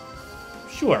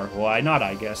 Sure, why not,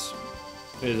 I guess.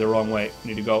 It is the wrong way.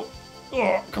 Need to go.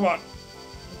 Oh, come on.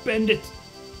 Bend it.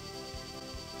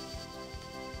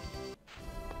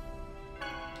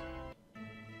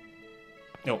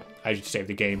 No, I should save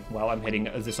the game while I'm heading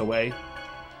this away.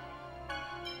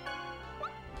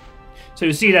 So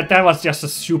you see that was just a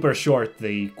super short,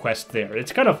 the quest there.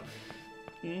 It's kind of...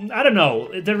 I don't know.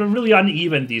 They're really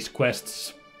uneven, these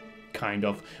quests. Kind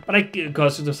of. But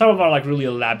because some of them are like really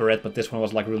elaborate, but this one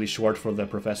was like really short for the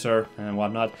professor and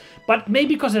whatnot. But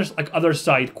maybe because there's like other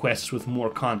side quests with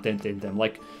more content in them.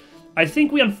 Like, I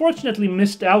think we unfortunately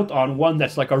missed out on one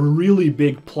that's like a really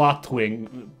big plot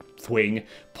thing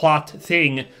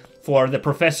for the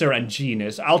professor and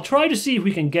Genus. I'll try to see if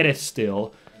we can get it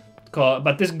still.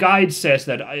 But this guide says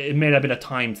that it may have been a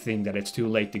time thing, that it's too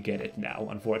late to get it now,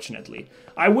 unfortunately.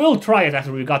 I will try it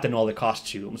after we've gotten all the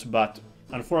costumes, but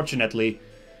unfortunately,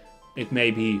 it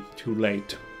may be too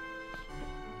late.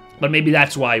 But maybe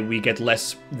that's why we get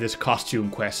less this costume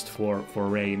quest for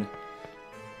Rain.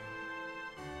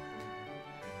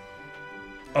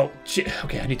 Oh, shit.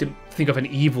 Okay, I need to think of an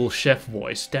evil chef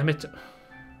voice. Damn it.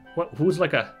 Who's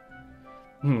like a...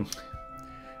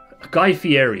 Guy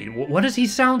Fieri. What does he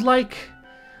sound like?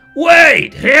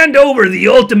 Wait! Hand over the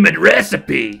ultimate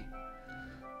recipe!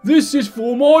 This is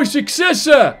for my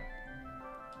successor!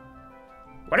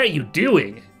 What are you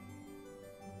doing?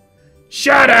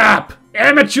 Shut up!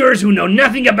 Amateurs who know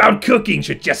nothing about cooking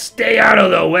should just stay out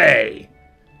of the way!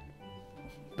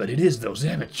 But it is those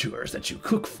amateurs that you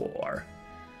cook for.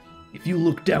 If you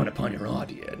look down upon your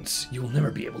audience, you will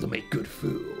never be able to make good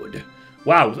food.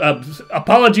 Wow,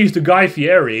 apologies to Guy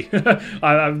Fieri.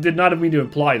 I did not mean to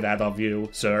imply that of you,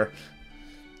 sir.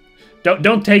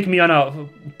 Don't take me on a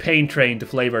pain train to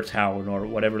Flavor Town or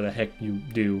whatever the heck you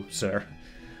do, sir.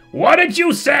 What did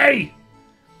you say?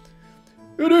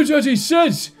 It is as he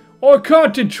says. I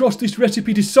can't entrust this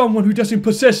recipe to someone who doesn't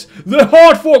possess the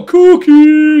heart for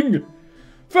cooking.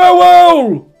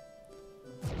 Farewell!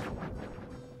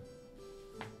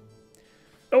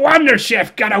 The Wonder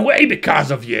Chef got away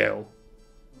because of you.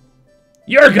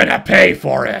 You're gonna pay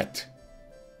for it!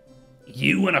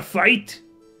 You wanna fight?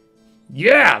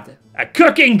 Yeah, a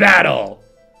cooking battle!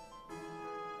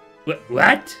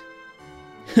 What?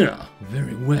 Huh,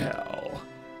 very well.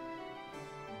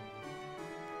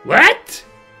 What?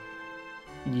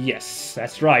 Yes,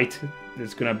 that's right.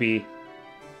 There's gonna be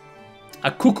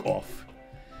a cook-off.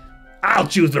 I'll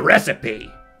choose the recipe.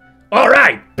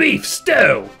 Alright, beef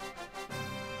stew!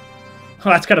 Oh,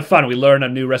 that's kind of fun. We learn a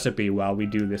new recipe while we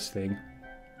do this thing.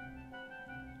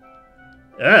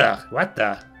 Ugh, what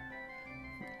the?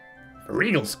 For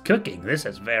Regal's cooking, this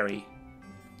is very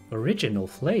original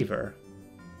flavor.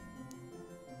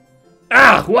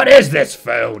 Ah, what is this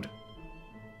food?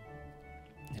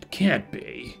 It can't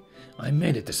be. I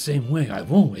made it the same way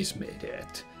I've always made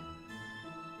it.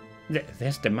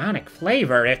 This demonic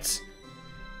flavor, it's...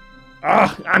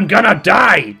 Ah, I'm gonna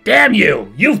die! Damn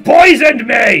you! You've poisoned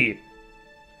me!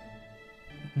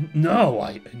 No,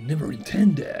 I never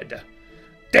intended.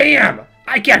 Damn!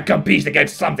 I can't compete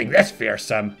against something this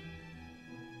fearsome.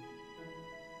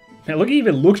 Man, look, he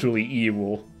even looks really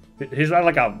evil. He's got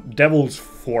like a devil's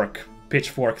fork,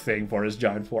 pitchfork thing for his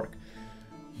giant fork.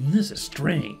 This is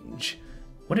strange.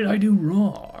 What did I do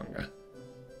wrong?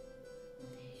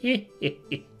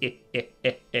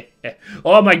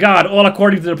 Oh my god, all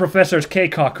according to the professor's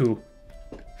keikaku.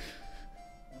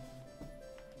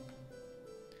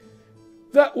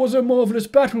 That was a marvelous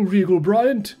battle, Regal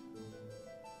Bryant.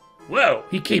 Whoa,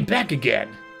 he came back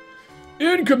again.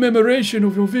 In commemoration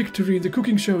of your victory in the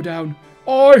cooking showdown,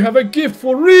 I have a gift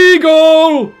for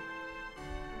Regal!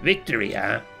 Victory,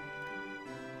 huh?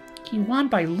 He won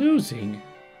by losing.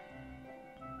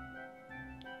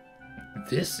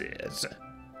 This is...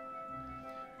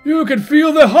 You can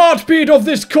feel the heartbeat of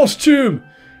this costume!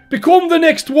 Become the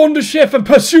next Wonder Chef and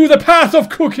pursue the path of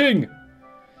cooking!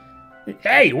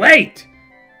 Hey, wait!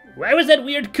 Why was that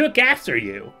weird cook after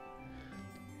you?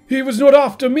 He was not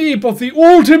after me, but the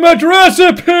ultimate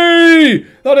recipe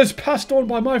that is passed on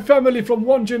by my family from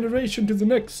one generation to the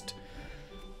next.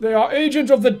 They are agents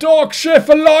of the Dark Chef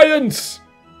Alliance.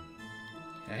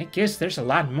 I guess there's a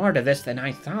lot more to this than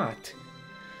I thought.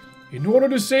 In order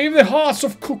to save the hearts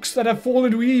of cooks that have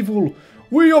fallen to evil,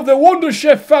 we of the Wonder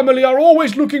Chef family are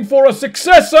always looking for a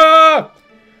successor!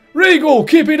 Regal,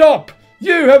 keep it up!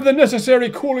 You have the necessary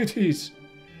qualities.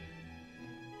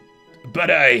 But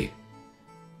I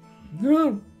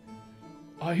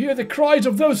hear the cries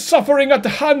of those suffering at the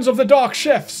hands of the Dark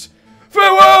Chefs.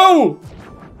 Farewell!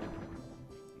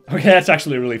 Okay, that's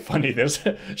actually really funny, this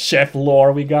chef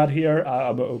lore we got here.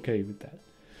 I'm okay with that.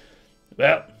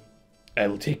 Well, I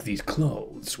will take these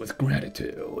clothes with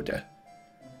gratitude.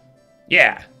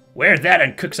 Yeah, wear that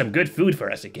and cook some good food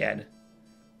for us again.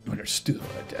 Understood.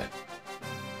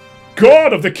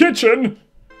 God of the kitchen!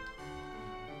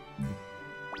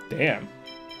 Damn.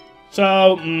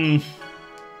 So,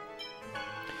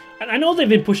 I know they've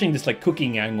been pushing this, like,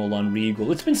 cooking angle on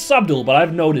Regal. It's been subtle, but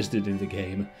I've noticed it in the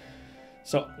game.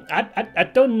 So, I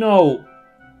don't know.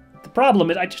 The problem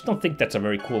is, I just don't think that's a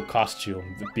very cool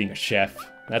costume, being a chef.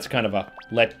 That's kind of a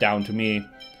letdown to me.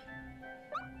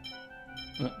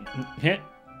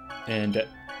 And,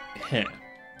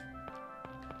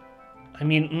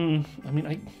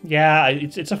 yeah,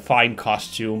 it's a fine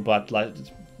costume, but, like,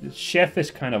 the chef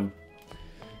is kind of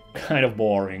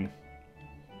boring.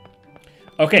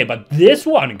 Okay, but this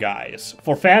one, guys,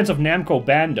 for fans of Namco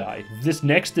Bandai,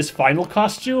 this final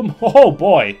costume, oh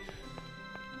boy.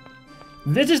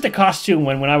 This is the costume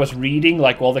when I was reading,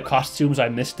 like, all the costumes I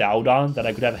missed out on that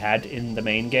I could have had in the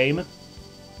main game.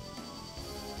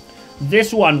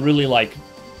 This one really, like,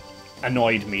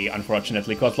 annoyed me,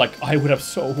 unfortunately, because, like, I would have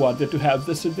so wanted to have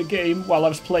this in the game while I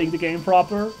was playing the game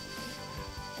proper.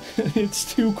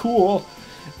 It's too cool.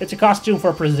 It's a costume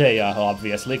for Presea,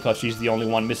 obviously, because she's the only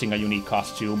one missing a unique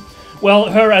costume. Well,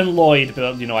 her and Lloyd,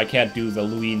 but, you know, I can't do the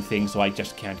Luin thing, so I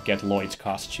just can't get Lloyd's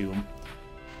costume.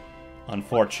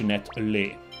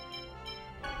 Unfortunately.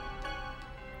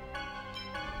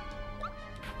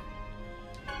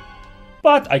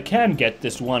 But I can get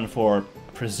this one for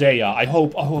Presea. I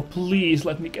hope. Oh, please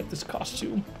let me get this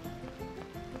costume.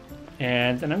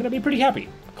 And then I'm gonna be pretty happy,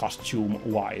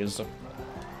 costume-wise.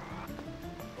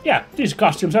 Yeah, these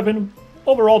costumes have been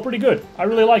overall pretty good. I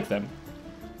really like them.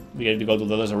 We get to go to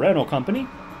the Lizareno company.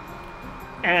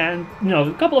 And, you know,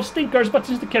 a couple of stinkers, but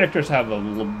since the characters have a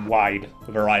wide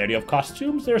variety of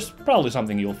costumes, there's probably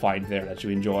something you'll find there that you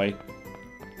enjoy.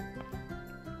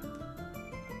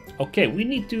 Okay, we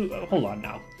need to... hold on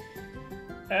now.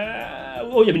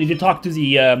 Oh yeah, we need to talk to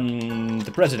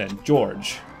the president,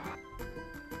 George.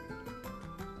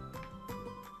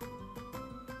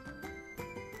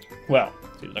 Well,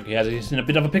 seems like he's in a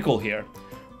bit of a pickle here.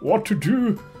 What to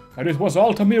do? And it was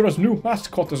Altamira's new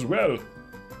mascot as well.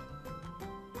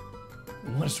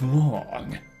 What's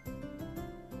wrong?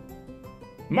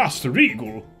 Master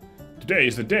Regal, today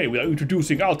is the day we are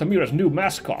introducing Altamira's new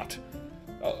mascot.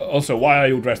 Also, why are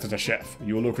you dressed as a chef?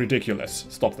 You look ridiculous.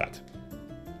 Stop that.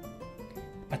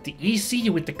 But the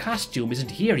EC with the costume isn't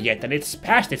here yet, and it's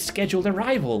past its scheduled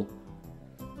arrival.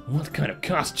 What kind of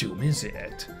costume is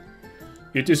it?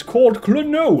 It is called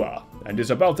Klonoa, and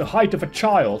is about the height of a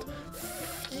child.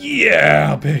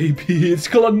 Yeah, baby, it's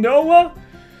Klonoa!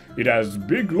 It has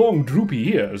big, long,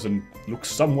 droopy ears, and looks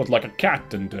somewhat like a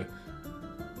cat, and...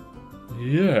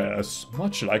 yes,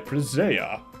 much like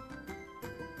Presea.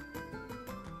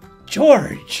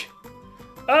 George!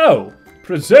 Oh,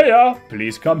 Presea,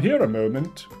 please come here a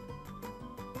moment.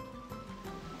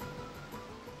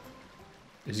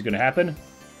 Is it gonna happen?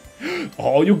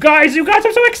 Oh, you guys, I'm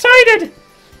so excited!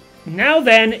 Now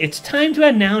then, it's time to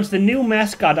announce the new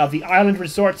mascot of the island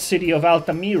resort city of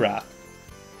Altamira.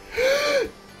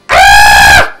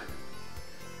 Ah!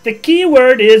 The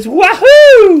keyword is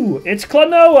Wahoo! It's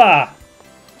Klonoa!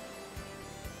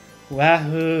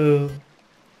 Wahoo.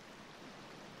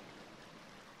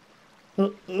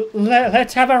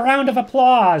 Let's have a round of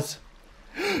applause.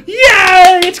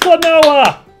 Yeah, it's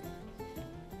Klonoa!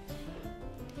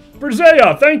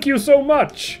 Presea, thank you so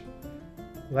much!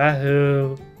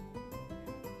 Wahoo.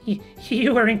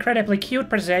 You were incredibly cute,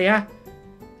 Presea.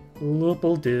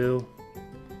 Loop'll do.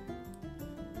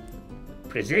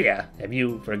 Presea, have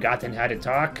you forgotten how to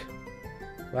talk?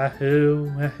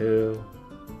 Wahoo, wahoo.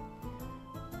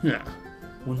 Huh.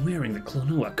 When wearing the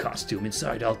Klonoa costume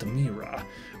inside Altamira,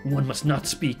 one must not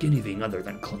speak anything other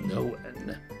than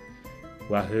Klonoan.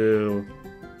 Wahoo.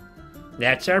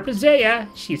 That's our Presea.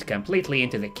 She's completely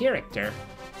into the character.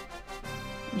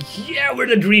 Yeah, we're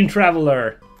the Dream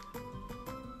Traveler!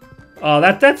 Oh,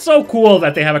 that's so cool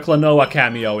that they have a Klonoa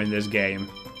cameo in this game.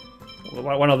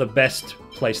 One of the best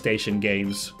PlayStation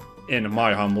games, in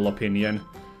my humble opinion.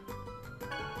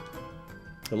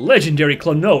 The legendary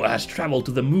Klonoa has traveled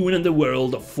to the moon and the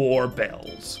world of 4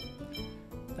 bells.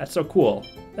 That's so cool.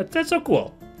 That's so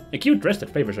cool. A cute dress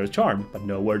that favors her charm, but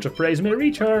no words of praise may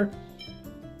reach her.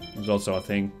 There's also a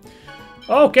thing.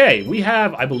 Okay, we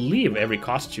have, I believe, every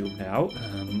costume now.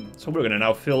 So we're gonna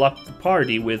now fill up the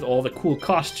party with all the cool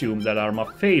costumes that are my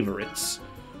favorites.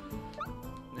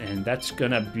 And that's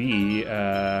gonna be,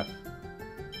 No,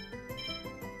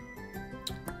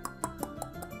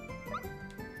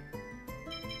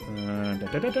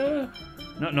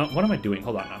 what am I doing?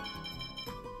 Hold on now.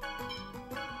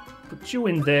 Put you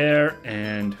in there,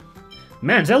 and...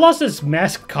 Man, Zelos'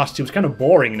 mask costume's kind of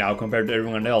boring now compared to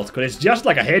everyone else, because it's just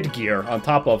like a headgear on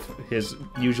top of his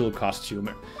usual costume.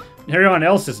 Everyone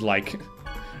else is, like,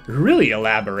 really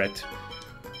elaborate.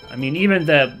 I mean, even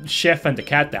the chef and the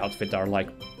cat outfit are, like,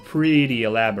 pretty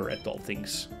elaborate, all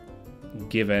things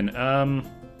given. Man,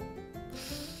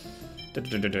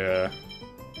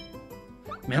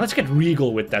 let's get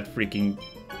regal with that freaking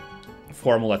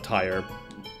formal attire.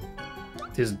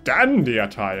 His dandy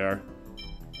attire.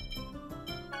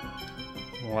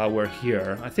 While we're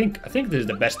here, I think this is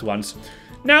the best ones.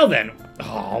 Now then,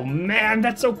 oh man,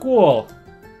 that's so cool.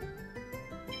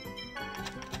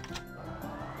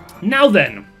 Now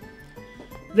then,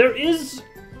 there is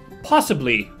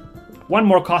possibly one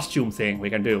more costume thing we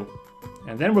can do,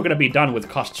 and then we're gonna be done with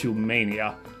Costume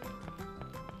Mania.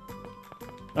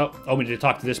 Oh, we need to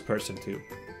talk to this person too.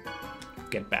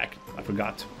 Get back, I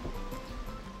forgot.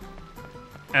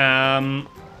 Now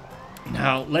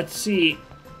let's see.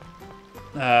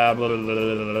 Yeah,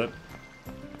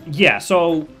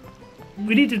 so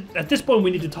we need to, at this point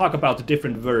we need to talk about the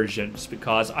different versions,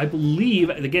 because I believe,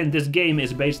 again, this game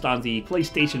is based on the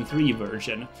PlayStation 3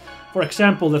 version. For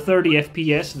example, the 30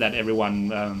 FPS that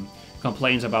everyone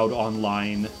complains about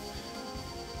online.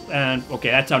 And,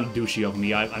 okay, that sounded douchey of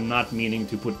me. I'm not meaning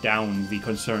to put down the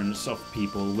concerns of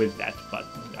people with that, but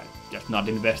I'm just not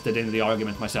invested in the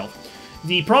argument myself.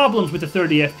 The problems with the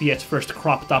 30 FPS first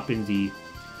cropped up in the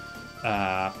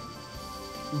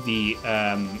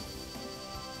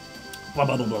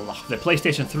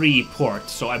PlayStation 3 port,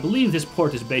 so I believe this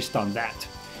port is based on that.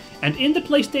 And in the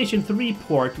PlayStation 3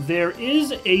 port, there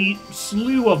is a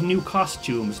slew of new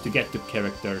costumes to get to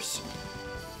characters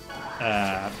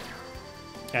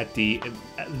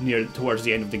towards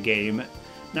the end of the game.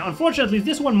 Now, unfortunately,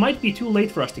 this one might be too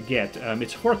late for us to get.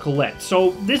 It's for Colette,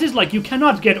 so this is like you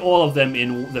cannot get all of them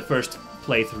in the first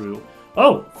playthrough.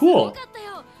 Oh, cool!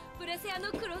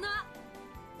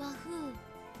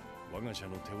 我が社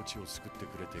の手落ちを救って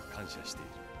くれて感謝している。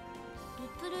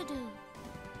ルプルル。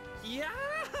いや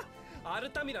ー、アル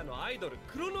タミラのアイドル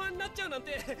クロノアになっちゃうなん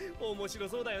て面白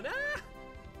そうだよな。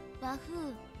ワフ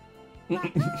ー。ワフ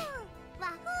ー。ワフー。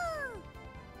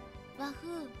ワフ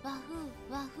ー。ワフ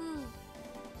ー。ワフー。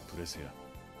プレセ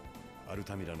ア、アル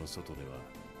タミラの外では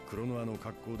クロノアの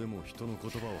格好でも人の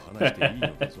言葉を話していい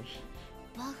のだぞ。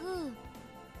ワフー。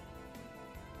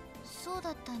そうだ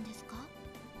ったんですか?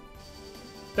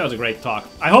 That was a great talk.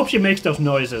 I hope she makes those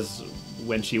noises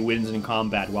when she wins in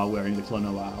combat while wearing the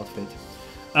Klonoa outfit.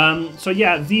 So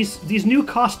yeah, these new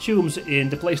costumes in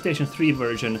the PlayStation 3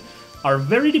 version are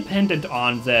very dependent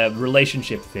on the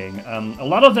relationship thing. A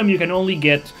lot of them you can only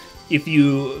get if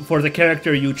for the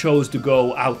character you chose to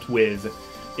go out with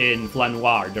in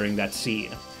Flanoir during that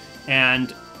scene.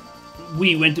 And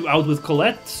we went out with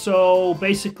Colette, so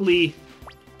basically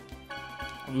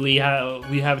we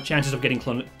have chances of getting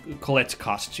Colette's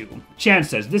costume.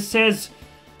 Chances. This says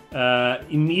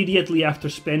immediately after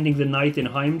spending the night in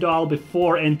Heimdall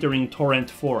before entering Torrent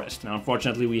Forest. Now,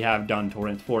 unfortunately, we have done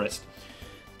Torrent Forest.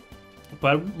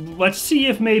 But let's see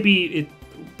if maybe,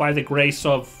 by the grace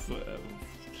of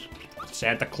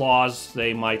Santa Claus,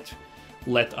 they might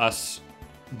let us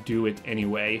do it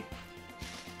anyway.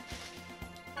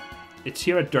 It's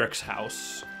here at Dirk's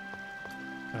house.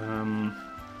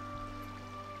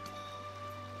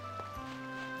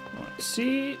 Let's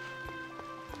see.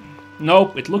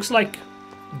 Nope, it looks like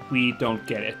we don't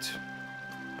get it.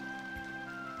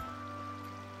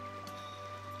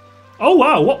 Oh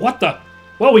wow, what the?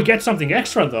 Well, we get something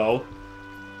extra though.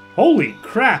 Holy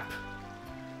crap.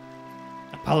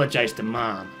 Apologize to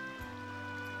Mom.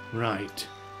 Right.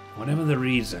 Whatever the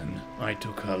reason, I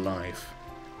took her life.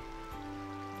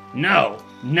 No,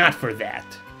 not for that.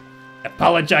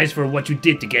 Apologize for what you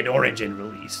did to get Origin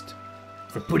released.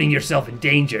 For putting yourself in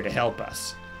danger to help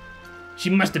us. She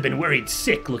must have been worried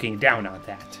sick looking down on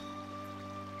that.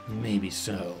 Maybe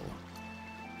so.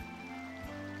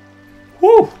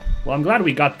 Whew! Well, I'm glad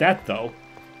we got that, though.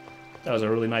 That was a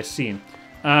really nice scene.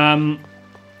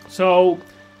 So,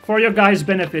 for your guys'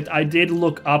 benefit, I did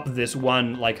look up this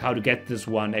one, like how to get this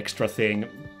one extra thing,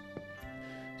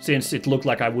 since it looked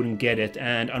like I wouldn't get it,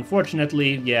 and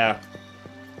unfortunately, yeah,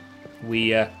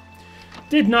 we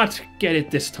did not get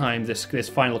it this time, this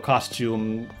final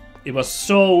costume. It was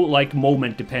so, like,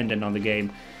 moment-dependent on the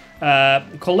game.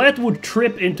 Colette would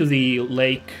trip into the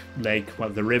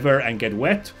the river and get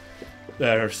wet.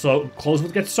 So clothes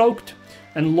would get soaked,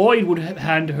 and Lloyd would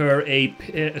hand her a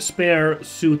spare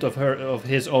suit of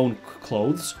his own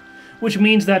clothes, which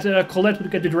means that Colette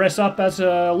would get to dress up as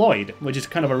Lloyd, which is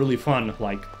kind of a really fun,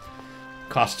 like,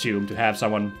 costume to have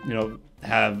someone, you know,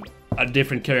 have a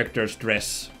different character's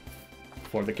dress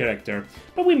for the character.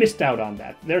 But we missed out on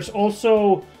that. There's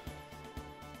also...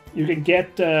 You can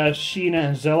get Sheena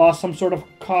and Zella some sort of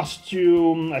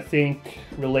costume, I think,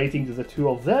 relating to the two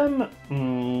of them.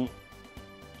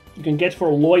 You can get for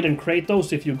Lloyd and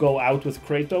Kratos if you go out with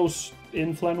Kratos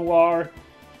in Flanoir.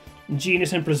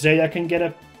 Genis and Presea can get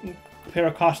a pair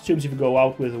of costumes if you go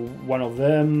out with one of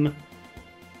them.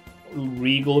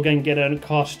 Regal can get a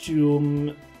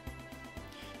costume.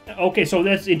 Okay, so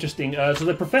that's interesting. So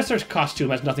the Professor's costume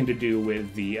has nothing to do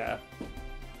with the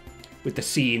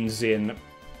scenes in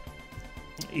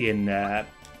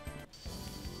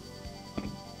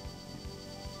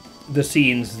the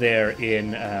scenes there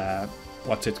in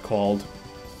what's it called?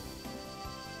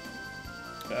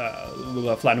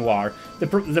 Flanoir. The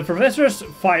Professor's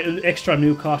extra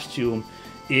new costume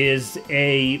is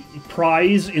a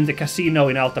prize in the casino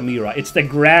in Altamira. It's the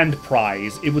grand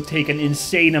prize. It would take an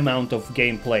insane amount of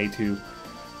gameplay to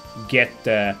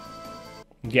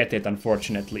get it,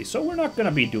 unfortunately. So we're not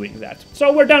gonna be doing that.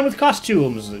 So we're done with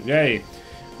costumes. Yay.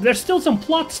 There's still some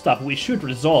plot stuff we should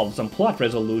resolve, some plot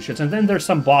resolutions, and then there's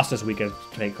some bosses we can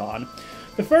take on.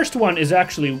 The first one is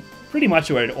actually pretty much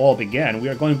where it all began. We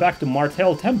are going back to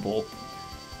Martel Temple.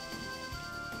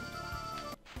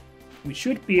 We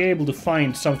should be able to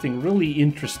find something really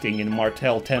interesting in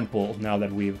Martel Temple now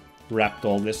that we've wrapped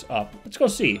all this up. Let's go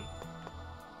see.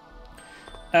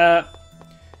 I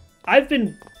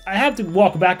have to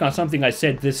walk back on something I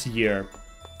said this year.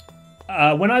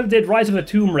 When I did Rise of the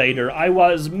Tomb Raider, I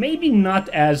was maybe not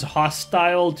as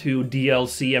hostile to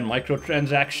DLC and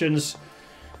microtransactions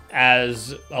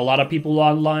as a lot of people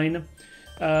online.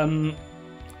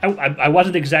 I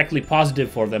wasn't exactly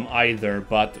positive for them either,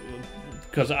 but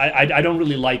because I don't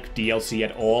really like DLC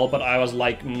at all, but I was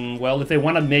like, well, if they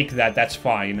want to make that, that's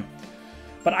fine.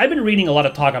 But I've been reading a lot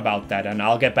of talk about that, and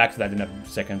I'll get back to that in a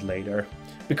second later.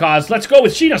 Because let's go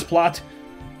with Sheena's plot!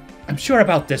 I'm sure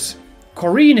about this.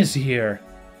 Corrine is here.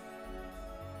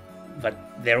 But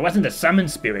there wasn't a summon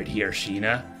spirit here,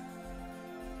 Sheena.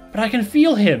 But I can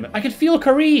feel him. I can feel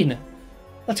Corrine.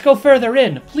 Let's go further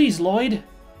in. Please, Lloyd.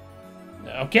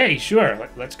 Okay, sure.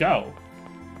 Let's go.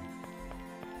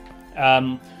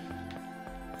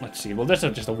 Let's see. Well, there's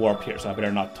just a warp here, so I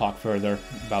better not talk further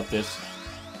about this.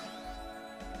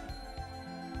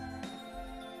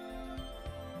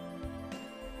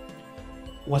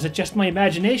 Was it just my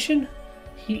imagination?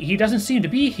 He doesn't seem to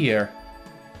be here.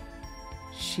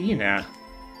 Sheena.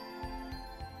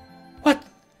 What?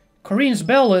 Corrine's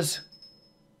bell is...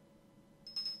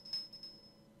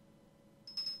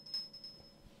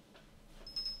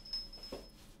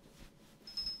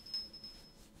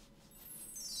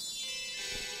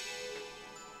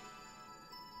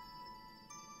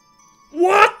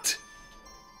 What?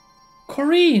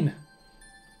 Corrine!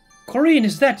 Corrine,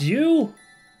 is that you?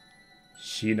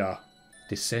 Sheena,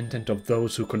 descendant of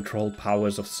those who control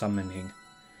powers of summoning.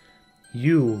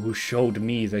 You who showed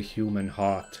me the human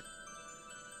heart.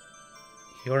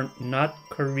 You're not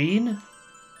Corrine?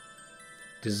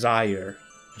 Desire,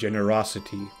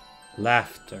 generosity,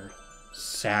 laughter,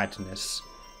 sadness,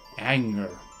 anger,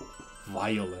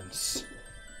 violence,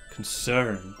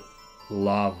 concern,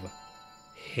 love,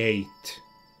 hate.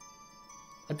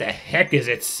 What the heck is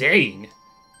it saying?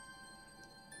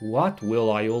 What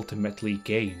will I ultimately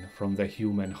gain from the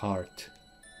human heart?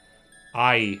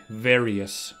 I,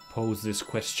 Various, pose this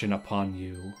question upon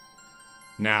you.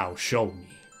 Now show me.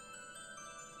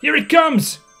 Here it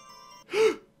comes!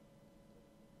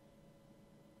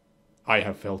 I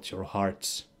have felt your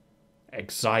hearts.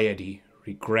 Anxiety,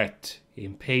 regret,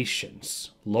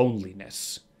 impatience,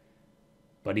 loneliness.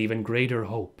 But even greater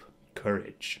hope,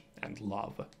 courage, and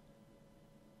love.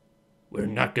 We're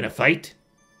not gonna fight?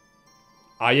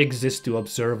 I exist to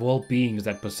observe all beings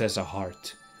that possess a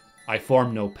heart. I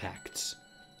form no pacts.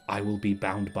 I will be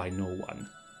bound by no one.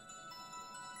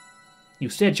 You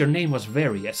said your name was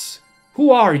Various. Who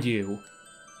are you?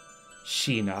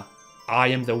 Sheena, I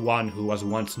am the one who was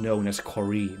once known as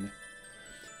Corrine,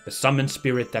 the summoned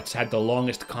spirit that's had the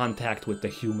longest contact with the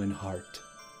human heart.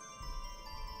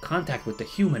 Contact with the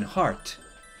human heart?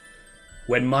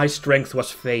 When my strength was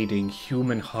fading,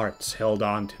 human hearts held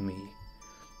on to me.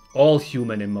 All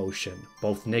human emotion,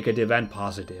 both negative and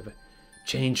positive,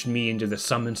 changed me into the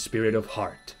summoned spirit of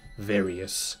heart,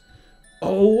 Various.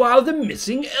 Oh wow, the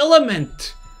missing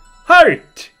element!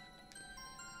 Heart!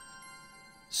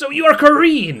 So you're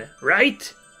Corrine,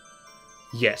 right?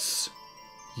 Yes.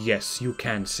 Yes, you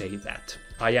can say that.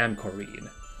 I am Corrine.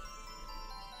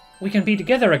 We can be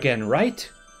together again, right?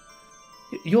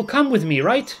 You'll come with me,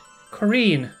 right?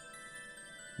 Corrine.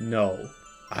 No.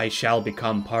 I shall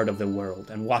become part of the world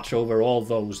and watch over all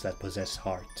those that possess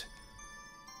heart.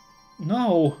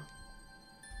 No.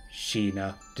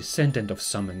 Sheena, descendant of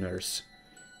summoners,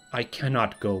 I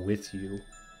cannot go with you.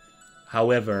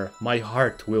 However, my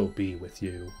heart will be with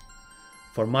you.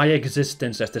 For my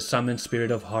existence as the summoned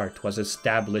spirit of heart was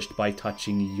established by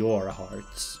touching your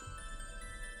hearts.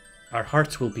 Our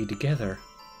hearts will be together.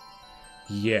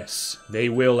 Yes, they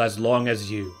will as long as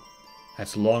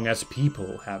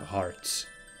people have hearts.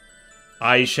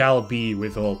 I shall be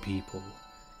with all people,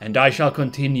 and I shall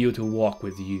continue to walk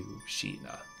with you,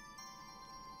 Sheena.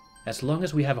 As long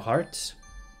as we have hearts?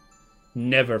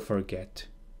 Never forget,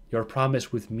 your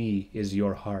promise with me is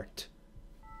your heart.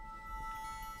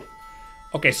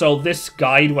 Okay, so this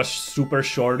guide was super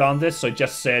short on this, so it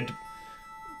just said,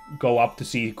 go up to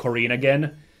see Corrine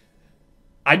again.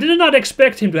 I did not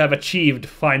expect him to have achieved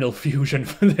final fusion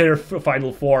for their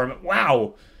final form.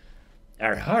 Wow!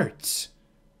 Our hearts.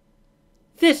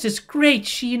 This is great,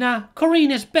 Sheena!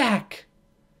 Corrine is back!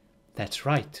 That's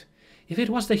right. If it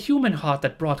was the human heart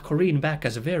that brought Corrine back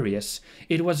as Various,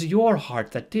 it was your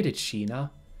heart that did it,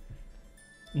 Sheena.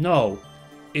 No,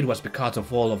 it was because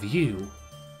of all of you.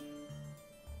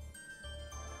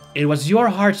 It was your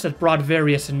hearts that brought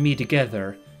Various and me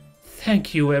together.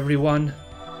 Thank you, everyone.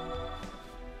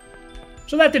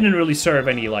 So that didn't really serve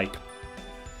any, like,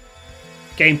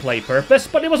 gameplay purpose,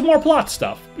 but it was more plot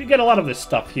stuff. We get a lot of this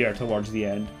stuff here towards the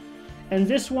end. And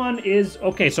this one is...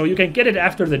 okay, so you can get it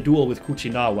after the duel with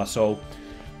Kuchinawa, so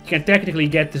you can technically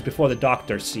get this before the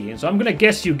doctor scene. So I'm gonna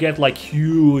guess you get, like,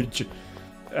 huge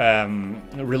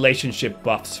relationship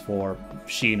buffs for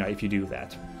Sheena if you do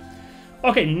that.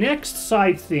 Okay, next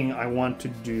side thing I want to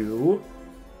do...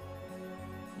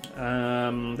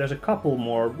 there's a couple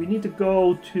more. We need to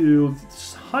go to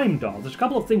Heimdall. There's a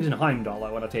couple of things in Heimdall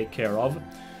I want to take care of.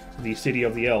 The City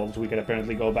of the Elves we can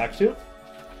apparently go back to.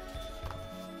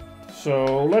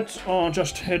 So let's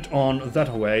just head on that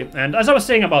way. And as I was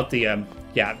saying about the...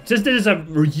 yeah, since this is a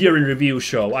year in review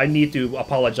show, I need to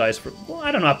apologize for... well,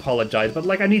 I don't know apologize, but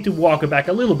like I need to walk back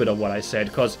a little bit of what I said,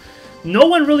 because no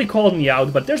one really called me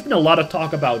out, but there's been a lot of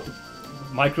talk about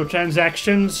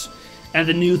microtransactions. And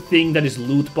the new thing that is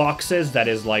loot boxes, that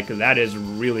is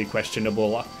really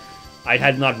questionable. I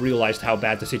had not realized how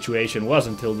bad the situation was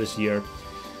until this year.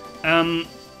 There's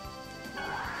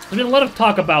been a lot of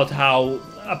talk about how,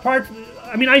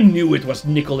 I mean, I knew it was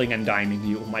nickeling and diming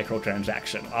you,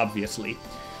 microtransaction, obviously.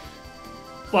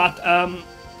 But,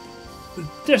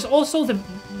 there's also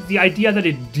the idea that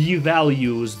it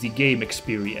devalues the game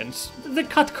experience. The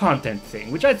cut content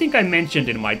thing, which I think I mentioned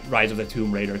in my Rise of the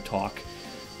Tomb Raider talk.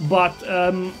 But,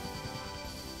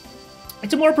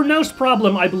 it's a more pronounced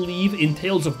problem, I believe, in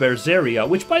Tales of Berseria,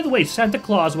 which, by the way, Santa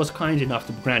Claus was kind enough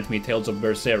to grant me Tales of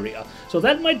Berseria. So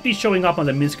that might be showing up on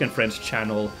the Minsk and Friends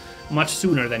channel much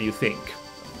sooner than you think.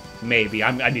 Maybe.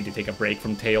 I need to take a break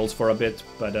from Tales for a bit,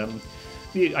 but,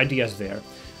 the idea's there.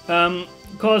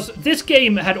 Because this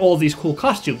game had all these cool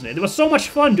costumes in it. It was so much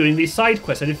fun doing these side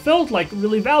quests, and it felt, like,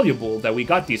 really valuable that we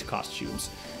got these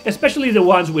costumes. Especially the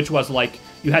ones which was, like,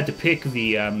 you had to pick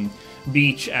the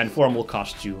beach and formal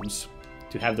costumes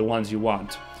to have the ones you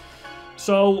want.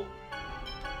 So,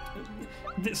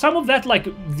 some of that, like,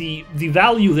 the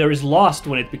value there is lost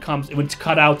when it's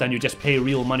cut out and you just pay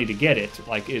real money to get it,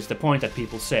 like, is the point that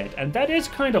people said. And that is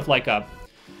kind of like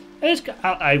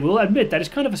I will admit, that is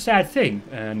kind of a sad thing.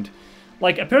 And,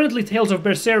 like, apparently Tales of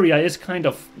Berseria is kind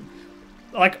of...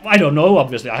 like, I don't know,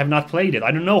 obviously, I have not played it.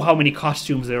 I don't know how many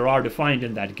costumes there are to find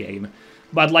in that game.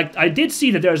 But, like, I did see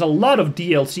that there's a lot of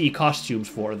DLC costumes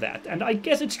for that. And I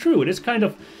guess it's true. It is kind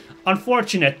of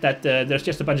unfortunate that there's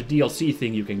just a bunch of DLC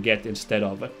thing you can get instead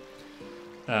of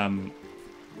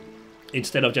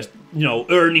just, you know,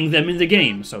 earning them in the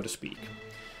game, so to speak.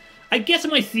 I guess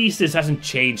my thesis hasn't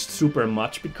changed super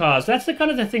much, because that's the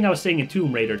kind of the thing I was saying in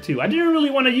Tomb Raider 2. I didn't really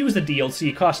want to use the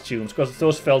DLC costumes, because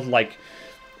those felt like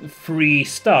free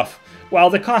stuff, while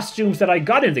the costumes that I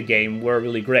got in the game were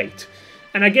really great.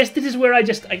 And I guess this is where I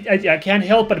can't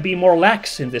help but be more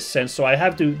lax in this sense, so I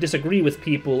have to disagree with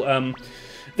people.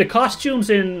 The costumes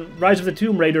in Rise of the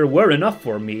Tomb Raider were enough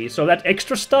for me, so that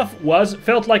extra stuff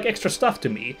felt like extra stuff to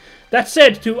me. That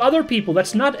said, to other people,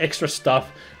 that's not extra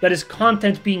stuff, that is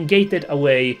content being gated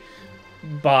away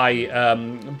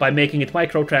by making it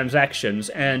microtransactions,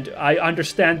 and I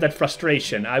understand that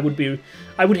frustration. I would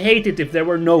hate it if there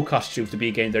were no costumes to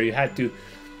be gained there. You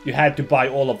had to buy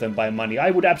all of them by money.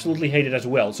 I would absolutely hate it as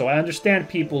well. So I understand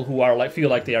people who are feel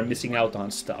like they are missing out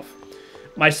on stuff.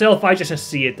 Myself, I just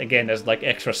see it again as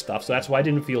extra stuff, so that's why I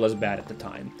didn't feel as bad at the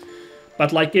time.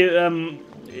 But like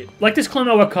this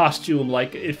Klonoa costume,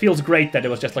 it feels great that it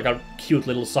was just a cute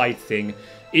little side thing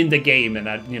in the game, and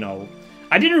I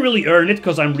didn't really earn it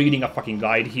because I'm reading a fucking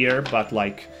guide here, but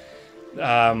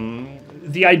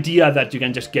the idea that you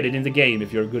can just get it in the game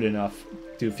if you're good enough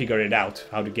to figure it out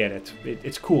how to get it,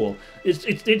 it's cool.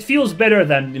 It feels better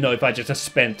than if I just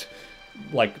spent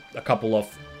a couple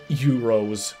of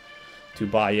euros to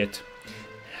buy it.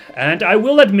 And I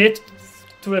will admit,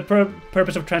 to the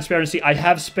purpose of transparency, I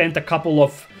have spent a couple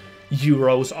of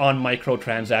euros on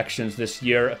microtransactions this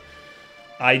year.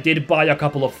 I did buy a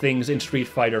couple of things in Street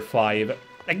Fighter V.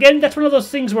 Again, that's one of those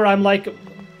things where I'm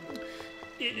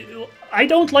I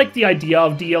don't like the idea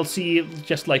of DLC,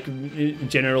 just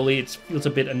generally, it feels a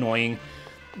bit annoying.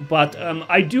 But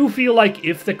I do feel like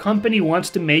if the company wants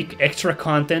to make extra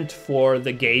content for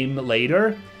the game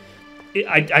later,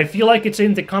 I feel like it's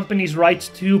in the company's rights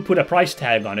to put a price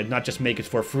tag on it, not just make it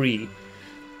for free.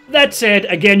 That said,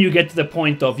 again, you get to the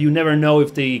point of you never know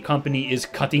if the company is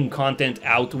cutting content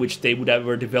out which they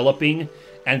were developing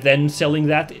and then selling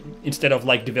that instead of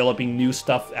developing new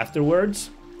stuff afterwards.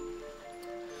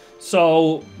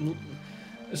 So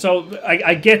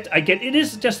I get it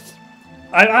is just,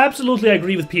 I absolutely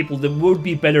agree with people that would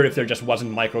be better if there just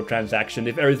wasn't microtransaction,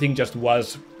 if everything just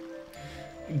was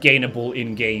gainable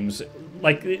in games.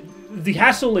 The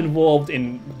hassle involved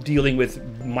in dealing with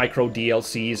micro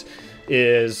DLCs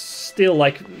is still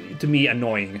to me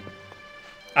annoying.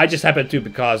 I just happened to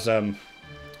because well,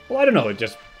 I don't know,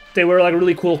 they were a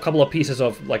really cool couple of pieces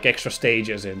of extra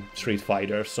stages in Street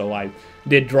Fighter, so I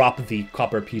did drop the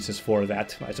copper pieces for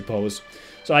that, I suppose.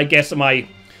 So I guess my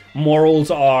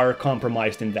morals are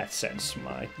compromised in that sense.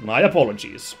 My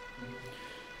apologies.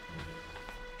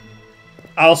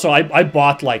 Also, I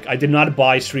bought, I did not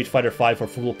buy Street Fighter V for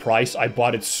full price. I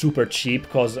bought it super cheap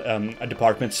because a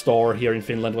department store here in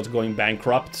Finland was going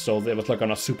bankrupt, so it was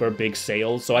on a super big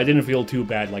sale. So I didn't feel too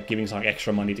bad giving some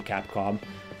extra money to Capcom.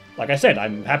 Like I said,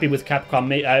 I'm happy with Capcom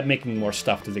making more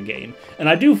stuff to the game. And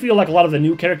I do feel like a lot of the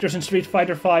new characters in Street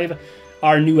Fighter V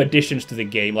are new additions to the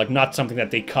game, not something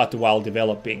that they cut while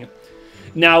developing.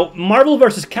 Now, Marvel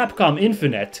vs. Capcom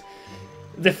Infinite,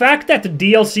 the fact that the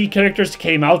DLC characters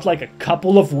came out a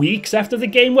couple of weeks after the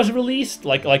game was released,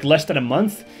 like less than a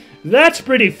month, that's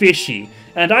pretty fishy.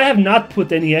 And I have not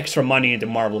put any extra money into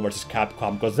Marvel vs.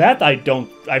 Capcom, because that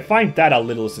I find that a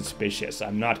little suspicious.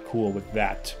 I'm not cool with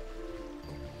that.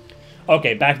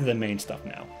 Okay, back to the main stuff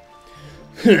now.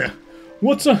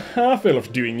 What's a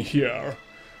half-elf doing here?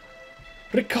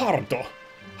 Ricardo,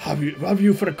 have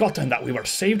you forgotten that we were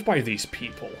saved by these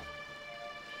people?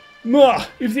 Ma,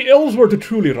 if the elves were to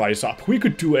truly rise up, we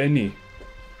could do any.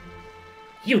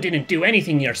 You didn't do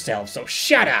anything yourself, so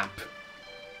shut up!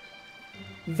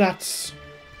 It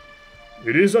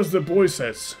is as the boy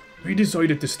says. We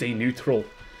decided to stay neutral.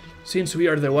 Since we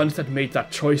are the ones that made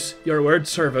that choice, your words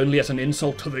serve only as an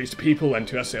insult to these people and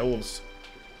to us elves.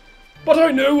 But I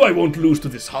know I won't lose to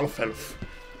this half-elf.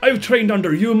 I've trained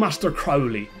under you, Master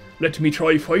Crowley. Let me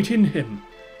try fighting him.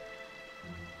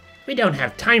 We don't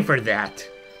have time for that.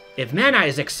 If mana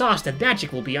is exhausted,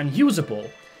 magic will be unusable.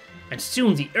 And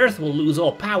soon the earth will lose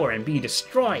all power and be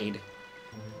destroyed.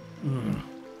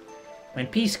 When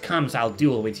peace comes, I'll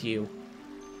duel with you.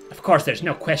 Of course, there's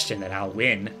no question that I'll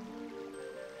win.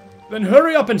 Then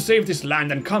hurry up and save this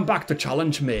land and come back to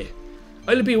challenge me.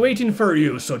 I'll be waiting for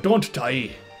you, so don't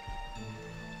die.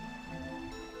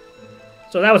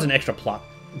 So that was an extra plot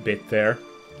bit there.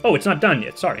 Oh, it's not done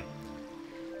yet, sorry.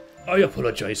 I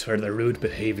apologize for the rude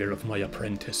behavior of my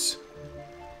apprentice.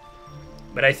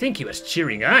 But I think he was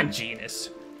cheering on Genus.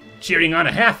 Cheering on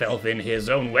a half-elf in his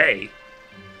own way.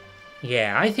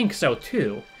 Yeah, I think so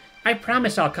too. I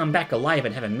promise I'll come back alive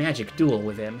and have a magic duel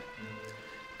with him.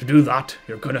 To do that,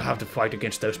 you're gonna have to fight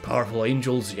against those powerful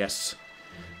angels, yes.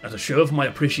 As a show of my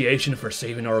appreciation for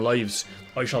saving our lives,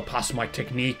 I shall pass my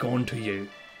technique on to you.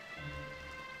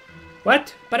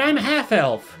 What? But I'm a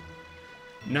half-elf.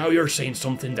 Now you're saying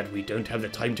something that we don't have the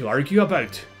time to argue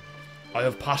about. I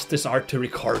have passed this art to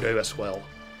Ricardo as well.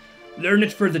 Learn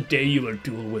it for the day you will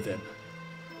duel with him.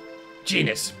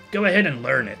 Genus, go ahead and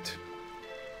learn it.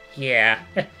 Yeah,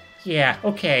 yeah,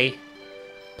 okay.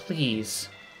 Please.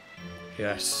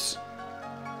 Yes.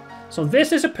 So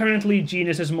this is apparently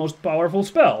Genus's most powerful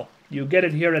spell. You get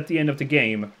it here at the end of the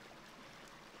game.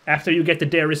 After you get the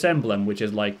Darius emblem, which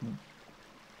is like...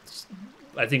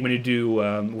 I think when you do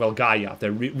Welgaia,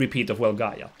 the repeat of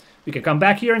Welgaia. We can come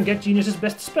back here and get Genus's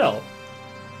best spell.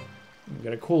 We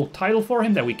got a cool title for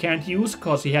him that we can't use,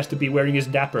 because he has to be wearing his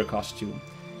Dapper costume.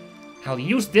 I'll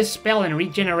use this spell and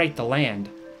regenerate the land.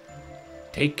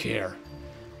 Take care.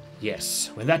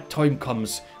 Yes, when that time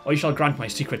comes, I shall grant my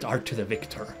secret art to the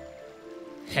victor.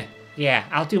 Yeah,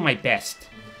 I'll do my best.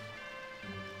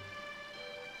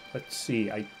 Let's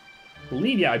see, I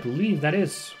believe that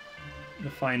is the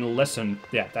final lesson.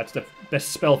 Yeah, that's the best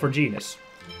spell for Genus.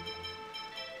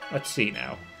 Let's see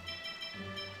now.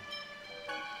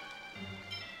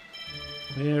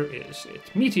 Where is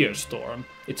it? Meteor Storm.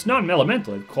 It's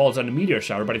non-elemental, it calls on a meteor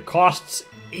shower, but it costs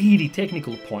 80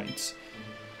 technical points.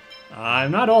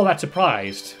 I'm not all that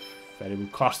surprised that it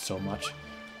would cost so much.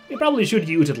 You probably should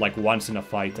use it like once in a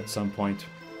fight at some point,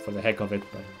 for the heck of it,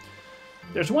 but...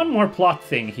 There's one more plot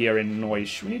thing here in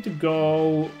Neusch. We need to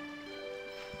go...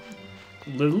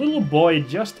 The little boy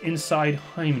just inside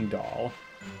Heimdall.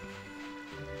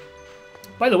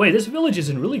 By the way, this village is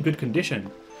in really good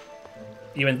condition.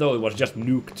 Even though it was just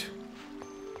nuked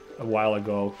a while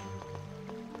ago.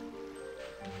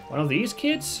 One of these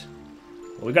kids?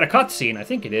 Well, we got a cutscene, I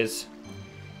think it is.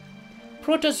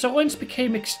 Protozoans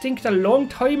became extinct a long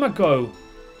time ago.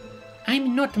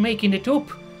 I'm not making it up.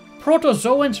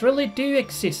 Protozoans really do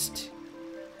exist.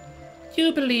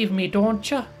 You believe me, don't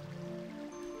you?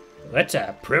 That's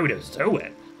a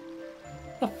protozoan.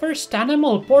 The first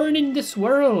animal born in this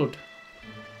world.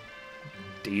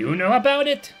 Do you know about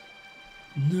it?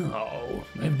 No,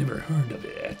 I've never heard of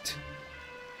it.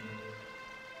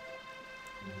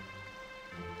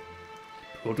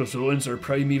 Protozoans are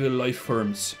primeval life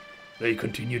forms. They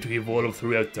continue to evolve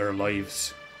throughout their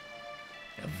lives.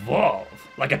 Evolve?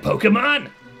 Like a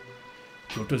Pokemon?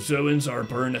 Protozoans are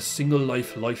born as single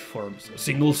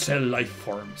cell life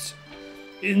forms.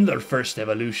 In their first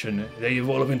evolution, they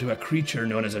evolve into a creature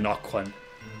known as an aquan.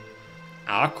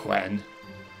 Aquan?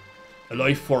 A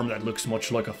life form that looks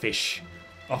much like a fish.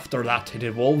 After that, it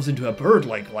evolves into a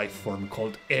bird-like life form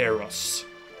called Eros.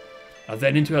 And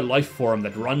then into a life form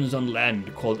that runs on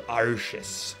land called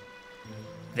Archis.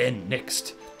 Then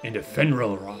next, into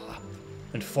Fenrirra.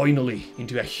 And finally,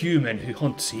 into a human who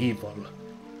hunts evil.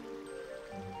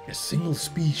 A single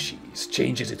species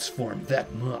changes its form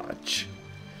that much.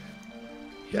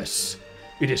 Yes,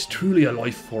 it is truly a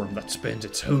life form that spends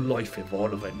its whole life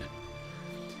evolving.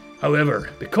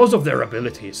 However, because of their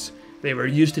abilities, they were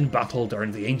used in battle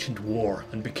during the ancient war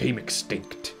and became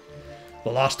extinct.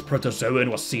 The last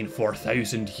protozoan was seen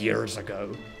 4,000 years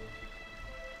ago.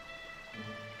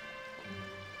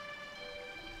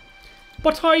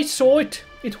 But I saw it.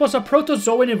 It was a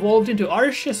protozoan evolved into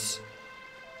Archis.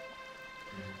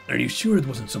 Are you sure it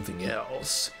wasn't something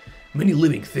else? Many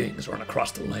living things run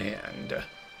across the land.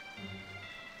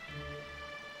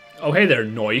 Oh, hey there,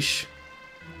 Neusch.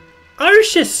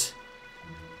 Archis!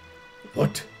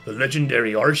 What? The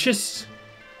legendary Archis?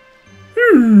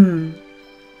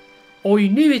 I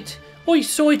knew it. I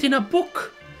saw it in a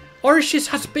book. Archis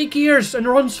has big ears and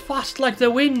runs fast like the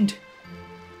wind.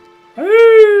 What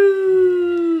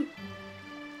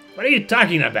are you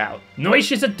talking about?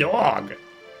 Neusch is a dog.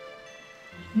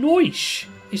 Neusch?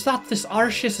 Is that this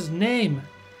Archis' name?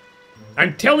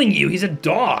 I'm telling you, he's a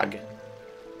dog.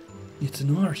 It's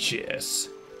an Archis.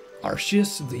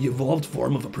 Archis, the evolved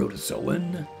form of a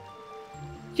protozoan?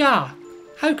 Yeah.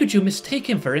 How could you mistake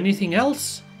him for anything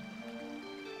else?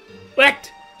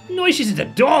 What? Neusch isn't a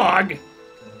dog.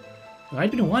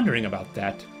 I'd been wondering about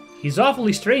that. He's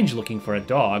awfully strange looking for a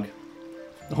dog.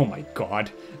 Oh my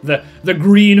god. The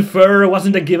green fur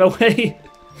wasn't a giveaway.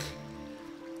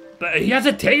 But he has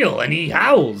a tail and he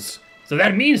howls. So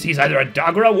that means he's either a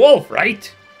dog or a wolf,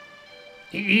 right?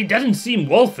 He doesn't seem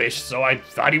wolfish, so I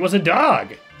thought he was a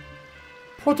dog.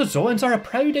 Protozoans are a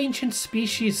proud ancient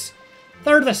species.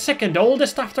 They're the second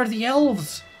oldest after the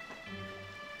elves.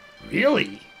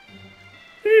 Really?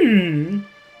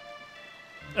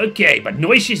 Okay, but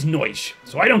Neusch is Neusch,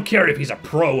 so I don't care if he's a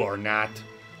pro or not.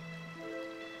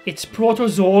 It's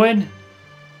protozoan.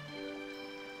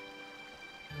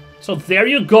 So there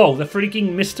you go, the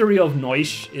freaking mystery of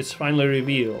Neusch is finally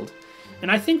revealed.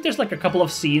 And I think there's like a couple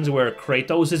of scenes where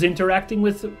Kratos is interacting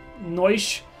with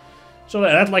Neusch. So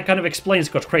that like kind of explains,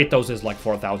 because Kratos is like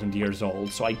 4,000 years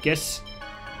old, so I guess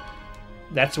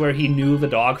that's where he knew the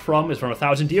dog from, is from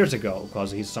 1,000 years ago,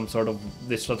 because he's some sort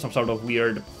of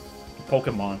weird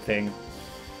Pokemon thing.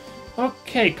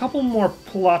 Okay, couple more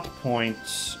plot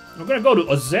points. We're gonna go to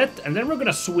Ozette, and then we're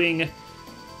gonna swing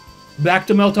back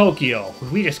to Meltokyo.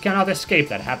 We just cannot escape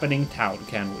that happening town,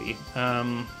 can we?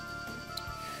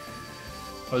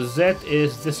 Ozette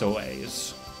is this a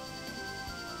ways.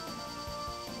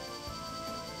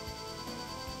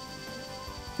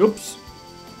 Oops.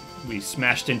 We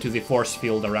smashed into the force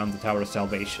field around the Tower of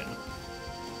Salvation.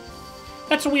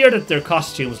 That's weird that their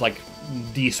costumes, like,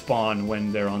 despawn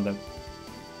when they're on the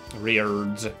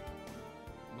reards.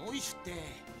 ノイシュって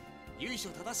由緒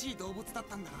正しい動物だっ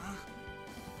たんだな。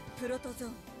プロトゾー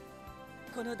ン、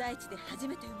この大地で初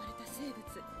めて生まれた生物。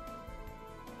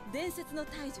伝説の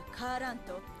大樹カーラン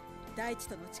と大地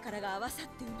との力が合わさっ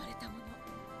て生まれたもの。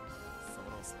そ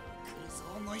ろそろ来るぞ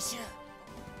ノイシュ。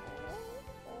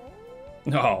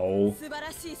 No. 素晴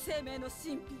らしい生命の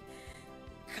神秘。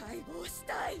解剖し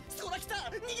たい。そら来た。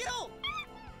逃げろ。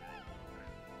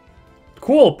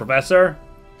 Cool, Professor.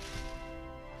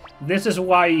 This is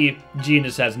why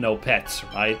Genus has no pets,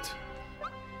 right?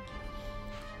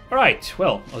 Alright,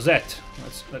 well, Ozette.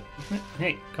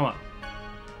 Hey, come on.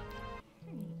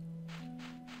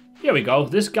 Here we go.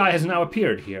 This guy has now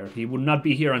appeared here. He would not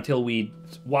be here until we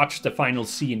watch the final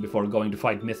scene before going to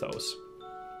fight Mythos.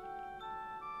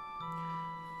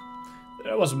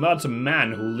 There was once a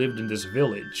man who lived in this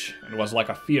village, and was like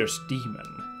a fierce demon.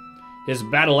 His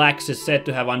battle axe is said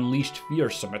to have unleashed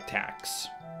fearsome attacks.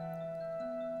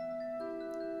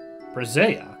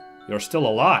 Presea, you're still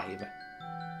alive.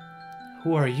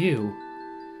 Who are you?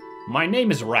 My name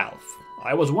is Ralph.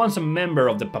 I was once a member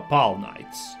of the Papal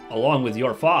Knights, along with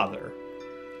your father.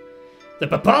 The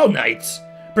Papal Knights?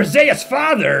 Presea's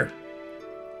father?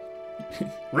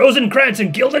 Rosencrantz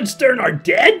and Guildenstern are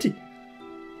dead?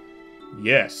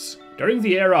 Yes. During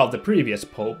the era of the previous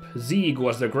pope, Zieg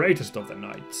was the greatest of the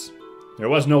knights. There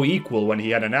was no equal when he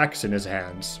had an axe in his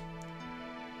hands.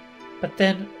 But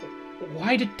then,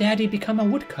 why did Daddy become a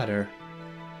woodcutter?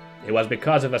 It was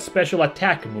because of a special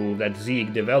attack move that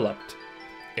Zieg developed.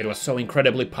 It was so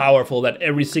incredibly powerful that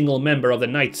every single member of the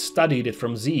Knights studied it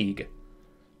from Zieg.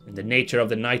 And the nature of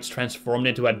the Knights transformed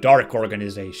into a dark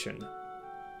organization.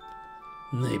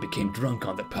 They became drunk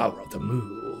on the power of the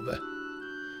move.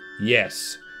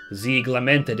 Yes, Zieg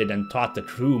lamented it and taught the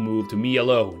true move to me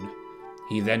alone.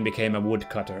 He then became a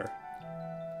woodcutter.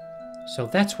 So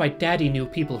that's why Daddy knew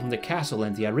people from the castle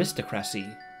and the aristocracy.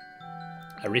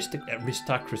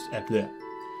 The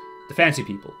fancy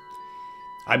people.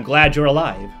 I'm glad you're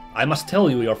alive. I must tell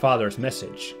you your father's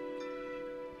message.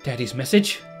 Daddy's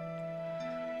message?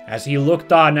 As he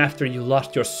looked on after you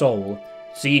lost your soul,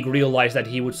 Zieg realized that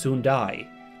he would soon die.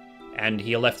 And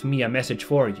he left me a message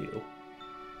for you.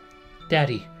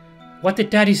 Daddy, what did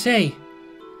Daddy say?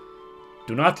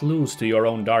 Do not lose to your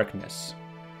own darkness.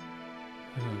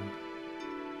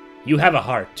 You have a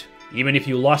heart. Even if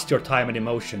you lost your time and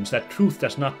emotions, that truth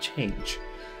does not change.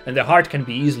 And the heart can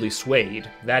be easily swayed.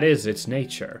 That is its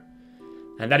nature.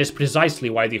 And that is precisely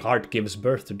why the heart gives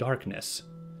birth to darkness.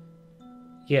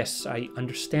 Yes, I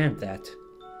understand that.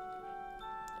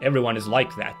 Everyone is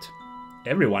like that.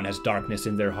 Everyone has darkness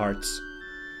in their hearts.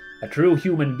 A true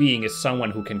human being is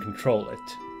someone who can control it.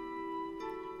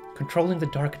 Controlling the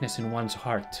darkness in one's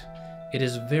heart, it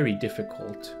is very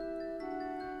difficult.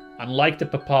 Unlike the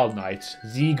Papal Knights,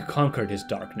 Zieg conquered his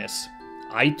darkness.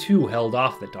 I too held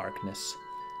off the darkness.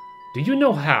 Do you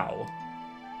know how?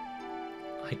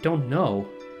 I don't know.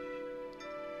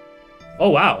 Oh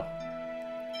wow.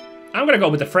 I'm gonna go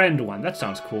with the friend one, that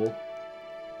sounds cool.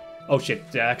 Oh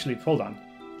shit, actually, hold on.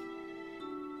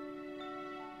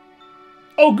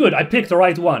 Oh good, I picked the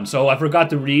right one, so I forgot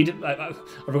to read. I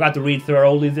forgot to read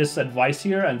thoroughly this advice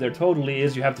here, and there totally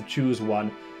is, you have to choose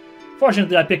one.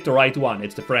 Fortunately, I picked the right one,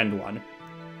 it's the friend one.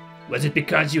 Was it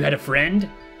because you had a friend?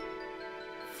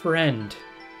 Friend.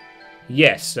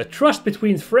 Yes, the trust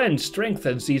between friends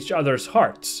strengthens each other's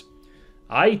hearts.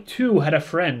 I too had a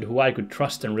friend who I could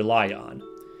trust and rely on.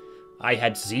 I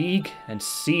had Zieg, and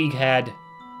Zieg had...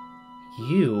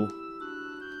 you.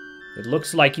 It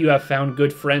looks like you have found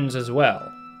good friends as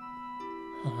well.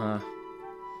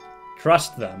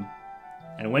 Trust them,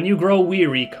 and when you grow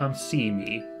weary, come see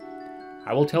me.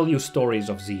 I will tell you stories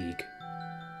of Zieg.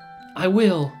 I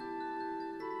will.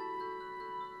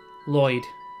 Lloyd,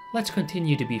 let's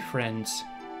continue to be friends.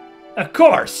 Of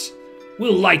course!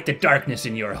 We'll light the darkness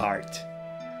in your heart.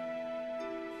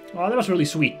 Oh, that was really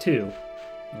sweet too.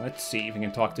 Let's see if we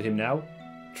can talk to him now.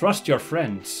 Trust your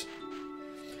friends.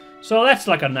 So that's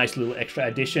like a nice little extra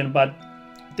addition, but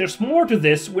there's more to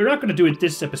this. We're not going to do it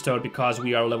this episode because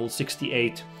we are level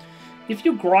 68. If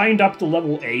you grind up to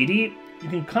level 80, you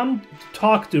can come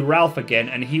talk to Ralph again,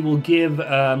 and he will give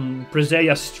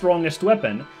Presea's strongest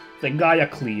weapon, the Gaia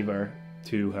Cleaver,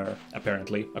 to her,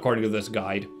 apparently, according to this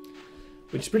guide.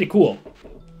 Which is pretty cool.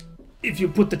 If you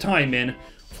put the time in.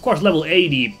 Of course, level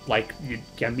 80, like, you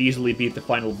can easily beat the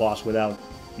final boss without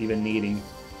even needing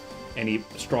any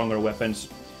stronger weapons.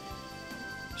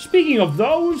 Speaking of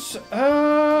those,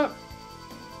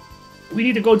 we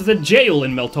need to go to the jail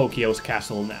in Meltokio's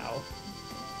castle now.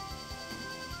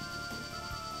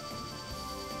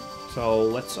 So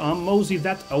let's mosey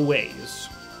that a ways.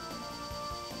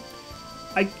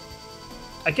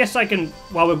 I guess I can,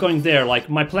 while we're going there, like,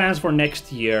 my plans for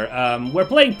next year. We're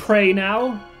playing Prey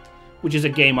now, which is a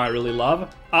game I really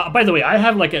love. By the way, I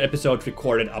have, like, an episode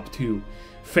recorded up to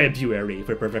February, if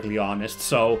we're perfectly honest,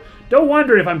 so don't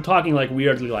wonder if I'm talking, like,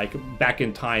 weirdly, like, back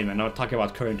in time and not talking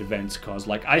about current events, because,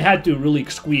 like, I had to really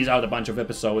squeeze out a bunch of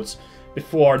episodes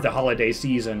before the holiday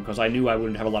season, because I knew I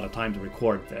wouldn't have a lot of time to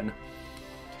record then.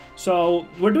 So,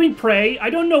 we're doing Prey.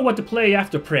 I don't know what to play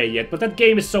after Prey yet, but that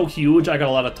game is so huge, I got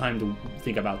a lot of time to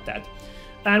think about that.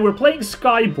 And we're playing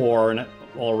Skyborn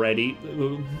already.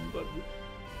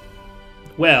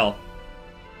 Well,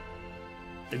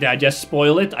 did I just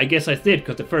spoil it? I guess I did,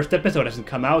 because the first episode hasn't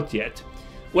come out yet.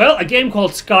 Well, a game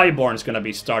called Skyborn is going to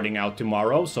be starting out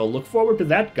tomorrow, so look forward to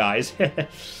that, guys.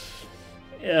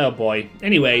 Oh boy.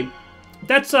 Anyway,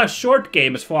 that's a short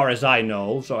game as far as I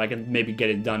know, so I can maybe get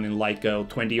it done in like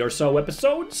 20 or so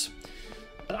episodes.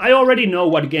 I already know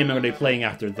what game I'm going to be playing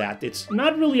after that. It's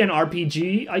not really an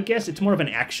RPG, I guess. It's more of an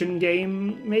action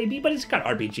game, maybe, but it's got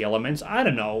RPG elements. I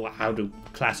don't know how to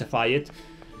classify it.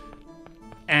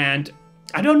 And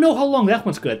I don't know how long that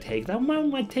one's going to take. That one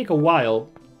might take a while.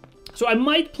 So I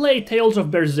might play Tales of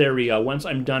Berseria once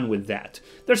I'm done with that.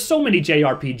 There's so many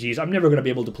JRPGs, I'm never going to be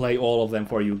able to play all of them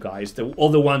for you guys. All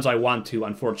the ones I want to,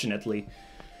 unfortunately.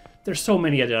 There's so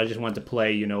many that I just want to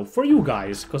play, you know, for you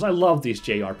guys, because I love these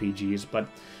JRPGs, but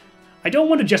I don't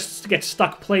want to just get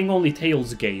stuck playing only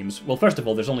Tales games. Well, first of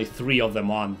all, there's only 3 of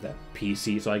them on the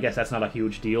PC, so I guess that's not a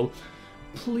huge deal.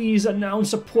 Please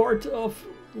announce support of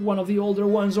one of the older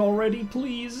ones already,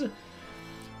 please.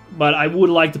 But I would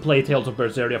like to play Tales of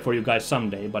Berseria for you guys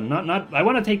someday, but I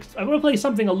want to play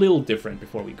something a little different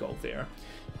before we go there.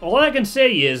 All I can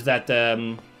say is that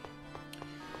the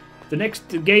next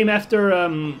game after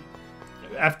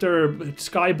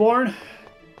Skyborn,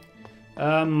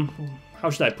 how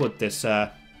should I put this?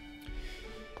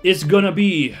 It's gonna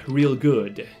be real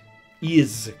good.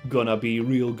 Is gonna be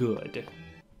real good.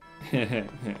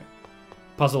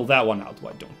 Puzzle that one out,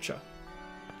 why don't ya?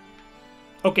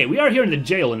 Okay, we are here in the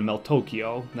jail in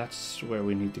Meltokio. That's where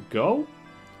we need to go.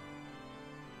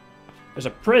 There's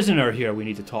a prisoner here we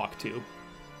need to talk to.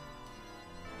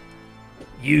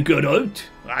 You got out?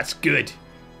 That's good.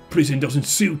 Prison doesn't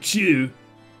suit you.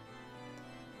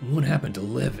 What happened to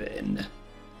Levin?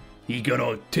 He got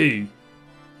out too.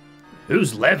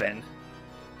 Who's Levin?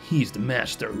 He's the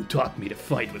master who taught me to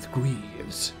fight with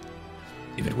Greaves.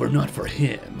 If it were not for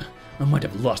him, I might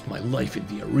have lost my life in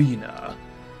the arena.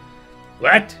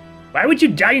 What? Why would you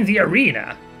die in the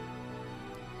arena?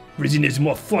 Prisoners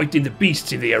more fight than the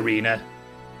beasts in the arena.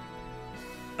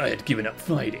 I had given up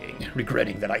fighting,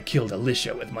 regretting that I killed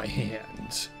Alicia with my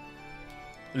hands.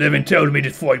 Levin told me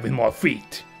to fight with my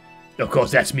feet. Of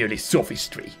course, that's merely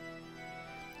sophistry.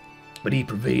 But he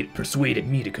persuaded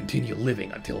me to continue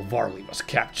living until Varley was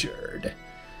captured.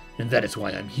 And that is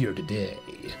why I'm here today.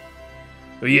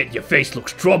 Yet your face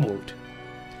looks troubled.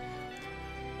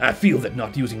 I feel that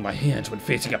not using my hands when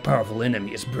facing a powerful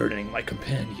enemy is burdening my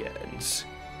companions.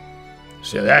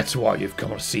 So that's why you've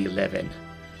come to see Levin.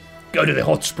 Go to the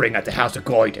hot spring at the House of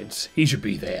Guidance. He should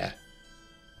be there.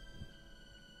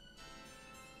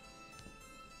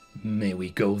 May we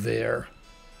go there?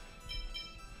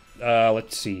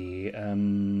 Let's see.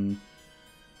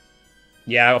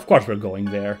 Yeah, of course we're going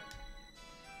there.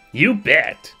 You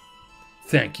bet!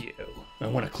 Thank you. I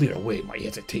want to clear away my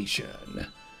hesitation.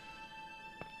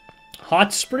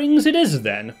 Hot Springs it is,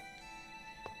 then.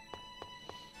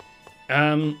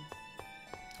 The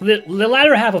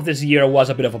latter half of this year was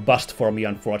a bit of a bust for me,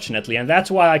 unfortunately, and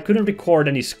that's why I couldn't record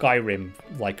any Skyrim,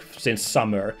 like, since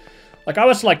summer. Like, I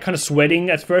was, like, kind of sweating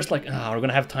at first, like, we're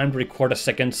gonna have time to record a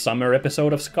second summer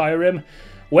episode of Skyrim.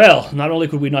 Well, not only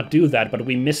could we not do that, but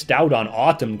we missed out on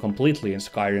autumn completely in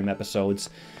Skyrim episodes.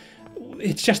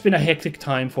 It's just been a hectic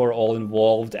time for all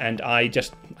involved, and I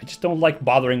just don't like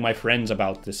bothering my friends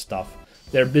about this stuff.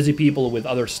 They're busy people with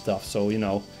other stuff, so, you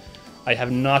know, I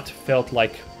have not felt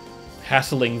like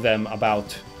hassling them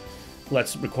about,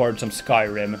 let's record some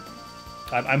Skyrim.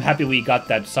 I'm happy we got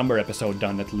that summer episode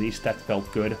done, at least. That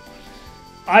felt good.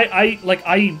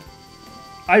 I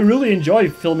I really enjoy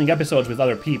filming episodes with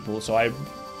other people, so I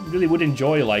really would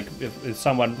enjoy, like, if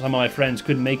some of my friends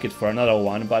could make it for another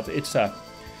one, but it's a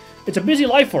busy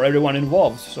life for everyone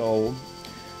involved, so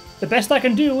the best I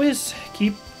can do is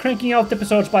keep cranking out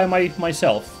episodes by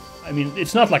myself. I mean,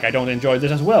 it's not like I don't enjoy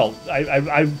this as well.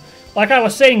 Like I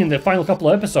was saying in the final couple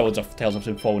of episodes of Tales of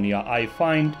Symphonia, I've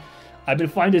been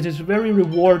finding it very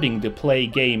rewarding to play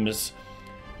games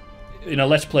in a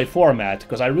Let's Play format,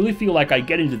 because I really feel like I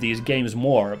get into these games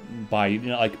more by, you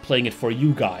know, like, playing it for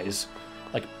you guys.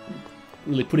 Like,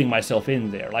 really putting myself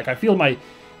in there. Like, I feel my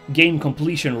game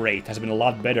completion rate has been a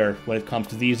lot better when it comes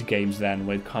to these games than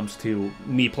when it comes to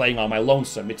me playing on my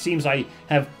lonesome. It seems I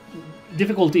have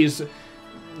difficulties,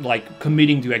 like,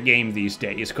 committing to a game these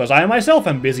days, because I myself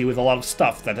am busy with a lot of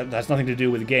stuff that has nothing to do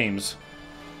with games.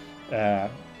 Let's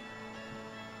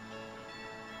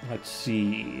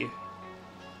see...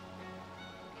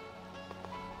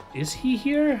 Is he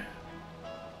here?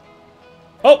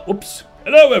 Oh, oops.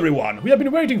 Hello, everyone. We have been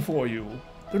waiting for you.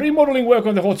 The remodeling work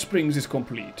on the hot springs is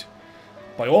complete.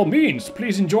 By all means,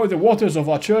 please enjoy the waters of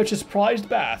our church's prized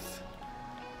bath.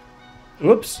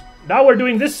 Oops. Now we're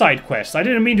doing this side quest. I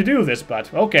didn't mean to do this,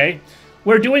 but okay.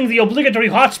 We're doing the obligatory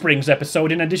hot springs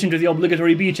episode in addition to the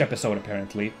obligatory beach episode,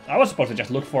 apparently. I was supposed to just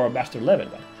look for Master Levin,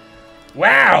 but...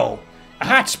 Wow! A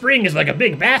hot spring is like a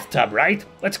big bathtub, right?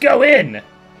 Let's go in!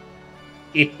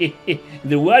 The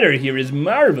water here is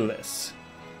marvelous.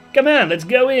 Come on, let's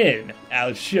go in.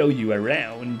 I'll show you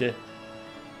around.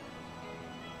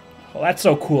 Well, that's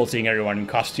so cool seeing everyone in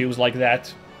costumes like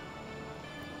that.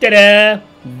 Ta-da!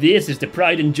 This is the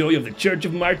pride and joy of the Church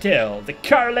of Martel, the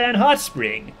Carlan Hot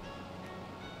Spring.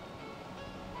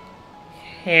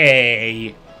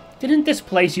 Hey, didn't this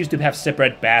place used to have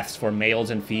separate baths for males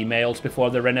and females before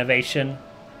the renovation?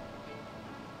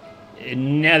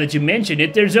 Now that you mention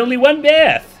it, there's only one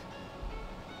bath.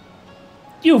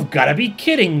 You've gotta be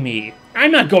kidding me.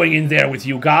 I'm not going in there with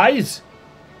you guys.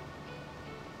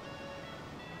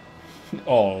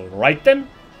 Alright then.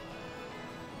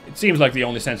 It seems like the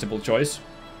only sensible choice.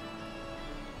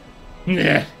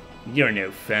 Nah, you're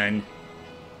no fun.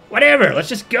 Whatever, let's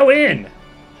just go in.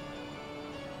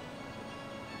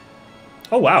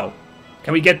 Oh wow.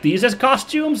 Can we get these as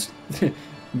costumes?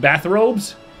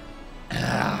 Bathrobes?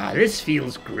 Ah, this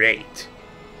feels great.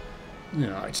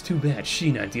 No, it's too bad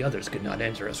Sheena and the others could not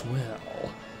enter as well.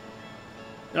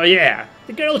 Oh yeah,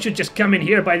 the girls should just come in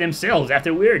here by themselves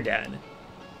after we're done.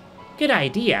 Good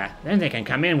idea, then they can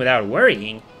come in without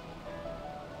worrying.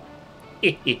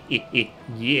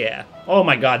 Yeah. Oh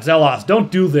my god, Zelos,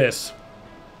 don't do this.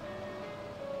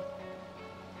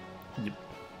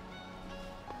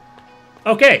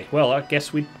 Okay, well, I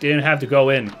guess we didn't have to go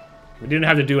in. We didn't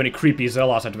have to do any creepy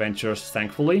Zelos adventures,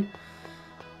 thankfully.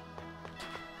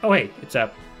 Oh, hey, it's a...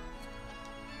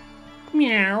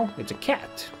 Meow. It's a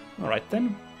cat. Alright,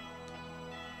 then.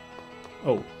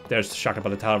 Oh, there's Shaka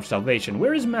by the Tower of Salvation.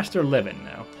 Where is Master Levin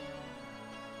now?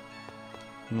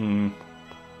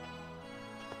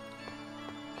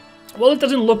 Well, it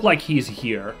doesn't look like he's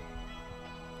here.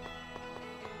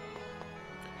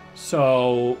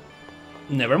 So...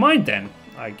 Never mind, then.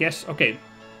 I guess... Okay.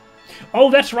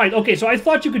 Oh, that's right. Okay, so I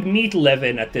thought you could meet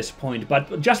Levin at this point,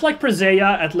 but just like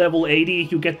Presea at level 80,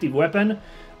 you get the weapon.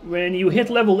 When you hit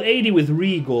level 80 with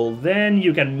Regal, then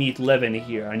you can meet Levin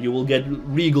here, and you will get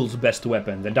Regal's best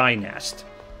weapon, the Dynast.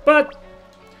 But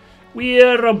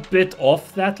we're a bit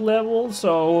off that level,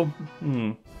 so...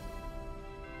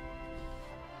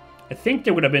 I think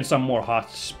there would have been some more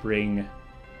hot spring.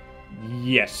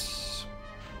 Yes.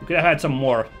 We could have had some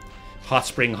more hot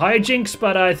spring hijinks,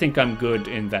 but I think I'm good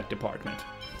in that department.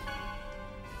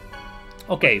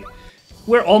 Okay,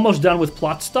 we're almost done with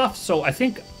plot stuff, so I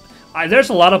think there's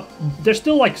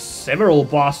still like several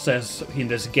bosses in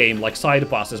this game, like side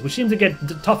bosses, which seem to get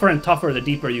tougher and tougher the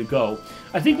deeper you go.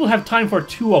 I think we'll have time for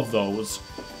 2 of those,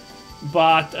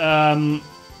 but actually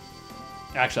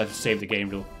I have to save the game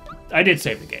too. I did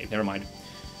save the game, never mind.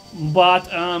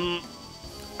 But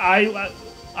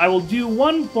I will do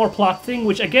one more plot thing,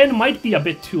 which again might be a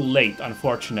bit too late,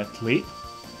 unfortunately.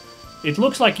 It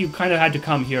looks like you kind of had to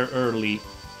come here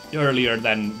earlier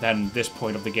than this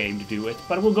point of the game to do it.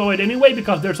 But we'll go ahead anyway,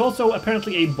 because there's also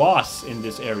apparently a boss in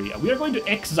this area. We are going to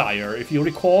Exire, if you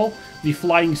recall, the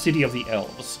flying city of the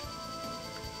elves.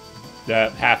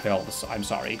 The half-elves, I'm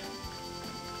sorry.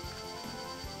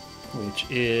 Which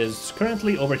is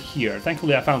currently over here.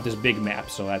 Thankfully I found this big map,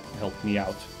 so that helped me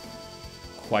out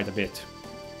quite a bit.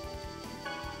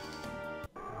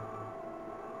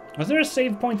 Was there a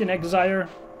save point in Exire?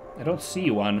 I don't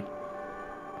see one.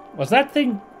 Was that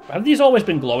thing... Have these always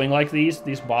been glowing like these?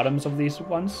 These bottoms of these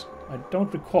ones? I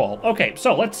don't recall. Okay,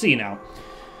 so let's see now.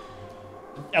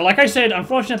 Like I said,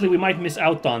 unfortunately we might miss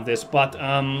out on this, but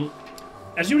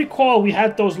as you recall, we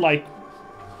had those like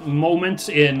moments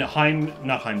in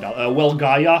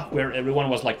Welgaia where everyone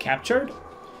was like captured,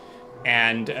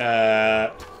 and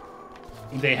they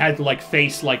had to like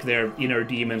face like their inner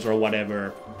demons or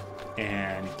whatever,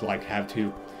 and like have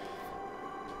to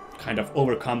kind of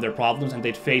overcome their problems, and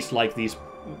they'd face like these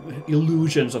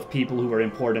illusions of people who were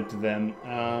important to them.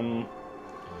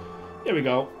 Here we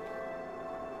go.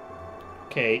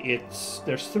 Okay,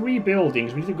 there's 3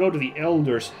 buildings. We need to go to the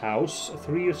Elder's house, a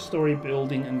 3-story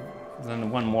building, and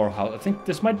then one more house. I think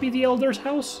this might be the Elder's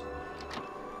house.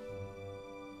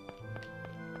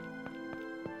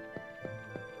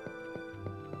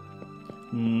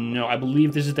 No, I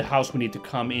believe this is the house we need to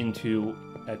come into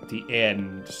at the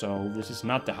end, so this is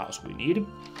not the house we need.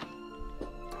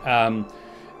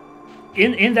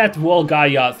 In that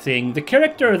Volgaia thing, the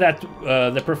character that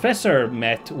the professor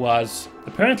met was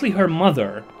apparently her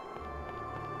mother,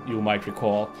 you might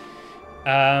recall.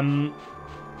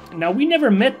 Now, we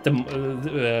never met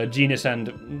the Genus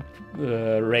and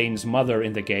Rain's mother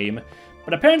in the game,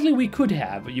 but apparently we could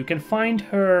have. You can find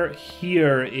her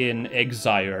here in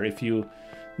Exire if you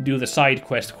do the side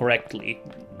quest correctly.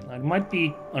 It might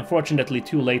be, unfortunately,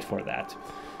 too late for that.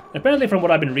 Apparently, from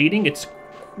what I've been reading, it's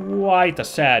quite a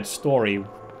sad story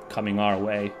coming our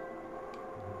way.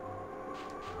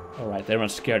 Alright,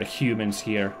 everyone's scared of humans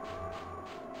here.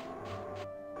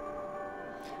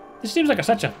 This seems like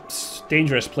such a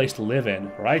dangerous place to live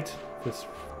in, right?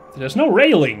 There's no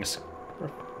railings. We're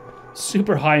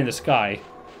super high in the sky.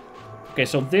 Okay,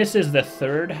 so this is the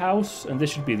 3rd house, and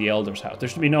this should be the Elder's house. There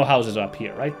should be no houses up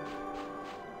here, right?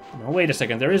 No, wait a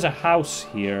second, there is a house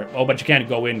here. Oh, but you can't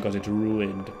go in because it's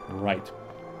ruined. Right.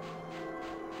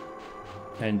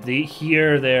 And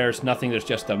here, there's nothing. There's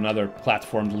just another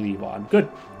platform to leave on. Good.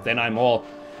 Then I'm all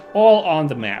on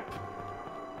the map.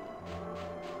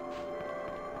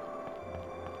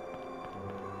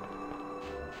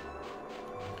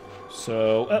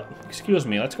 So, excuse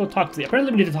me. Let's go talk to the...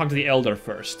 Apparently, we need to talk to the Elder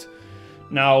first.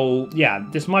 Now, yeah,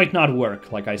 this might not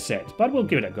work, like I said, but we'll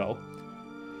give it a go.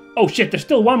 Oh shit! There's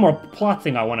still one more plot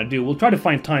thing I want to do. We'll try to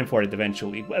find time for it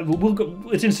eventually. We'll go.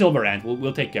 It's in Silverhand.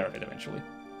 We'll take care of it eventually.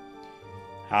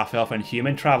 Half-elf and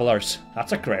human travelers.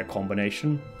 That's a rare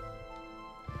combination.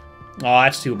 Oh,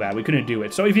 that's too bad. We couldn't do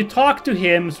it. So if you talk to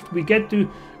him, we get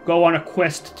to go on a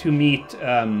quest to meet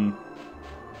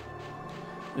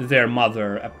their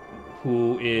mother,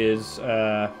 who is...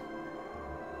 yeah,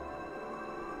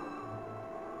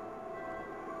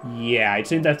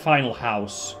 it's in that final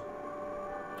house.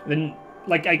 Then,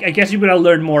 like, I guess you're gonna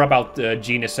learn more about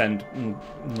Genus and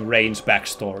Rain's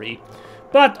backstory.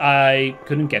 But I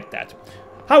couldn't get that.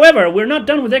 However, we're not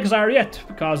done with Exire yet,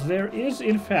 because there is,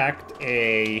 in fact,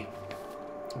 a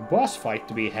boss fight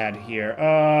to be had here.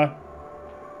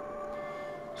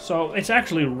 So, it's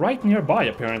actually right nearby,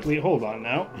 apparently. Hold on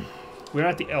now. We're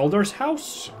at the Elder's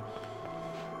house.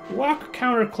 Walk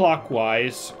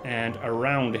counterclockwise and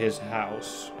around his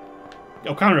house.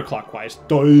 Oh, counterclockwise.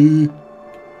 Die!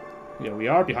 Here we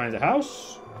are, behind the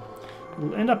house.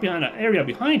 We'll end up behind an area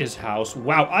behind his house.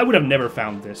 Wow, I would have never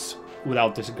found this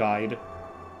without this guide.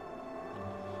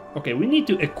 Okay, we need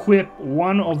to equip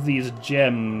one of these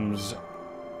gems.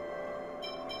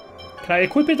 Can I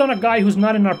equip it on a guy who's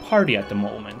not in our party at the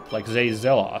moment? Like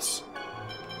Zelos.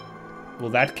 Will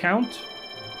that count?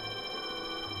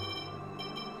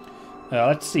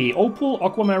 Let's see. Opal,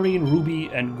 Aquamarine, Ruby,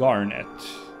 and Garnet.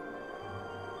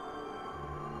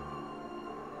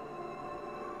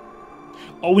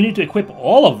 Oh, we need to equip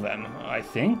all of them, I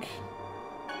think.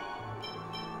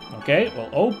 Okay, well,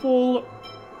 Opal...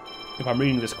 If I'm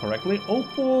reading this correctly,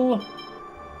 Opal,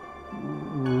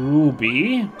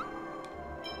 Ruby,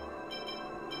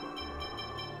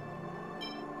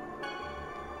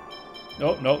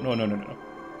 no. There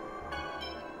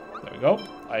we go.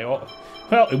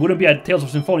 Well, it wouldn't be a Tales of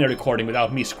Symphonia recording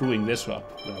without me screwing this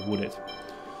up, would it?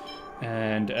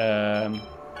 And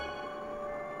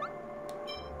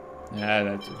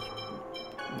yeah,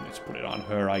 let's put it on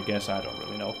her, I guess. I don't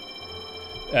really know.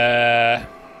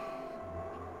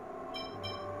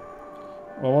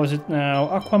 What was it now?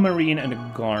 Aquamarine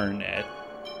and Garnet.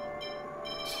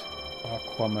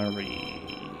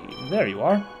 Aquamarine. There you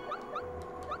are.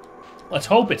 Let's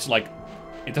hope it's like...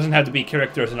 It doesn't have to be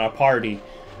characters in our party.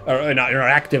 Or in our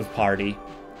active party.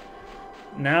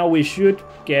 Now we should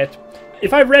get...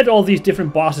 If I've read all these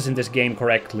different bosses in this game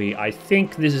correctly, I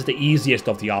think this is the easiest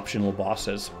of the optional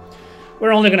bosses.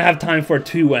 we're only gonna have time for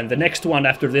 2, and the next one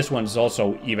after this one is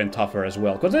also even tougher as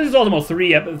well. Because this is almost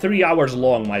 3 hours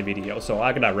long, my video, so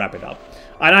I gotta wrap it up.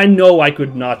 And I know I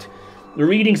could not...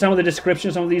 Reading some of the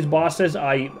descriptions of these bosses,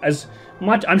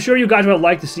 I'm sure you guys would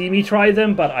like to see me try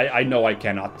them, but I know I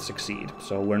cannot succeed,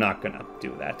 so we're not gonna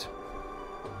do that.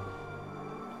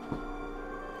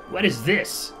 What is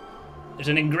this? There's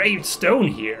an engraved stone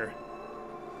here.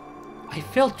 I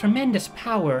felt tremendous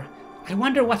power. I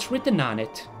wonder what's written on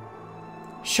it.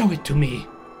 Show it to me.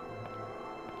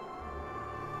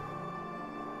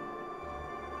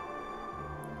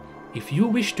 If you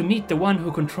wish to meet the one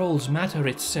who controls matter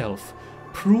itself,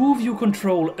 prove you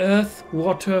control earth,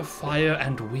 water, fire,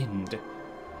 and wind.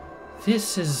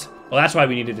 This is... Well, that's why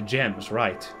we needed the gems,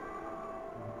 right?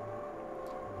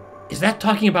 Is that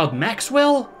talking about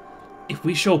Maxwell? If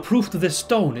we show proof to this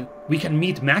stone, we can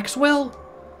meet Maxwell?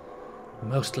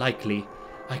 Most likely.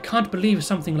 I can't believe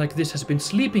something like this has been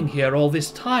sleeping here all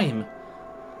this time.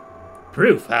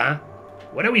 Proof, huh?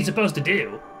 What are we supposed to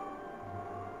do?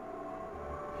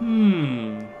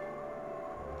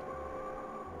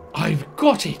 I've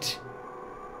got it!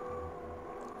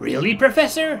 Really,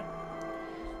 Professor?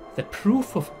 The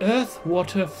proof of earth,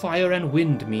 water, fire, and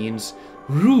wind means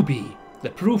ruby,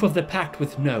 the proof of the pact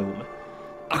with Gnome.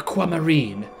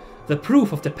 Aquamarine, the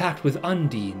proof of the pact with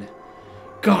Undine.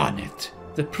 Garnet,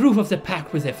 the proof of the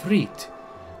pact with Efreet.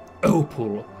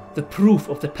 Opal, the proof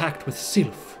of the pact with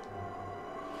Sylph.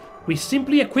 We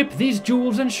simply equip these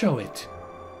jewels and show it.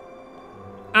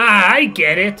 Ah, I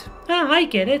get it. I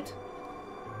get it.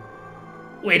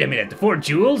 Wait a minute, the 4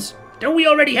 jewels? Don't we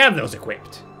already have those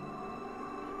equipped?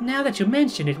 Now that you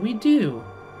mention it, we do.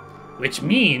 Which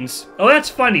means... Oh, that's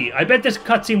funny. I bet this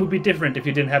cutscene would be different if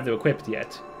you didn't have them equipped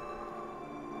yet.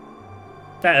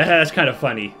 That's kind of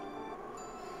funny.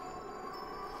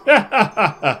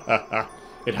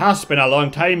 It has been a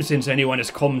long time since anyone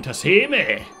has come to see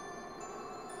me.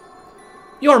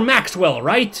 You're Maxwell,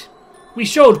 right? We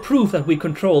showed proof that we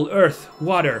control earth,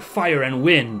 water, fire, and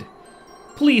wind.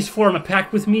 Please form a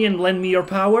pact with me and lend me your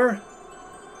power.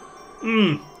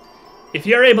 If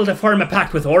you're able to form a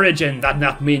pact with Origin,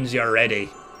 that means you're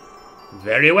ready.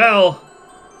 Very well.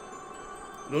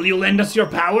 Will you lend us your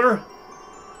power?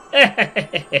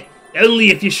 Only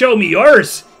if you show me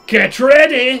yours. Get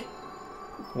ready.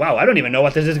 Wow, I don't even know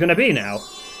what this is going to be now.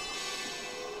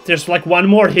 There's like one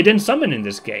more hidden summon in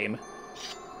this game.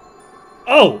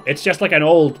 Oh, it's just like an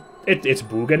old... It's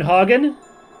Bugenhagen?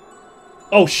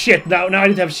 Oh shit, now I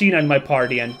didn't have Sheena in my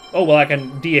party, and... Oh, well, I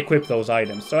can de-equip those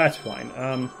items, so that's fine.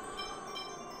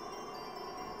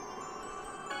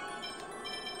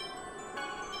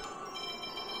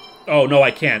 Oh, no,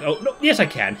 I can't. Oh, no, yes, I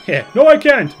can. No, I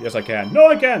can't. Yes, I can. No,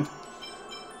 I can't.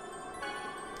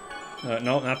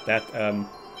 No, not that.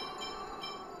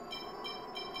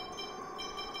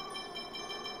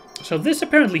 So this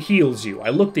apparently heals you. I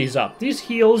looked these up. This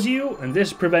heals you, and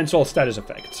this prevents all status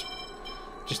effects.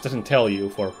 Just doesn't tell you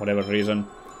for whatever reason.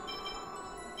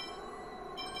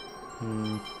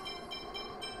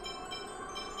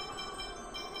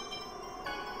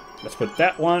 Let's put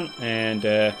that one, and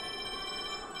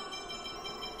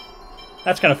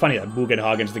that's kind of funny that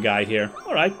Bugenhagen's the guy here.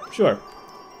 Alright, sure.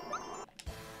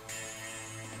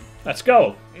 Let's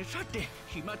go.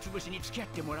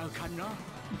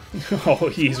 Oh,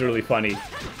 he's really funny.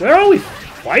 Where are we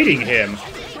fighting him?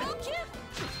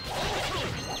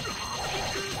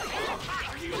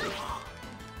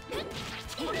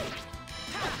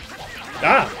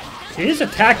 Ah, his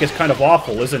attack is kind of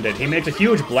awful, isn't it? He makes a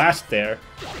huge blast there.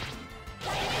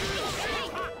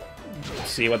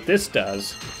 Let's see what this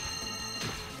does.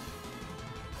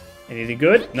 Anything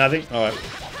good? Nothing? Alright.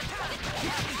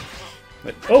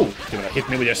 Oh, you're gonna hit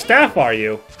me with your staff, are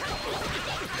you?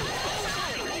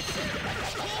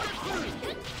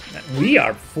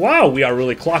 Wow, we are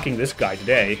really clocking this guy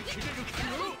today.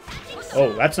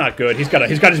 Oh, that's not good. He's got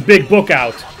his big book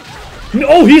out.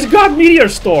 Oh, he's got Meteor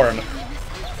Storm.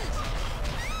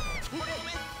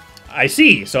 I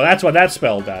see. So that's what that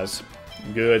spell does.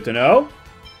 Good to know.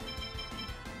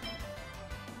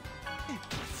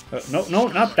 No,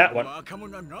 not that one.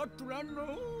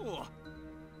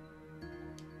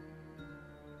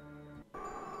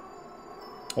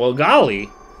 Well, golly.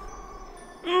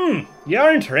 You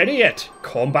aren't ready yet.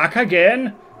 Come back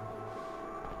again.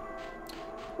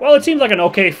 Well, it seemed like an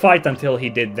okay fight until he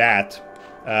did that.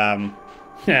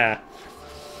 Yeah.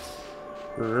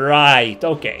 Right,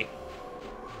 okay.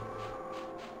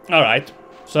 Alright.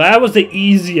 So that was the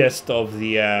easiest of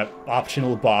the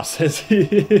optional bosses.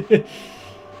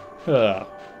 I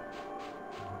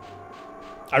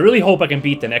really hope I can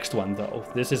beat the next one, though.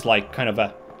 This is like kind of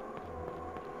a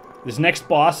This next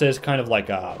boss is kind of like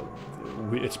a...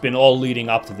 It's been all leading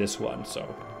up to this one,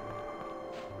 so...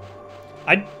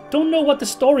 I don't know what the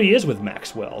story is with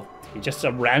Maxwell. He's just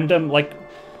a random, like...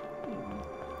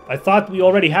 I thought we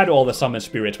already had all the summon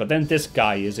spirits, but then this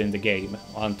guy is in the game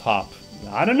on top.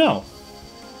 I don't know.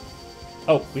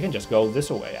 Oh, we can just go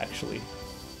this way, actually.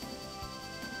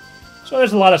 So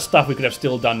there's a lot of stuff we could have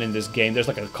still done in this game. There's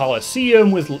like a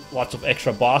Colosseum with lots of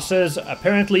extra bosses.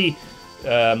 Apparently,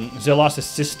 Zelos'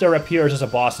 sister appears as a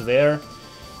boss there.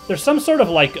 There's some sort of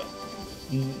like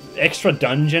extra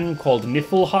dungeon called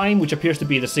Niflheim, which appears to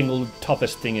be the single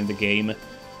toughest thing in the game.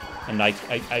 And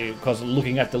because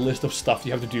looking at the list of stuff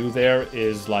you have to do there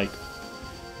is like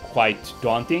quite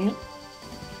daunting.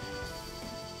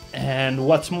 And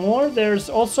what's more, there's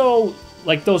also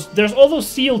like there's all those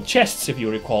sealed chests, if you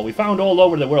recall. We found all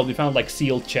over the world, we found like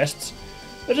sealed chests.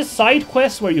 There's a side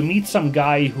quest where you meet some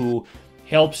guy who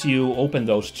helps you open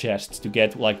those chests to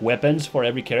get like weapons for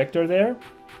every character there.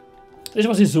 This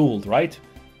was Isolde, right?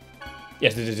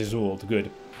 Yes, this is Isolde, good.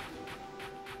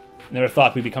 Never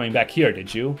thought we'd be coming back here,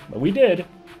 did you? But we did.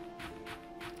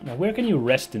 Now, where can you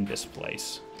rest in this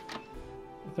place?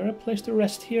 Is there a place to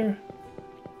rest here?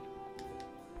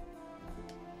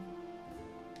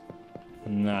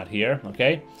 Not here,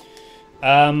 okay.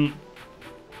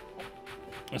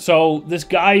 So, this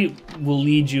guy will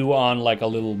lead you on, like, a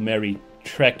little merry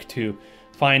trek to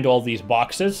find all these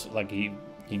boxes. Like, he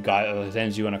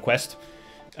sends you on a quest.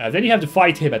 Then you have to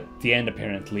fight him at the end,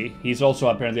 apparently. He's also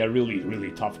apparently a really,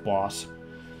 really tough boss.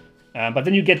 But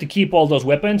then you get to keep all those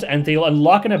weapons, and they'll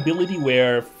unlock an ability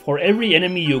where for every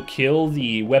enemy you kill,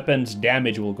 the weapon's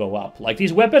damage will go up. Like,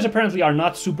 these weapons apparently are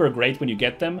not super great when you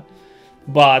get them,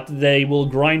 but they will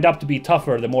grind up to be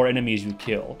tougher the more enemies you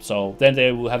kill. So then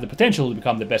they will have the potential to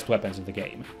become the best weapons in the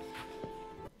game.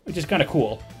 Which is kind of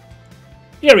cool.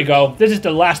 Here we go. This is the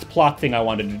last plot thing I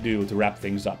wanted to do to wrap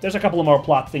things up. There's a couple of more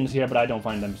plot things here, but I don't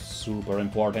find them super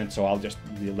important, so I'll just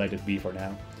let it be for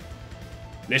now.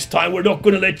 This time we're not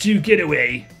gonna let you get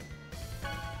away.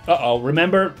 Uh-oh,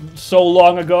 remember so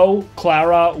long ago,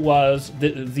 Clara was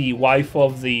the wife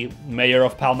of the mayor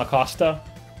of Palma Costa?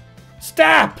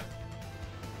 Stop!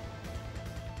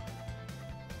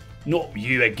 Not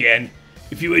you again.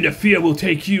 If you interfere, we'll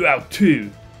take you out too.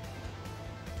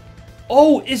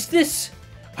 Oh, is this...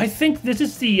 I think this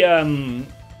is the, I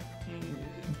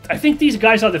think these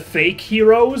guys are the fake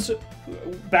heroes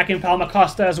back in Palma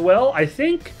Costa as well, I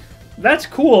think. That's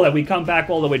cool that we come back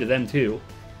all the way to them, too.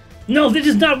 No, this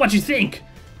is not what you think!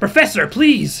 Professor,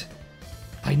 please!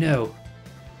 I know.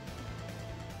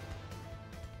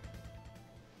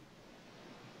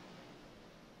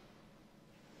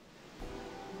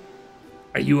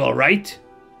 Are you alright?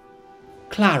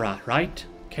 Clara, right?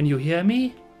 Can you hear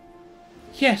me?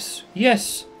 Yes,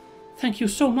 yes. Thank you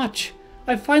so much.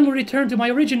 I've finally returned to my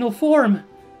original form.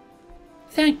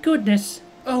 Thank goodness.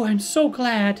 Oh, I'm so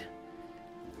glad.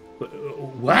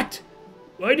 What?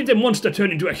 Why did the monster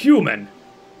turn into a human?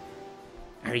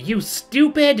 Are you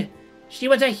stupid? She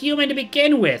was a human to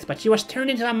begin with, but she was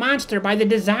turned into a monster by the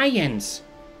Desians.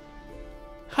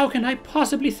 How can I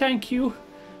possibly thank you?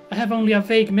 I have only a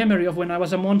vague memory of when I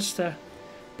was a monster,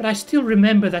 but I still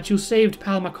remember that you saved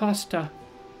Palma Costa.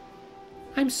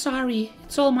 I'm sorry,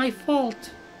 it's all my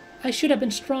fault. I should have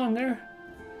been stronger.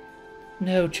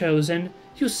 No, Chosen,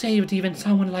 you saved even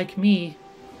someone like me.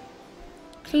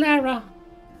 Clara,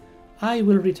 I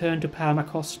will return to Palma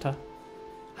Costa.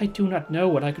 I do not know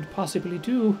what I could possibly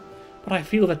do, but I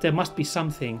feel that there must be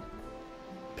something.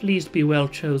 Please be well,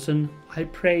 Chosen. I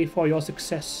pray for your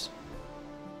success.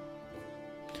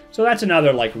 So that's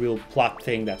another, like, real plot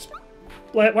thing that's...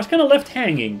 was kind of left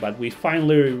hanging, but we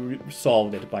finally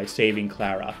solved it by saving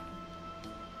Clara.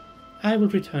 I will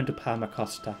return to Palma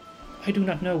Costa. I do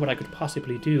not know what I could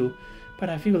possibly do, but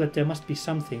I feel that there must be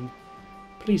something.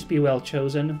 Please be well,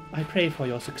 Chosen. I pray for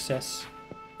your success.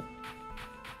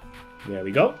 There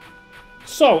we go.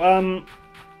 So,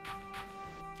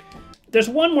 there's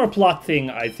one more plot thing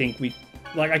I think we...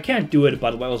 Like, I can't do it,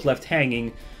 but what was left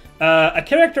hanging. A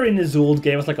character in Isolde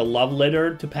gave us, like, a love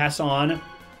letter to pass on.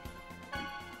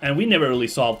 And we never really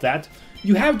solved that.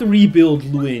 You have to rebuild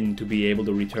Luin to be able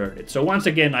to return it. So once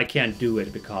again, I can't do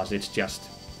it because it's just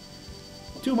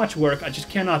too much work. I just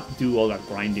cannot do all that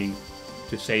grinding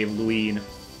to save Luin.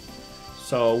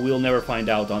 So we'll never find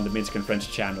out on the Minsk and Friends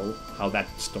channel how that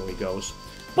story goes.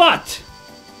 But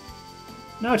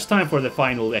now it's time for the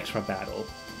final extra battle.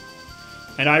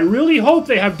 And I really hope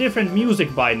they have different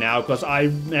music by now, because I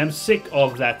am sick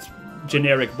of that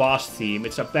generic boss theme.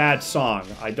 It's a bad song.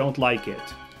 I don't like it.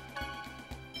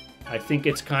 I think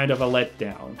it's kind of a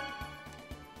letdown.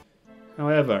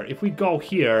 However, if we go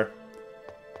here,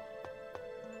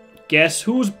 Guess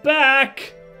who's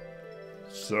back?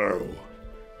 So,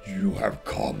 you have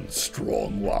come,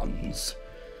 strong ones.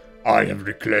 I have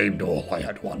reclaimed all I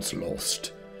had once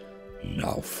lost.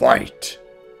 Now fight.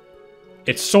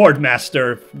 It's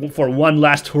Swordmaster for one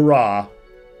last hurrah.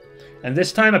 And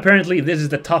this time, apparently, this is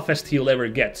the toughest he'll ever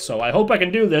get. So I hope I can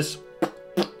do this.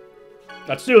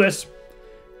 Let's do this.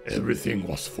 Everything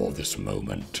was for this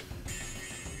moment.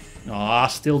 Ah,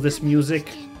 still this music.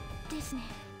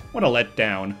 What a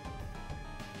letdown.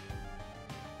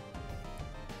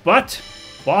 But,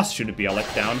 boss shouldn't be a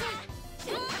letdown.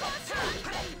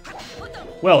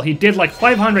 Well, he did like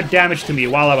 500 damage to me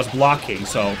while I was blocking,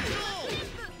 so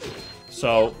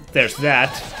there's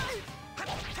that.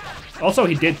 Also,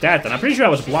 he did that, and I'm pretty sure I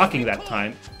was blocking that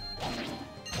time.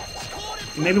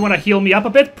 You maybe want to heal me up a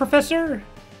bit, Professor?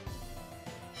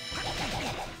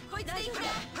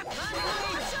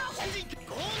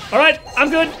 Alright,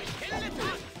 I'm good.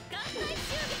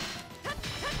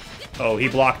 Oh, he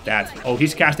blocked that. Oh,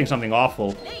 he's casting something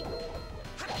awful.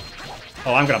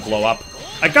 Oh, I'm gonna blow up.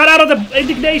 I got out of the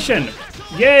indignation!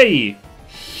 Yay!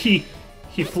 He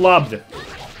flubbed.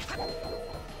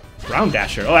 Ground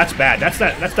Dasher. Oh, that's bad. That's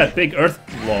that big earth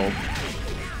blow.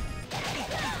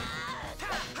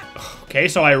 Okay,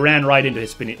 so I ran right into his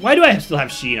spinning. Why do I still have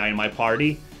Sheena in my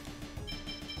party?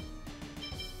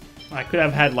 I could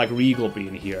have had like Regal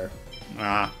being here.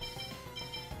 Ah.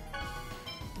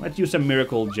 Let's use some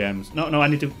miracle gems. No, I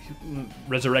need to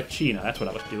resurrect Sheena. That's what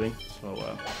I was doing. So,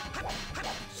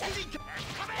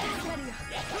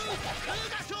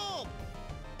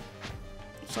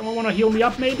 someone want to heal me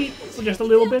up, maybe? For just a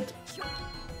little bit?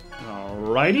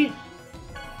 Alrighty.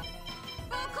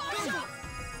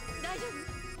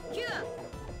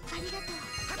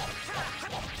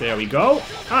 There we go.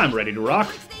 I'm ready to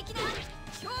rock.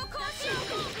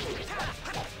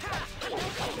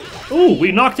 Ooh,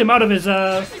 we knocked him out of his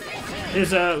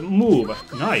move.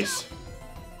 Nice.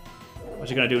 What's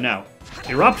he gonna do now?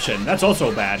 Eruption. That's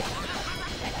also bad.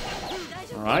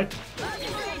 Alright.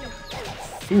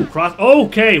 Ooh, cross.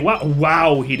 Okay,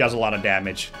 wow, he does a lot of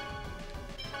damage.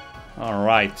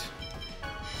 Alright.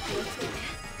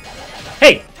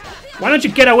 Hey! Why don't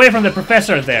you get away from the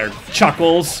professor there,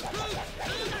 Chuckles?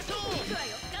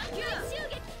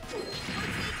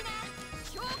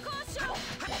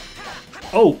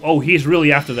 Oh, he's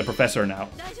really after the professor now.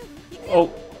 Oh,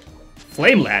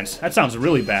 Flame Lance. That sounds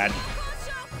really bad.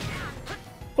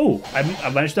 Oh, I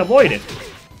managed to avoid it.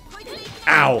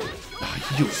 Ow.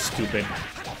 Oh, you stupid.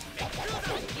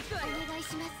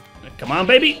 Come on,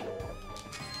 baby.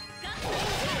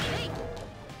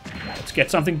 Let's get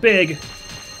something big.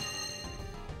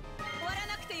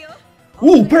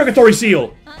 Ooh, Purgatory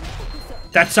Seal.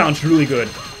 That sounds really good.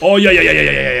 Oh,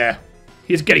 yeah.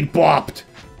 He's getting bopped.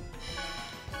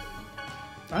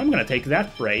 I'm gonna take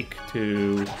that break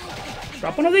to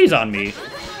drop one of these on me.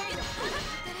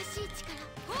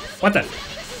 What the?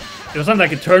 It was something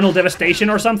like Eternal Devastation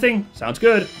or something? Sounds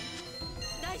good.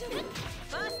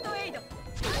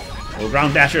 Oh,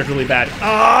 Ground Dasher is really bad.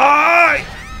 Ah!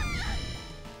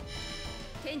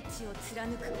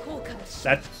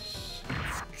 That's...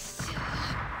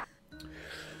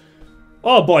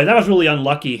 Oh boy, that was really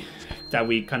unlucky that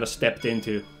we kind of stepped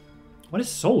into. What is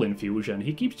Soul Infusion?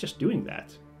 He keeps just doing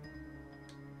that.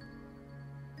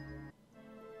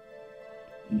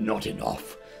 Not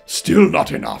enough. Still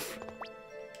not enough.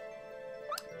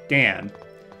 Damn.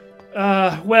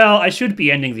 Well, I should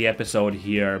be ending the episode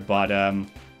here, but,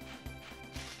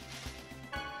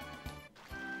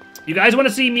 you guys want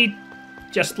to see me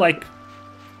just, like,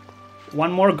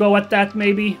 one more go at that,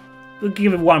 maybe? We'll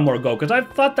give it one more go, because I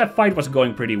thought that fight was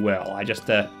going pretty well. I just,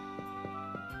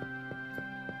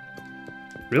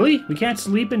 Really? We can't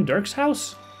sleep in Dirk's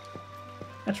house?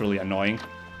 That's really annoying.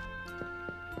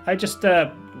 I just,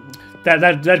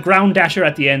 that Ground Dasher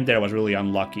at the end there was really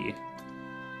unlucky.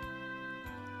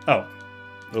 Oh.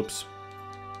 Oops.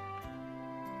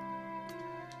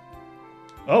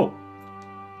 Oh.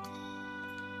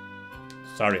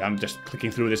 Sorry, I'm just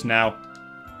clicking through this now.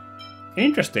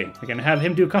 Interesting. I can have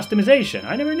him do customization.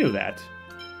 I never knew that.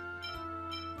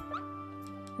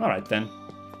 Alright then.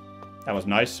 That was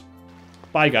nice.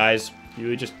 Bye, guys.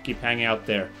 You just keep hanging out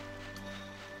there.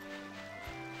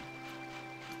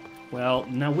 Well,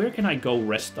 now where can I go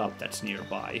rest up that's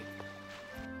nearby?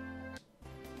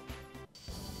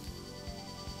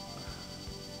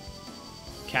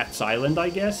 Cat's Island, I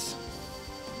guess?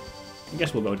 I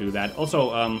guess we'll go do that. Also,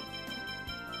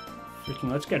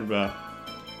 freaking, let's get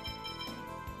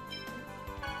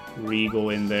Regal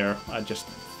in there. I just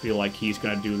feel like he's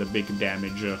gonna do the big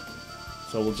damage.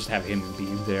 So we'll just have him be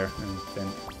in there, and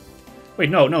then Wait,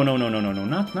 no,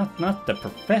 not the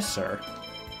professor.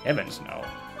 Heavens, no.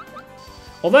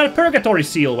 Well, that purgatory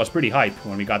seal was pretty hype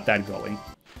when we got that going.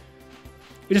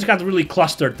 We just got really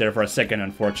clustered there for a second,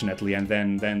 unfortunately, and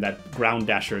then that ground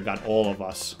dasher got all of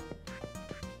us.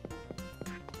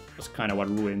 That's kind of what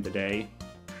ruined the day.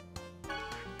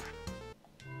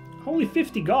 Holy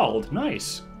 50 gold,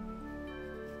 nice.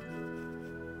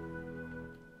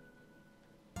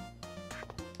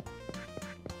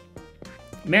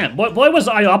 Man, boy was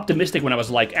I optimistic when I was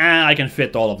like, I can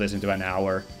fit all of this into an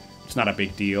hour. It's not a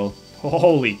big deal.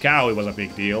 Holy cow, it was a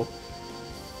big deal.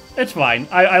 It's fine.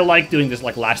 I like doing this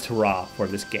like last hurrah for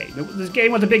this game. This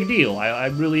game was a big deal. I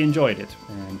really enjoyed it.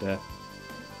 And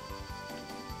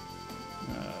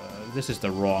this is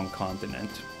the wrong continent.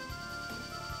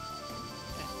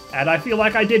 And I feel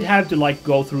like I did have to like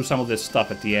go through some of this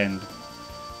stuff at the end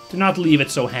to not leave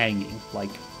it so hanging. Like,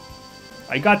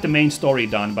 I got the main story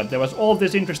done, but there was all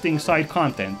this interesting side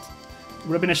content. It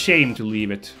would have been a shame to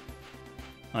leave it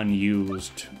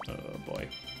unused. Oh boy.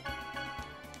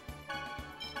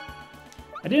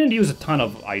 I didn't use a ton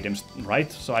of items,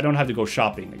 right? So I don't have to go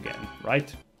shopping again,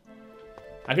 right?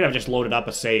 I could have just loaded up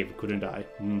a save, couldn't I?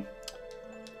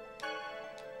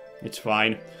 It's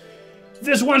fine.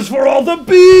 This one's for all the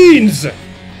beans!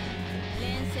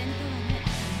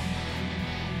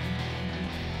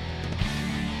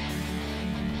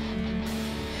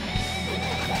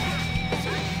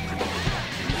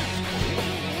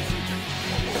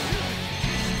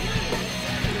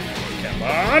 Come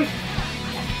on!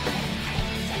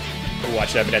 Oh, I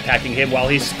should have been attacking him while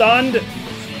he's stunned.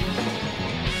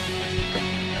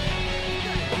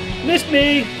 Missed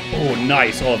me! Oh,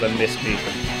 nice. All of them missed me.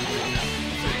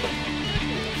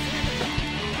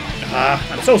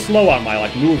 I'm so slow on my,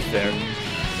 like, moves there.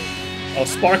 Oh,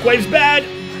 Spark Wave's bad!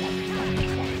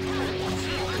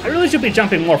 I really should be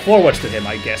jumping more forwards to him,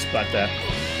 I guess, but,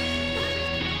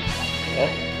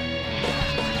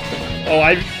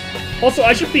 Also,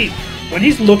 I should be... When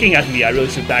he's looking at me, I really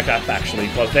should back up, actually,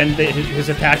 because then his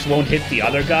attacks won't hit the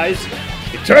other guys.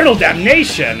 Eternal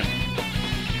Damnation!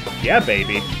 Yeah,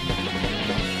 baby.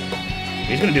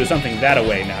 He's gonna do something that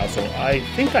away now, so I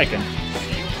think I can...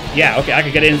 Yeah, okay, I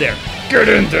can get in there. Get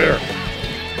in there!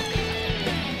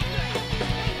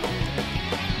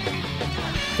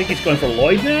 I think he's going for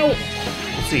Lloyd now?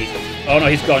 Let's see. Oh no,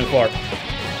 he's going for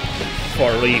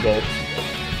Regal.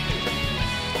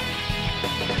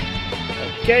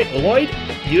 Okay, Lloyd,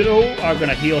 you are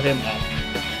gonna heal him up.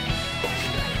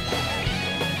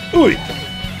 Ooh!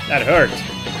 That hurt.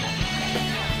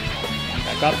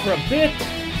 Back up for a bit.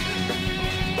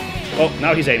 Oh,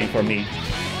 now he's aiming for me.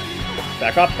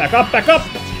 Back up, back up, back up!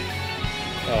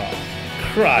 Oh,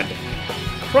 crud.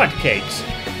 Crud cakes.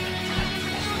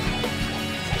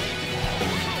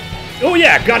 Oh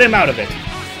yeah, got him out of it.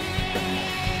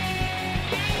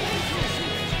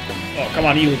 Oh, come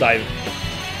on, Eel Dive.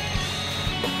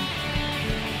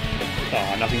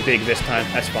 Oh, nothing big this time.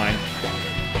 That's fine.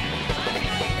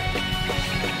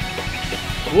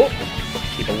 Whoop.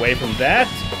 Keep away from that.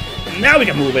 Now we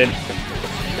can move in.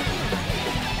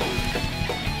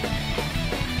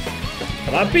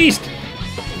 Come on, Beast!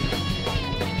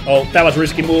 Oh, that was a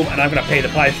risky move, and I'm gonna pay the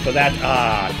price for that.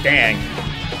 Ah, dang.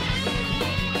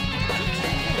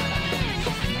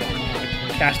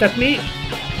 Cast at me.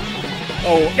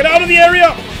 Oh, get out of the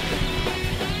area!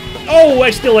 Oh,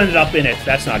 I still ended up in it.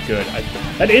 That's not good.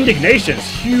 That indignation's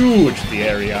huge, the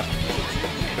area.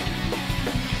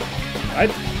 I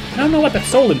don't know what that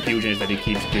soul infusion is that he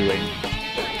keeps doing.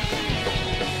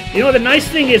 You know, the nice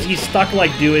thing is he's stuck,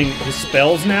 like, doing his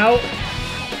spells now.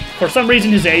 For some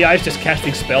reason, his AI is just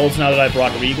casting spells now that I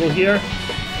brought Regal here.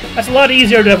 That's a lot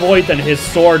easier to avoid than his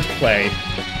sword play.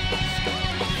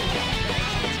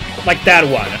 Like that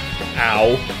one.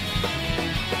 Ow.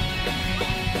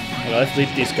 Well, let's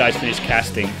let these guys finish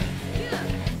casting.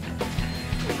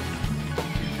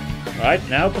 Alright,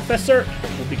 now, Professor.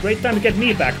 It'll be a great time to get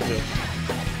me back to...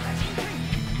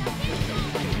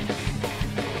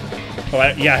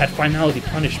 Oh, yeah, I had Finality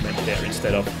Punishment there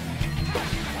instead of...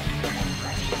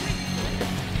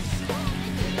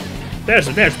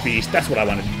 There's Beast. That's what I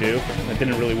wanted to do. That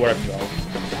didn't really work, though.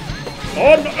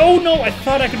 Oh no! I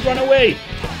thought I could run away!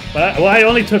 But I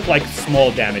only took, like,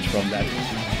 small damage from that.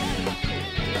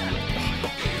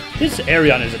 His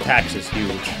area on his attacks is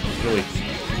huge. It's really...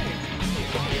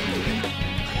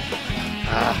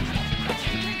 Ah.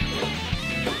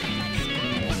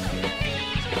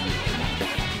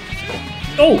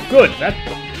 Oh, good! That...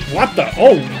 What the...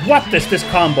 Oh, what is this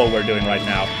combo we're doing right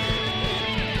now?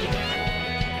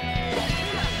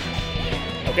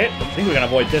 Okay, I think we can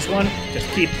avoid this one. Just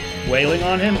keep wailing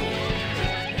on him.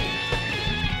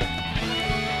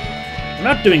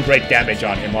 We're not doing great damage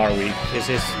on him, are we? His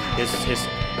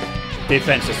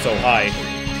defense is so high.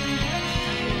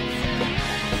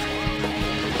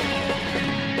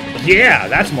 Yeah,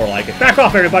 that's more like it. Back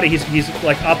off, everybody. He's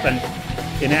like up and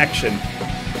in action.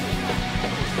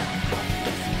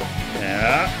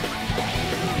 Yeah.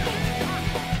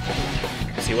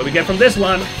 See what we get from this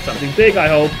one. Something big, I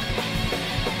hope.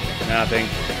 Nothing.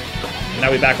 And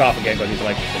now we back off again because he's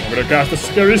like, I'm gonna cast a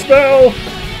scary spell.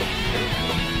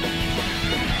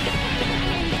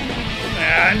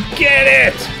 And get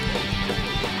it!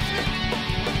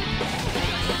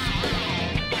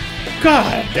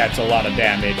 God, that's a lot of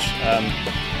damage.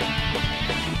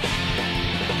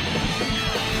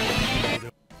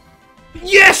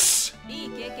 Yes!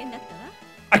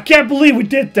 I can't believe we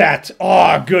did that!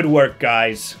 Oh, good work,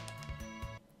 guys.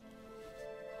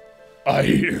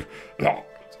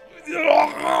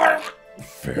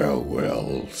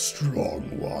 Farewell,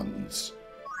 strong ones.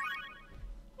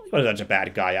 He wasn't such a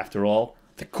bad guy after all.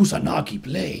 The Kusanagi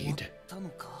blade.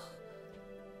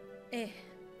 ええ、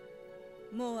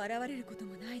もう現れること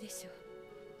もないでしょう。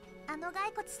あの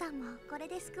骸骨さんもこれ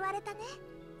で救われたね。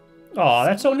Oh,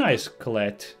 that's so nice,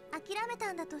 Colette. 諦め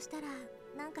たんだとしたら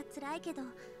なんか辛いけど、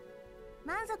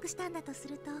満足したんだとす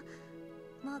ると、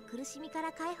もう苦しみか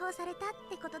ら解放されたっ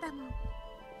てことだもん。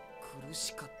苦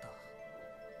しかった。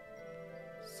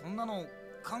そんなの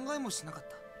考えもしなかっ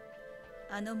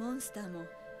た。あのモンスターも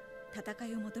戦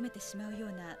いを求めてしまうよ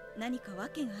うな何か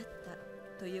訳があっ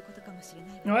たということかもしれ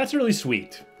ない。No, that's really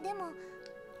sweet. でも、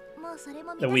もうそれ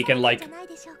も That we can, like, じゃない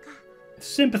でしょうか。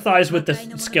sympathize with the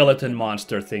skeleton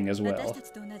monster thing as well. 私た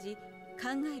ちと同じ考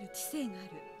える知性があ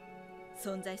る。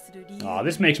存在する理由。Oh,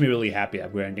 this makes me really happy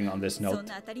that we're ending on this そ note. ん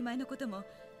な当たり前のことも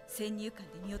先入観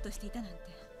で見落としていたなんて。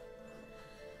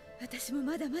私も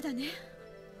まだまだね。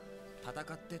戦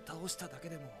って倒しただけ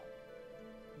でも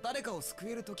誰かを救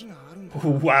える時があるんだ。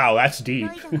Wow, that's deep.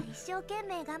 ロイドが一生懸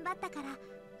命頑張ったから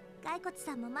骸骨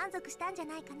さんも満足したんじゃ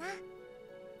ないかな。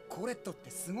コレットっ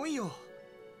てすごいよ。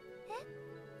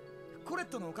コレッ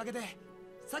トのおかげで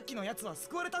さっきのやつは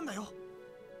救われたんだよ。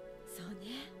そう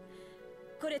ね。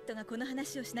コレットがこの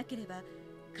話をしなければ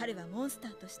彼はモンスタ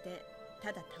ーとして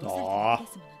ただ倒されただけ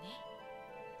ですものね。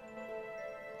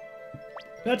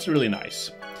That's really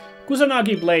nice.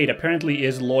 Kusanagi Blade apparently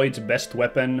is Lloyd's best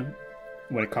weapon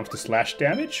when it comes to slash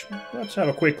damage. Let's have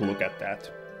a quick look at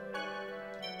that.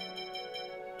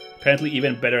 Apparently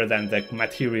even better than the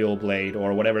Material Blade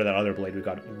or whatever that other blade we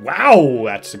got. Wow,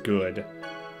 that's good.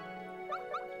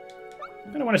 I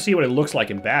kind of want to see what it looks like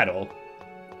in battle.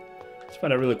 Let's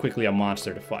find out really quickly a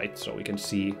monster to fight so we can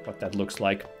see what that looks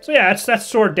like. So yeah, that's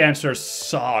Sword Dancer's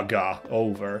saga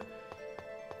over.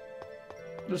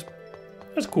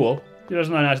 That's cool. He was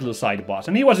a nice little side boss.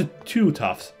 And he wasn't too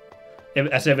tough,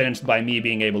 as evidenced by me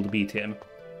being able to beat him.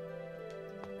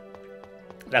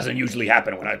 Doesn't usually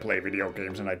happen when I play video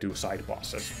games and I do side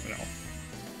bosses, you know.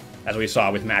 As we saw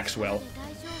with Maxwell.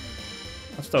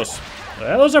 What's those?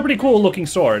 Those are pretty cool looking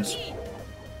swords.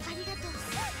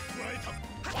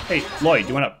 Hey, Lloyd,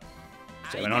 you went up.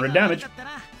 700 damage.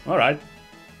 Alright.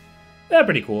 They're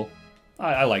pretty cool.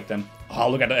 I like them. Oh,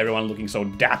 look at everyone looking so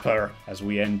dapper as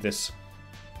we end this.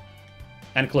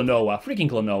 And Klonoa. Freaking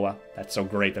Klonoa. That's so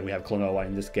great that we have Klonoa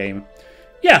in this game.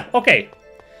 Yeah, okay.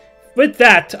 With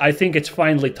that, I think it's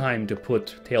finally time to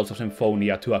put Tales of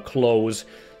Symphonia to a close.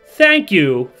 Thank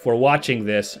you for watching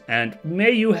this, and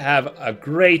may you have a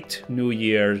great new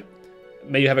year.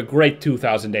 May you have a great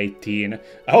 2018.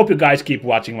 I hope you guys keep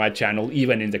watching my channel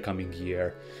even in the coming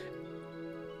year.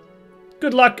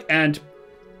 Good luck and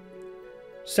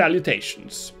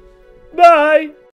salutations. Bye!